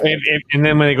 East Coast. Oh, fan. and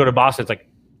then when they go to Boston, it's like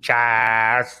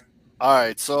Chaz. All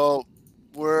right, so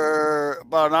we're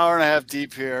about an hour and a half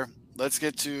deep here. Let's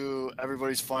get to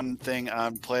everybody's fun thing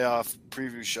on playoff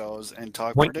preview shows and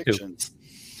talk Point two. predictions.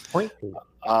 Point.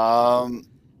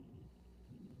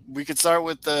 We could start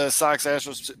with the Sox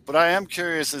Astros, but I am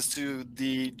curious as to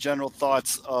the general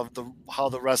thoughts of how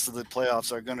the rest of the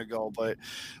playoffs are going to go. But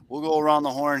we'll go around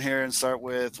the horn here and start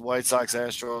with White Sox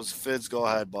Astros. Fids, go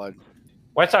ahead, bud.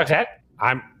 White Sox hat.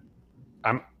 I'm.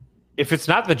 If it's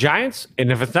not the Giants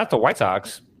and if it's not the White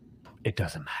Sox, it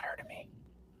doesn't matter to me.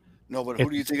 No, but who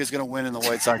do you think is going to win in the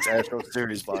White Sox Astros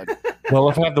series, bud? Well,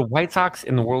 if I have the White Sox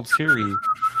in the World Series,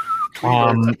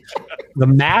 the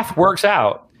math works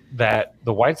out that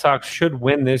the White Sox should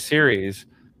win this series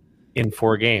in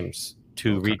 4 games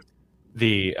to reach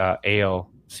the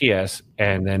ALCS,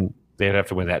 and then they'd have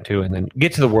to win that too, and then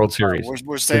get to the World Series.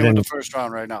 We're staying with the first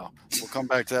round right now. We'll come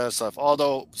back to that stuff.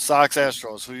 Although Sox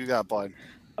Astros, who you got, bud?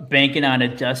 Banking on a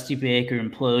Dusty Baker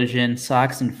implosion.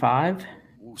 Sox in 5.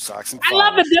 Ooh, Sox and I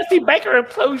love five. the Dusty Baker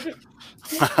implosion.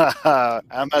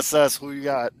 MSS, who you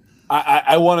got?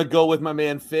 I want to go with my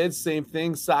man Fitz. Same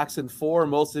thing, Sox in 4,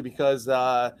 mostly because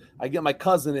I get my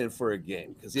cousin in for a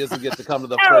game because he doesn't get to come to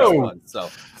the first one. So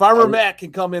Farmer Matt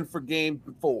can come in for game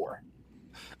 4.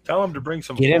 Tell him to bring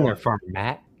some. Get in fun. there, Farmer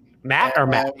Matt. Matt or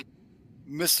Matt?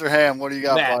 Mr. Ham, what do you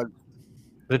got, Matt. bud?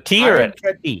 The T or a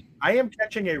T? I am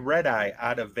catching a red eye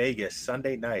out of Vegas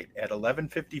Sunday night at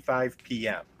 11:55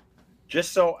 p.m.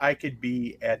 just so I could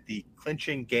be at the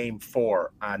clinching game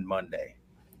 4 on Monday.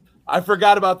 I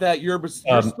forgot about that. You're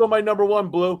still my number 1,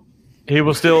 Blue. He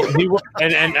will,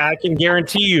 and I can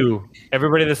guarantee you,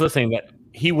 everybody that's listening, that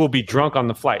he will be drunk on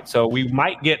the flight. So we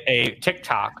might get a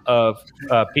TikTok of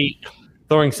Pete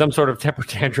throwing some sort of temper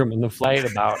tantrum in the flight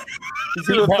about. He's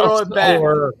going to throw it back.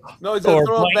 No, he's going to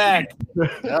throw it back.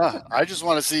 Yeah, I just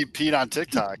want to see Pete on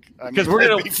TikTok. Because we're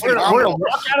gonna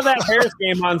walk out of that Bears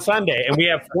game on Sunday, and we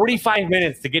have 45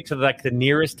 minutes to get to the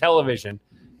nearest television,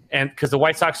 and because the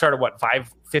White Sox start at what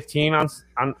 5:15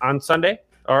 on Sunday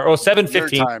or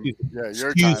 7:15.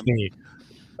 Your time.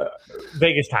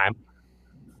 Vegas time.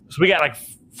 So we got like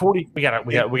 40. We got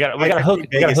to hook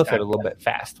it a little bit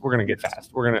fast. We're gonna get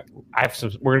fast. We're gonna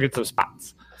get some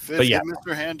spots. Fitz, but yeah, get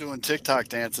Mr. Hand doing TikTok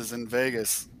dances in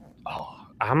Vegas. Oh,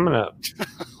 I'm gonna.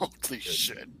 Holy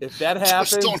shit! If that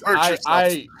happens, don't hurt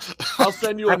I'll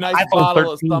send you a nice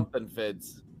bottle of something,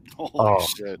 Fitz. Holy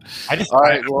shit! All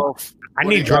right. Well, I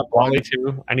need drunk Wally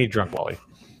too. I need drunk Wally.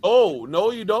 Oh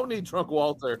no, you don't need drunk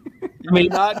Walter. You do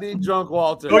not need drunk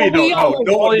Walter. No, you don't.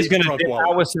 No, Wally's gonna dip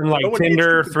out with some like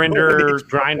Tinder, Thrinder,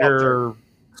 Grinder,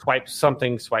 swipe. So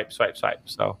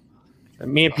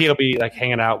me and Pete will be like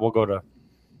hanging out. We'll go to.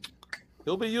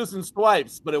 He'll be using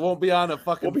swipes, but it won't be on a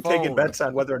fucking We'll be phone. taking bets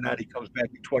on whether or not he comes back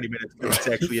in 20 minutes. It's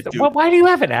actually a dude. Well, why do you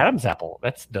have an Adam's apple?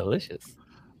 That's delicious.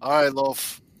 All right,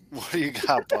 Loaf. What do you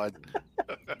got, bud?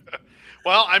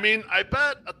 Well, I mean, I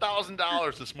bet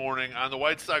 $1,000 this morning on the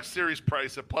White Sox series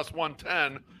price at plus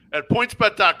 110 at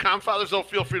pointsbet.com. Father Zoe,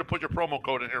 feel free to put your promo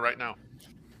code in here right now.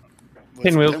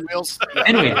 Pinwheels? Pinwheels.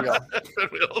 I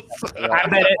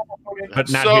bet it, but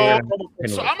not here.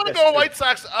 So I'm going to go White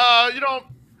Sox.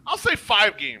 I'll say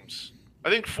 5 games. I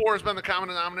think 4 has been the common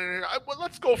denominator here. Well,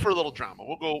 let's go for a little drama.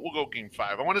 We'll go game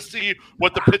 5. I want to see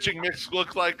what the pitching mix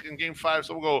looks like in game 5,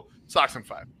 so we'll go Sox in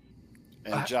 5.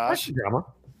 And Josh? Drama.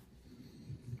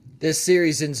 This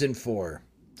series ends in 4.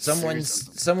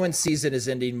 Someone's season is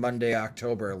ending Monday,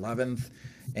 October 11th,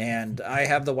 and I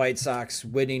have the White Sox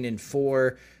winning in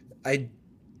 4. I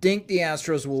think the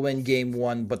Astros will win game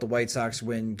 1, but the White Sox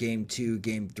win game 2,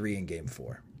 game 3, and game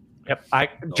 4. Yep,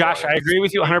 Josh, I agree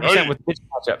with you 100% with pitch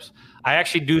matchups. I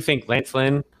actually do think Lance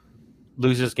Lynn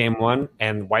loses game 1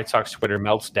 and White Sox Twitter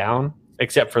melts down,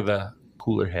 except for the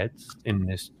cooler heads in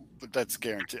this. But that's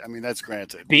guaranteed. I mean, that's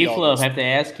granted. Beeflo, I have to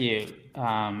ask you,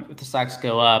 if the Sox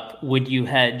go up, would you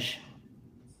hedge?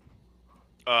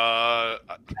 It's a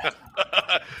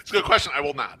good question. I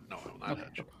will not. No, I will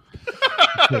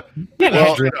not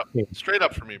hedge. Straight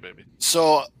up for me, baby.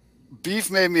 So Beef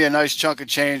made me a nice chunk of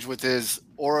change with his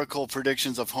Oracle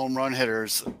predictions of home run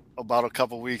hitters about a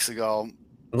couple weeks ago.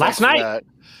 Last night.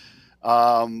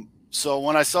 So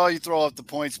when I saw you throw up the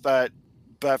points bet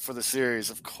for the series,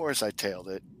 of course I tailed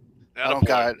it. I don't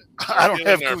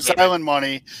have Goose Island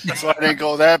money, so I didn't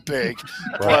go that big.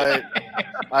 But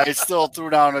I still threw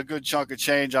down a good chunk of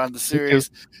change on the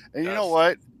series. And you know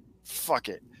what? Fuck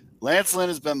it. Lance Lynn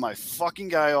has been my fucking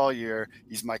guy all year.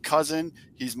 He's my cousin.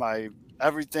 He's my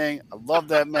everything. I love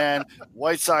that man.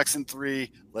 White Sox in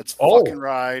 3. Let's fucking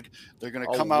ride. They're gonna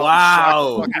come out and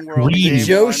shock the fucking world.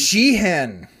 Joe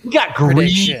Sheehan. We got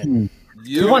green.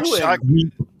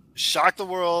 Shock the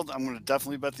world. I'm going to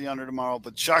definitely bet the under tomorrow,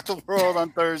 but shock the world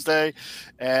on Thursday.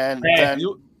 And then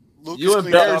you and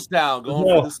Bearstown going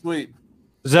for the sweep.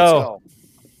 So,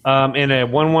 in a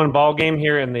 1-1 ball game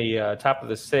here in the top of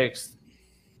the 6th,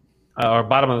 or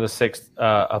bottom of the 6th,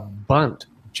 a bunt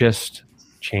just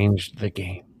changed the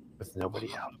game with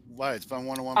nobody out. Why? It's been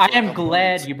 1-1. I am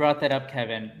glad you brought that up,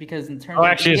 Kevin, because in terms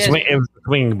actually, it was a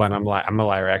swing bunt. I'm a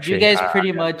liar, actually. You guys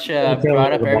pretty much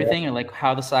brought up everything, and like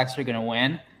how the Sox are going to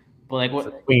win. But like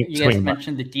what you guys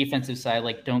mentioned, the defensive side,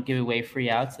 like don't give away free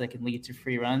outs that can lead to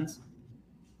free runs.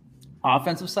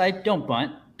 Offensive side, don't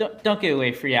bunt. Don't give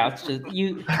away free outs. Just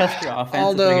you trust your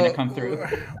offense. They're going to come through.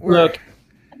 Look,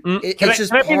 it's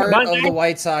just part of the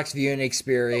White Sox viewing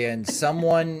experience.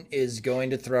 Someone is going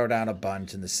to throw down a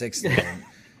bunt in the 6th inning.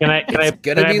 It's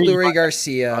going to be Lurie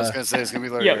Garcia. I was going to say it's going to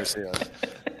be Lurie Garcia.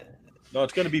 No,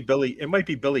 it's going to be Billy. It might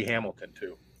be Billy Hamilton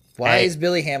too. Why is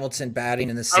Billy Hamilton batting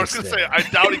in the 6th? I was going to say I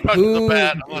doubt he touched the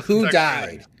bat. Who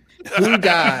died? who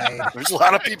died. There's a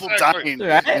lot of people dying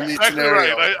Right. in these Exactly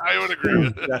scenarios. right. I would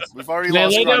agree. We've already Can I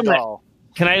lost lay down Grandal.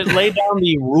 Can I lay down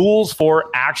the rules for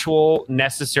actual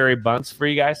necessary bunts for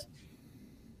you guys?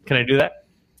 Can I do that?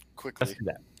 Let's Quickly. do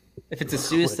that. If it's a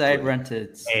suicide run to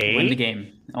win the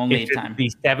game, only If it's time. the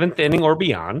seventh inning or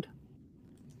beyond,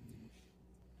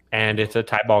 and it's a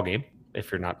tie ball game,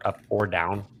 if you're not up or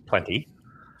down plenty,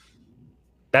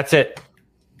 that's it.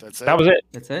 That's it. That was it.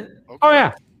 That's it. Okay. Oh yeah.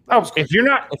 That Oh, was quick.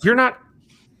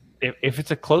 if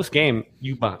it's a close game,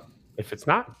 you bunt. If it's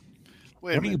not,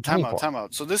 Wait a what are you minute. playing for? Time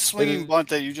out. So this swinging bunt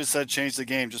that you just said changed the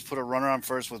game. Just put a runner on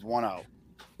first with one out.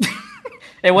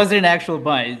 It wasn't an actual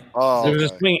bunt. Oh, there was a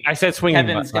okay. swing. I said swinging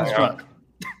Kevin's bunt. drunk.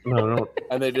 No.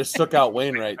 And they just took out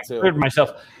Wainwright I too. heard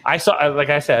myself. I saw, like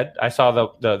I said, I saw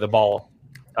the ball.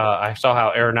 I saw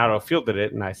how Arenado fielded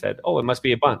it, and I said, "Oh, it must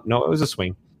be a bunt." No, it was a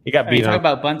swing. He got Talking beat up.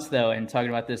 about bunts though, and talking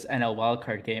about this NL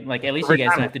wildcard game, like at least you guys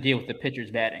don't have to deal with the pitchers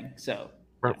batting. So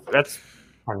That's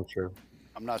untrue.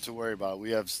 I'm not too worried about it.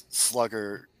 We have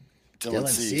slugger Dylan Dylan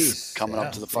Cease Cease, coming yeah.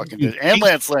 up to the fucking and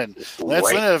Lance Lynn. Lance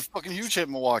Lynn had a fucking huge hit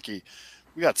in Milwaukee.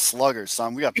 We got sluggers,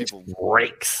 son. We got people.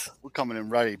 Breaks. We're coming in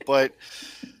ready. But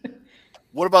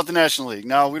what about the National League?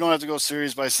 Now we don't have to go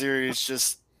series by series.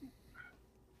 Just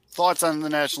thoughts on the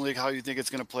National League, how you think it's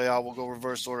going to play out. We'll go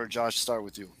reverse order. Josh, start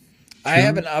with you. I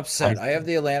have an upset. I have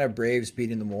the Atlanta Braves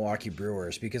beating the Milwaukee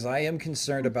Brewers because I am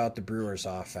concerned about the Brewers'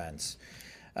 offense.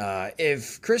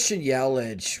 If Christian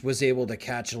Yelich was able to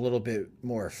catch a little bit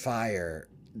more fire,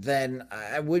 then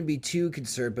I wouldn't be too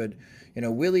concerned. But,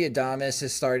 Willie Adames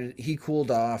has started, he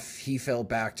cooled off. He fell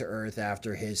back to earth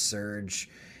after his surge.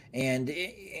 And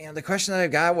the question that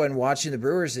I've got when watching the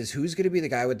Brewers is who's going to be the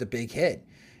guy with the big hit?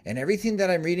 And everything that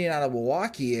I'm reading out of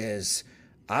Milwaukee is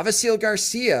Avisail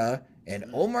Garcia and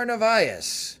Omar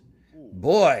Narvaez.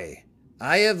 Boy,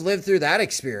 I have lived through that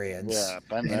experience. Yeah,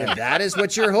 been And there. if that is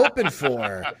what you're hoping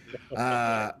for,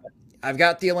 I've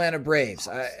got the Atlanta Braves.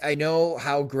 I know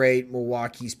how great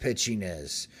Milwaukee's pitching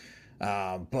is.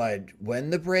 But when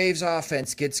the Braves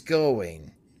offense gets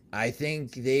going, I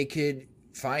think they could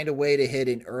find a way to hit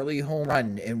an early home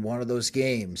run in one of those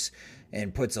games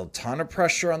and puts a ton of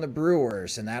pressure on the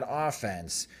Brewers and that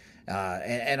offense.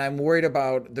 And I'm worried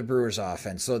about the Brewers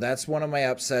offense. So that's one of my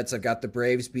upsets. I've got the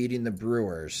Braves beating the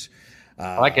Brewers.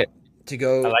 I like it. To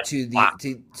go like to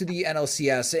the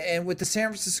NLCS. And with the San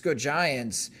Francisco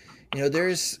Giants,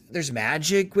 there's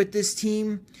magic with this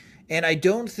team. And I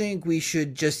don't think we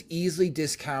should just easily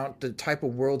discount the type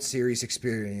of World Series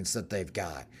experience that they've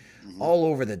got. All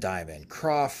over the diamond.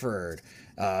 Crawford,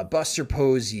 Buster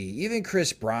Posey, even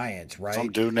Chris Bryant, right?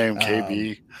 Some dude named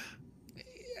KB.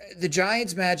 The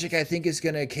Giants' magic, I think, is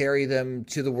going to carry them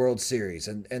to the World Series.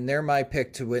 And they're my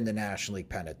pick to win the National League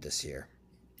pennant this year.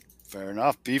 Fair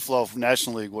enough. Beeflo from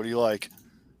National League. What do you like?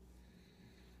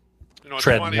 It's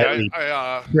Tread funny. lightly.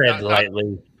 Tread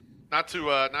lightly. Not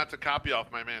to copy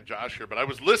off my man Josh here, but I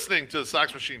was listening to the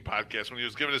Sox Machine podcast when he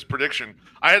was giving his prediction.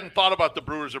 I hadn't thought about the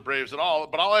Brewers or Braves at all,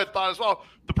 but all I had thought as well,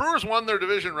 the Brewers won their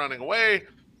division running away.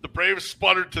 The Braves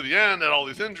sputtered to the end, had all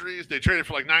these injuries. They traded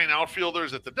for like 9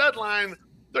 outfielders at the deadline.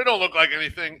 They don't look like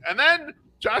anything. And then,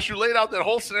 Josh, you laid out that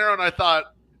whole scenario, and I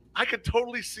thought, I could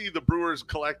totally see the Brewers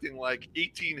collecting like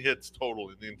 18 hits total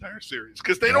in the entire series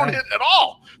because they don't hit at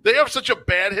all. They have such a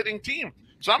bad hitting team.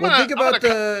 So Think about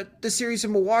the series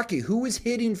in Milwaukee. Who was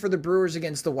hitting for the Brewers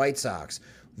against the White Sox?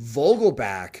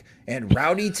 Vogelbach and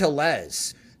Rowdy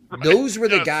Tellez. Those were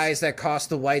the guys that cost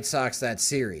the White Sox that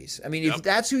series. I mean, if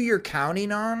that's who you're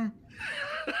counting on.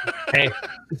 Hey,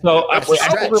 so That's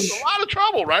a lot of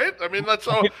trouble, right? I mean, that's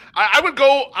so.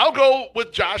 I'll go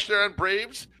with Josh there on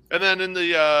Braves, and then in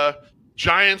the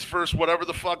Giants versus whatever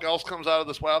the fuck else comes out of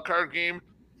this wild card game.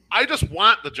 I just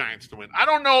want the Giants to win. I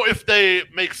don't know if they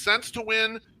make sense to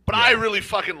win, but I really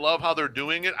fucking love how they're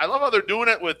doing it. I love how they're doing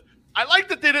it with. I like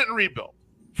that they didn't rebuild.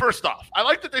 First off, I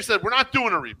like that they said we're not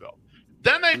doing a rebuild.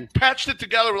 Then they patched it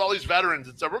together with all these veterans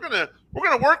and said we're gonna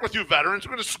work with you veterans.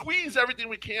 We're gonna squeeze everything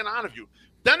we can out of you.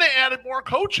 Then they added more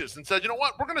coaches and said, you know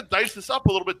what, we're gonna dice this up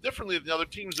a little bit differently than the other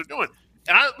teams are doing.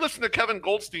 And I listened to Kevin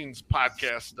Goldstein's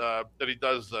podcast that he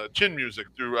does chin music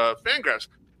through Fangraphs,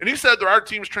 and he said there are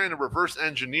teams trying to reverse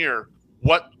engineer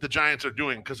what the Giants are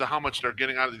doing because of how much they're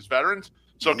getting out of these veterans.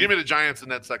 So give me the Giants in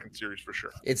that second series for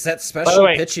sure. It's that special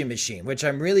pitching machine, which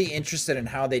I'm really interested in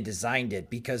how they designed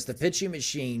it because the pitching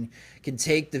machine can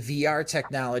take the VR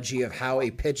technology of how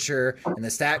a pitcher and the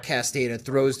StatCast data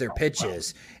throws their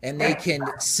pitches, and they can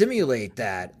simulate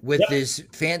that with this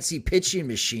fancy pitching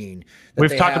machine that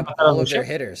they have all of their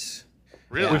hitters.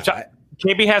 Really?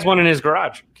 KB has one in his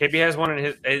garage. KB has one in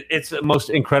his. It's the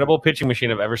most incredible pitching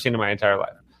machine I've ever seen in my entire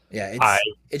life. Yeah,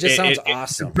 it just sounds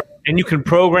awesome. and you can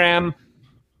program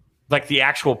like the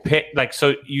actual pit. Like,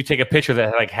 so you take a pitcher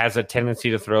that like has a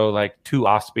tendency to throw like 2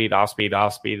 off speed, in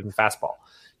the fastball.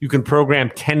 You can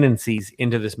program tendencies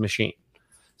into this machine.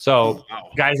 So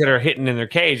guys that are hitting in their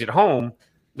cage at home,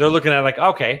 they're looking at like,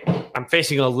 okay, I'm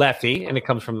facing a lefty, and it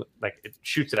comes from like it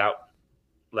shoots it out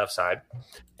left side,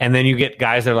 and then you get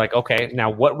guys that are like, okay,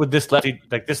 now what would this lefty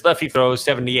like? This lefty throws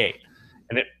 78,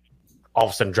 and it all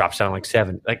of a sudden drops down like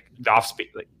 7, like off speed.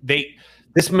 Like I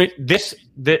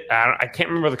can't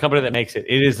remember the company that makes it.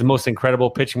 It is the most incredible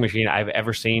pitching machine I've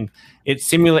ever seen. It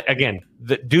simulates again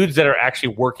the dudes that are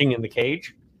actually working in the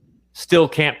cage still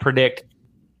can't predict.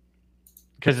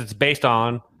 Because it's based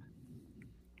on,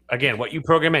 again, what you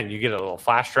program in. You get a little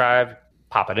flash drive,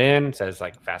 pop it in, it says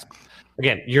like fast.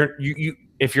 Again, you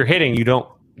if you're hitting, you don't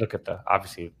look at the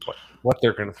obviously what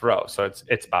they're going to throw. So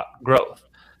it's about growth.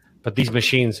 But these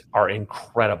machines are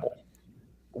incredible.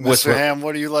 Mr. Ham,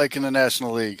 what do you like in the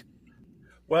National League?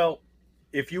 Well,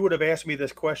 if you would have asked me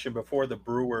this question before the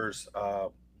Brewers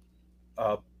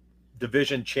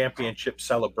division championship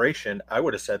celebration, I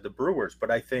would have said the Brewers.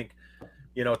 But I think,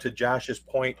 to Josh's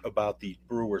point about the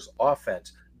Brewers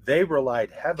offense, they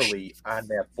relied heavily on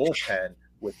that bullpen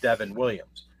with Devin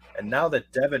Williams. And now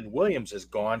that Devin Williams is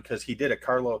gone, because he did a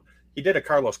Carlos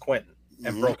Quentin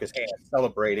and broke his hand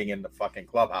celebrating in the fucking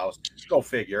clubhouse. Go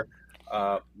figure.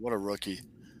 What a rookie.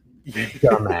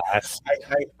 Dumbass.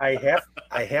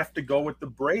 I have to go with the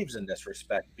Braves in this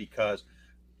respect, because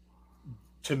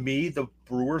to me the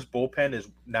Brewers bullpen is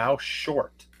now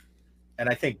short. And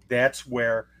I think that's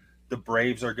where the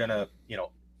Braves are going to,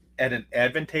 at an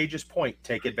advantageous point,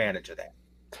 take advantage of that.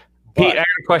 Pete, I got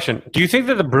a question. Do you think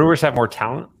that the Brewers have more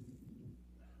talent?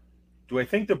 Do I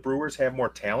think the Brewers have more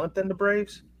talent than the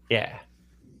Braves? Yeah.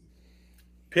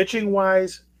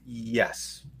 Pitching-wise,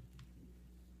 yes.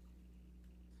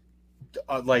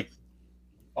 Like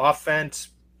offense,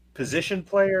 position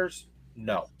players,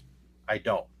 no, I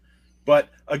don't. But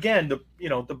again, the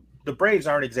Braves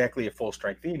aren't exactly a full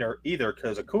strength either,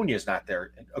 because Acuna's not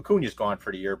there. Acuna's gone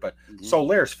for the year, but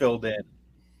Soler's filled in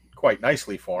quite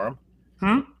nicely for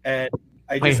him. And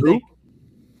I just think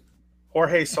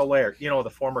Jorge Soler, the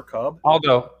former Cub.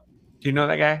 Aldo, do you know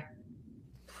that guy?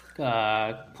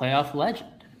 Playoff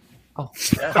legend. Oh,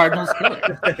 Cardinals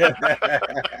killer.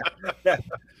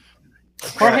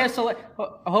 Jorge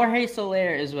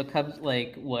Soler is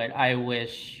what I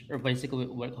wish, or basically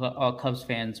what all Cubs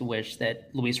fans wish that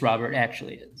Luis Robert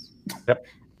actually is. Yep.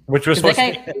 Which was supposed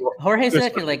that guy, Jorge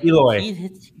Soler, he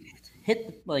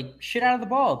hit like shit out of the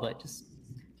ball, but just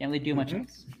can't really do much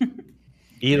else.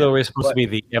 Eloy is supposed to be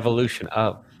the evolution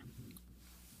of.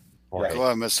 Right. Go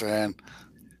on, Mr. Han.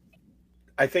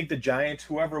 I think the Giants,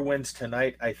 whoever wins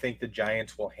tonight, I think the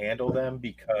Giants will handle them,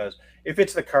 because if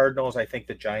it's the Cardinals, I think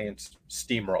the Giants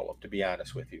steamroll them, to be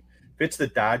honest with you. If it's the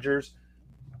Dodgers,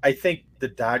 I think the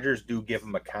Dodgers do give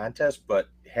them a contest, but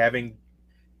having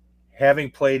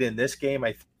played in this game,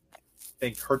 I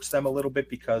think hurts them a little bit,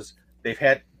 because they've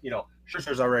had,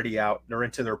 Scherzer's already out. They're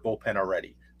into their bullpen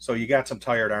already. So you got some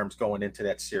tired arms going into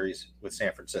that series with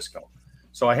San Francisco.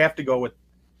 So I have to go with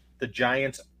the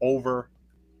Giants over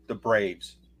the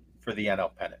Braves for the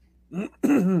NL pennant.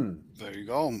 There you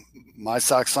go. My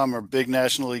Sox Summer, big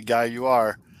National League guy you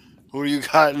are. Who do you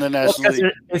got in the National League?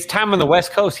 It's time on the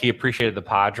West Coast. He appreciated the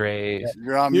Padres. Yeah,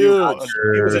 you're on mute.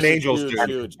 He was an Angels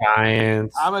dude.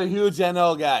 Giants. I'm a huge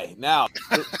NL guy. Now,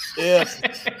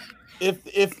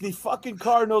 if the fucking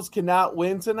Cardinals cannot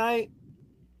win tonight,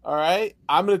 all right,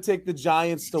 I'm going to take the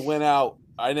Giants to win out.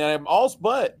 And I'm also,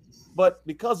 but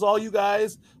because all you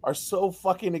guys are so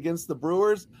fucking against the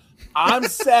Brewers, I'm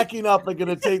sacking up and going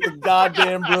to take the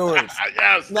goddamn Brewers.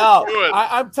 Yes. No,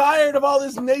 I'm tired of all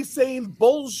this naysaying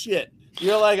bullshit.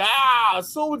 You're like,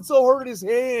 so-and-so hurt his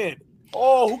hand.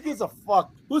 Oh, who gives a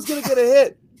fuck? Who's going to get a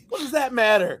hit? What does that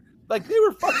matter? Like, they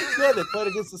were fucking good. They played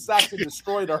against the Sox and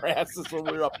destroyed our asses when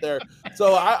we were up there.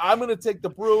 So I'm going to take the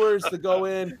Brewers to go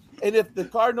in. And if the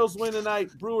Cardinals win tonight,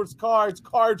 Brewers Cards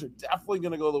are definitely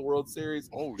going to go to the World Series.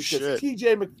 Oh, because shit.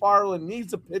 TJ McFarland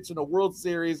needs a pitch in a World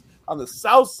Series on the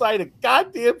south side of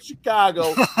goddamn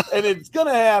Chicago. And it's going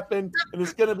to happen, and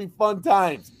it's going to be fun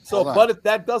times. So, but if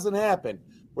that doesn't happen,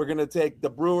 we're going to take the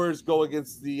Brewers, go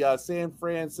against the San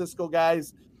Francisco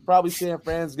guys. Probably San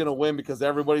Fran's going to win because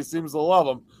everybody seems to love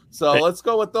them. So let's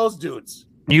go with those dudes.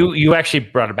 You actually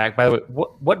brought it back. By the way,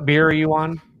 what beer are you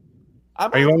on?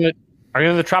 Are you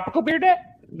on the tropical beer deck?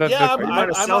 No.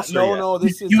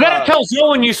 This is you gotta tell Zoe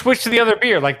when you switch to the other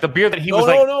beer, like the beer that he was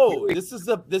like. No.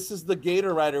 This is the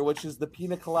Gator Rider, which is the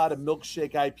Pina Colada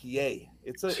Milkshake IPA.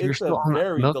 It's a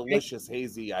very delicious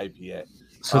hazy IPA.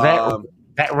 So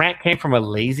that rant came from a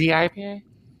lazy IPA.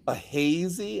 A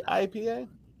hazy IPA?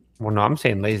 Well, no, I'm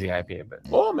saying lazy IPA,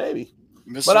 but Maybe.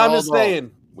 Mr. But I'm just Aldo,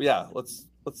 saying, yeah, let's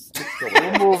go.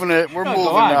 we're moving it. We're No, moving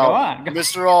go on, now. go on.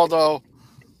 Mr. Aldo.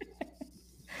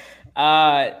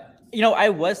 I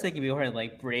was thinking beforehand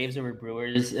like Braves over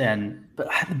Brewers, but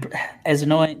as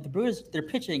annoying, the Brewers, they're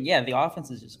pitching. Yeah, the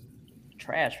offense is just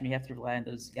trash when you have to rely on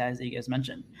those guys that you guys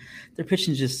mentioned. Their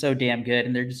pitching is just so damn good,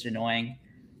 and they're just annoying.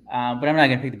 But I'm not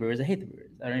gonna pick the Brewers. I hate the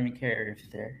Brewers. I don't even care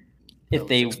if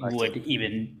they would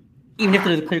even if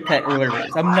they're the clear cut or whatever it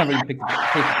is. I'm never gonna pick the Brewers.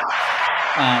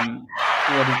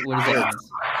 What is that mean?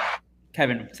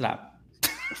 Kevin, stop.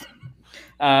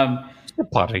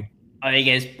 potting. You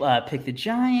guys pick the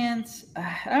Giants.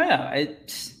 I don't know.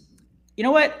 You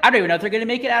know what? I don't even know if they're going to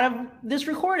make it out of this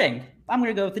recording. I'm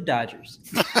going to go with the Dodgers.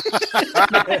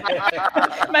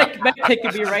 my pick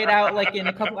could be right out like in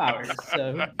a couple hours.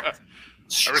 So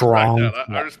Strong.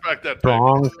 I respect that.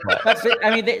 Strong. but,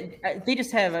 I mean, they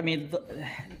just have. I mean,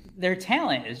 their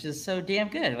talent is just so damn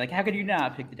good. Like, how could you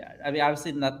not pick the Dodgers? I mean,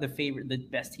 obviously, not the favorite. The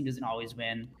best team doesn't always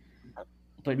win.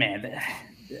 But man,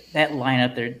 that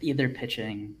lineup, they're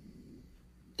pitching.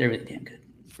 They're really damn good.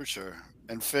 For sure.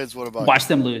 And Fids, what about Watch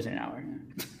them lose in an hour.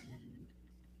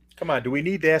 Come on, do we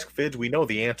need to ask Fids? We know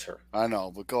the answer. I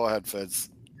know, but go ahead, Fids.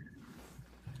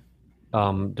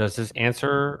 Does this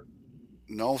answer?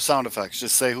 No sound effects.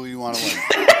 Just say who you want to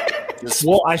win.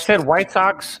 Well, I said White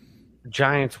Sox,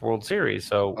 Giants World Series.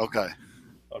 So Okay.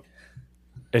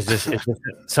 is this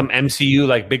some MCU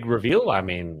like big reveal? I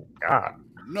mean, God.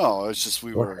 No, it's just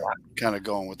we were kind of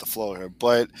going with the flow here.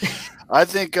 But I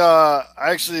think I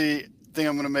actually think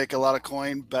I'm going to make a lot of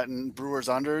coin betting Brewers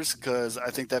unders because I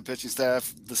think that pitching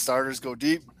staff, the starters go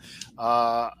deep.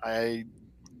 I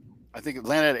think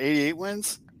Atlanta had 88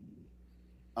 wins.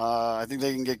 I think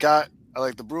they can get got. I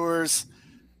like the Brewers.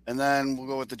 And then we'll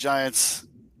go with the Giants.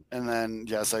 And then,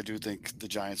 yes, I do think the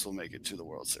Giants will make it to the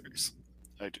World Series.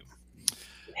 I do.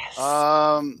 Yes.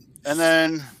 And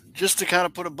then just to kind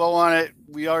of put a bow on it,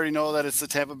 we already know that it's the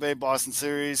Tampa Bay Boston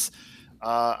series.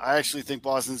 I actually think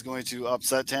Boston's going to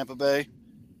upset Tampa Bay.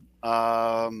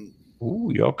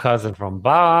 Ooh, your cousin from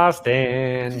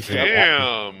Boston.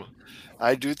 Damn.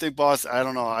 I do think Boston. I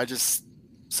don't know.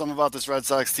 Something about this Red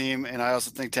Sox team, and I also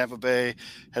think Tampa Bay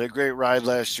had a great ride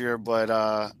last year, but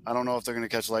I don't know if they're going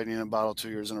to catch lightning in a bottle 2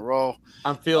 years in a row.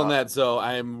 I'm feeling that, Zoe.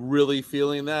 I am really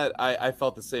feeling that. I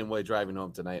felt the same way driving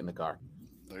home tonight in the car.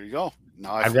 There you go.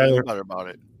 Now I feel better about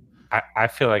it. I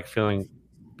feel like feeling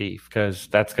beef because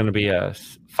that's going to be a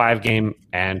 5-game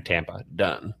and Tampa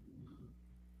done.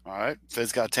 All right.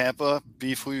 Fizz got Tampa.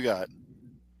 Beef, who you got?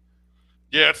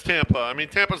 Yeah, it's Tampa. I mean,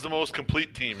 Tampa's the most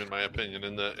complete team in my opinion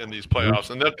in these playoffs,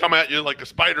 and they'll come at you like a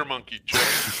spider monkey, Chip.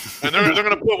 And they're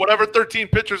going to put whatever 13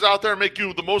 pitchers out there and make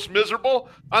you the most miserable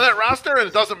on that roster, and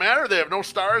it doesn't matter. They have no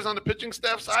stars on the pitching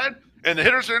staff side, and the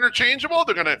hitters are interchangeable.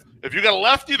 They're going to, if you got a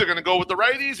lefty, they're going to go with the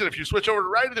righties, and if you switch over to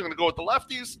righty, they're going to go with the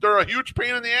lefties. They're a huge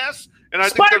pain in the ass, and I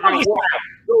think they're going to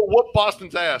whoop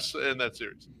Boston's ass in that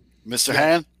series. Mr.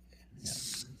 Han?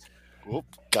 Whoop,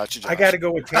 got you, Josh. I got to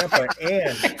go with Tampa,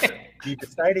 and the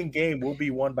deciding game will be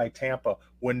won by Tampa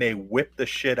when they whip the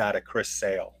shit out of Chris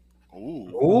Sale.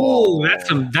 Ooh,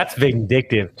 that's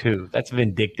vindictive too. That's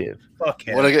vindictive. Fuck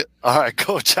him. All right,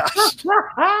 go, Josh.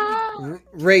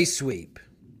 Ray sweep.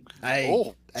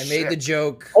 I made the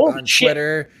joke on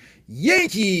Twitter.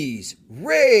 Yankees,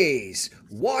 Rays.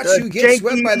 Watch The you get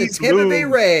swept by the Yankees Tampa Bay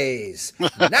lose. Rays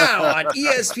now on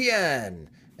ESPN.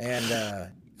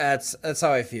 And that's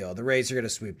how I feel. The Rays are going to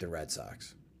sweep the Red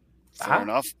Sox. Fair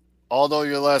enough. Although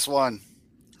your last one.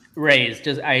 Rays.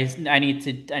 Just I need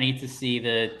to see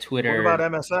the Twitter. What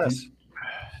about MSS?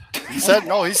 He said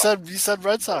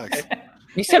Red Sox.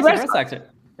 He said Red Sox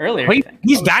earlier. Wait,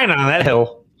 he's dying on that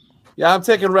hill. Yeah, I'm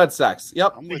taking Red Sox.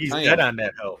 Yep. I think he's dead on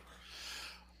that hill.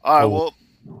 All right, well,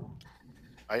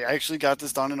 I actually got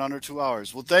this done in under 2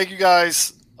 hours. Well, thank you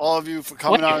guys, all of you, for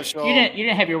coming on the show. You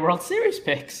didn't have your World Series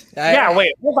picks.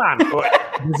 Wait, hold on.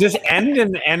 Does this end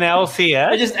in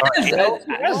NLCS? It just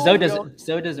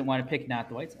Zoe doesn't want to pick not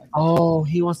the White Sox. Oh,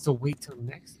 he wants to wait till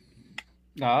next.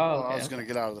 Oh, I was going to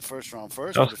get out of the first round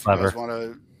first. That was But if you guys clever.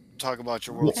 want to talk about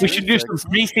your World We Series should do some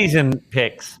picks, preseason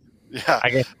picks. Yeah. I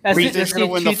guess. Who's going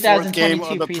to win the fourth game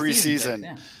of the 2022 preseason?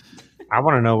 picks, yeah. I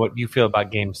want to know what you feel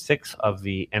about Game 6 of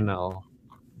the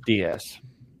NLDS.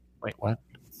 Wait, what?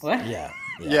 What?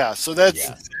 Yeah, so that's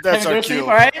Time to our go to sleep, cue.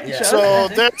 all right? Yeah. So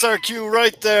that's our cue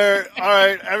right there. All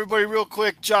right, everybody, real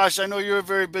quick. Josh, I know you're a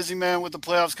very busy man with the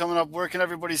playoffs coming up. Where can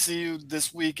everybody see you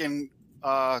this week and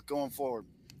going forward?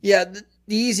 Yeah, the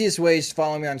easiest way is to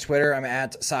follow me on Twitter. I'm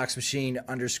at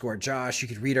SoxMachine_Josh. You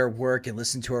can read our work and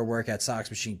listen to our work at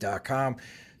SoxMachine.com.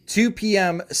 2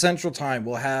 p.m. Central Time,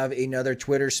 we'll have another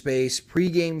Twitter Space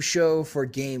pregame show for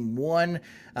Game 1.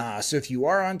 So if you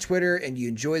are on Twitter and you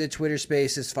enjoy the Twitter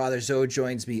Spaces, Father Zoe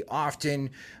joins me often.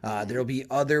 There'll be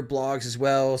other blogs as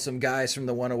well. Some guys from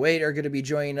the 108 are going to be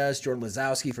joining us. Jordan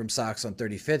Lazowski from Sox on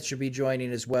 35th should be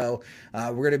joining as well.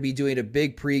 We're going to be doing a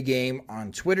big pregame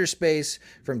on Twitter Space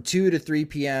from 2 to 3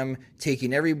 p.m.,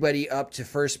 taking everybody up to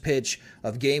first pitch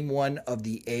of Game 1 of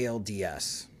the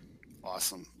ALDS.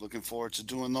 Awesome. Looking forward to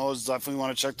doing those. Definitely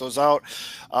want to check those out.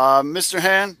 Mr.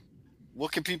 Han,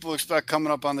 what can people expect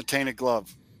coming up on the Tainted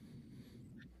Glove?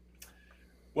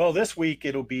 Well, this week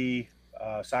it'll be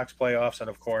Sox playoffs and,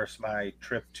 of course, my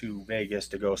trip to Vegas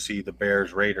to go see the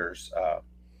Bears-Raiders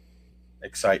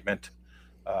excitement.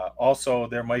 Also,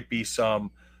 there might be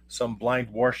some blind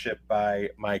worship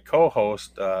by my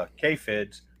co-host,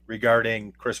 K-Fids,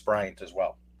 regarding Chris Bryant as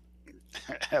well.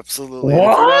 Absolutely.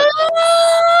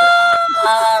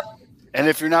 And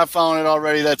if you're not following it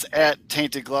already, that's at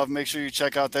Tainted Glove. Make sure you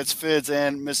check out that's Fids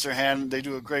and Mr. Han. They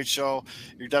do a great show.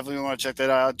 You definitely want to check that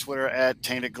out on Twitter at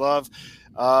Tainted Glove.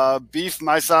 Beef,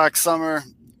 My Sox Summer,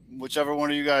 whichever one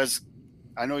of you guys.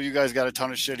 I know you guys got a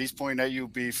ton of shit. He's pointing at you,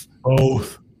 Beef.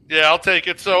 Both. Yeah, I'll take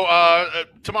it. So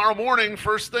tomorrow morning,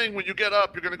 first thing when you get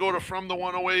up, you're going to go to From the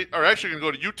 108, or actually you're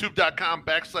going to go to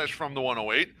youtube.com/From the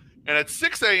 108. And at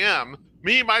 6 a.m.,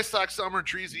 me, My Sox Summer,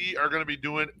 Treasy are going to be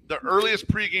doing the earliest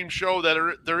pregame show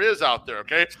that there is out there,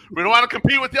 okay? We don't want to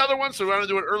compete with the other ones, so we want to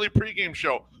do an early pregame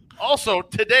show. Also,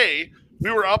 today,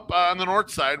 we were up on the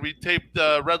north side. We taped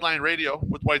Redline Radio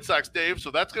with White Sox Dave, so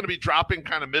that's going to be dropping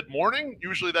kind of mid-morning.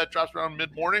 Usually that drops around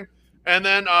mid-morning. And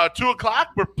then 2 o'clock,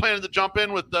 we're planning to jump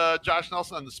in with Josh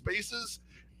Nelson on the Spaces.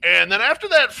 And then after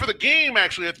that, for the game,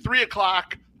 actually, at 3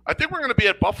 o'clock, I think we're going to be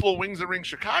at Buffalo Wings and Rings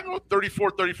Chicago,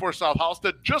 3434 South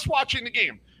Halstead, just watching the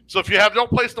game. So if you have no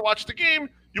place to watch the game,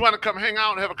 you want to come hang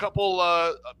out and have a couple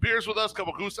beers with us, a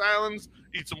couple Goose Islands,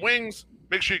 eat some wings,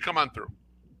 make sure you come on through.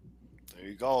 There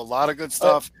you go. A lot of good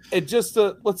stuff. And just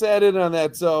let's add in on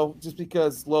that. So just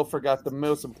because Lo forgot the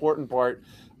most important part,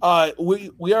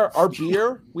 we are our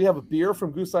beer. We have a beer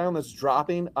from Goose Island that's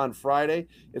dropping on Friday.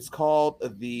 It's called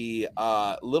the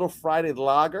Little Friday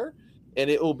Lager. And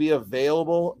it will be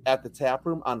available at the tap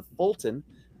room on Fulton.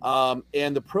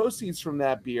 And the proceeds from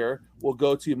that beer will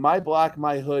go to My Block,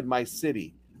 My Hood, My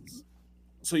City.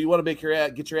 So you want to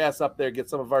get your ass up there, get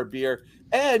some of our beer,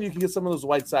 and you can get some of those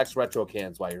White Sox retro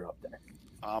cans while you're up there.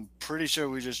 I'm pretty sure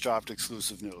we just dropped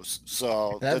exclusive news.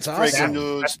 So that's breaking awesome.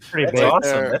 News. That's pretty That's awesome.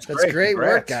 There. That's great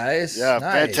Congrats. work, guys. Yeah,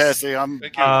 Nice. fantastic.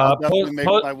 I'll definitely make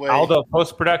my way. Aldo,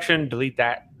 post-production, delete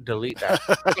that.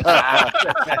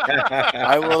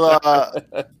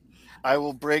 I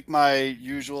will break my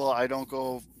usual. I don't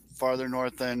go farther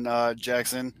north than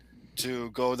Jackson to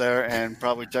go there and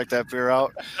probably check that beer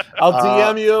out. I'll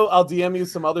DM you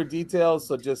some other details.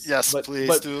 So just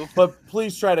please do. But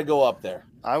please try to go up there.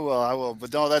 I will.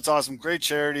 But no, that's awesome. Great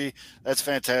charity. That's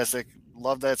fantastic.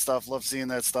 Love that stuff. Love seeing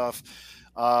that stuff.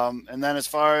 And then as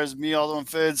far as me, Aldo, and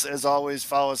Fids, as always,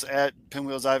 follow us at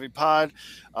Pinwheels Ivy Pod.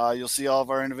 You'll see all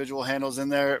of our individual handles in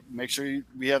there. Make sure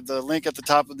we have the link at the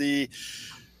top of the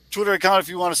Twitter account if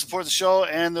you want to support the show,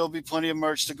 and there'll be plenty of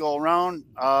merch to go around.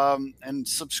 And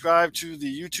subscribe to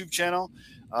the YouTube channel.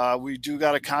 We do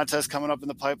got a contest coming up in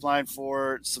the pipeline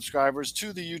for subscribers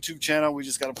to the YouTube channel. We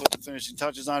just got to put the finishing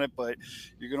touches on it, but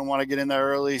you're going to want to get in there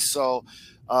early. So,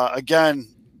 again,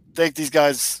 thank these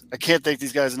guys. I can't thank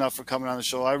these guys enough for coming on the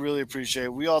show. I really appreciate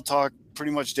it. We all talk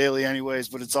pretty much daily anyways,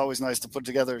 but it's always nice to put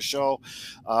together a show.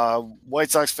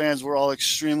 White Sox fans, we're all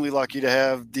extremely lucky to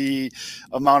have the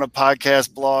amount of podcast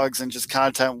blogs and just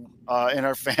content in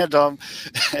our fandom.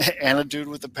 And a dude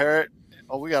with a parrot.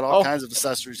 Oh, we got all kinds of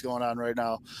accessories going on right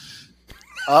now.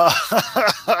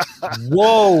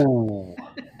 Whoa.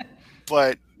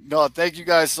 But no, thank you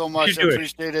guys so much. I do it.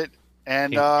 appreciate it.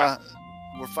 And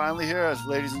we're finally here, as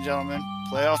ladies and gentlemen,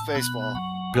 playoff baseball.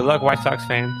 Good luck, White Sox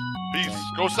fans. Peace.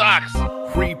 Go Sox.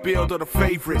 Rebuild of the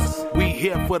favorites. We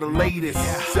here for the latest.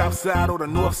 South side or the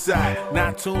north side.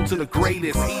 Not tuned to the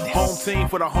greatest. Home team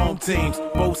for the home teams.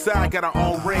 Both sides got our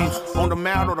own rings. On the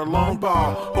mound or the long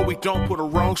ball. But we don't put the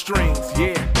wrong strings.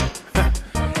 Yeah.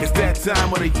 It's that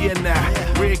time of the year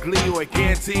now. Wrigley or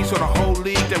Gantes or the whole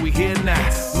league that we hear now.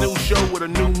 New show with a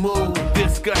new mood.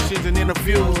 Discussions and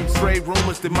interviews. Trade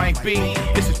rumors that might be.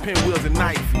 This is Pinwheels and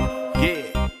Knife.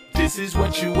 Yeah. This is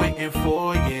what you waiting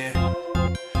for, yeah.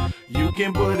 You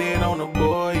can put it on the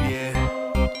board,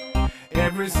 yeah.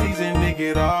 Every season, nigga,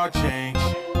 it all change.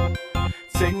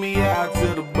 Take me out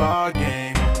to the ball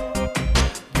game.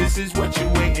 This is what you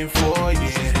waiting for,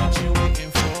 yeah.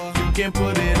 You can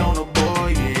put it on the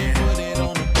board, yeah.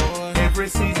 Every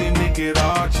season it could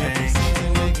all change.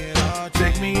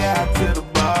 Take me out to the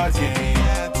bar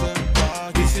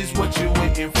game. This is what you're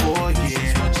waiting for,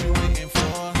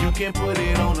 yeah. You can put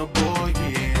it on the board,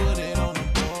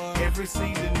 yeah. Every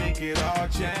season it could all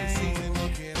change.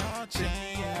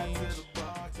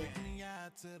 Take me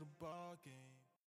out to the bar game.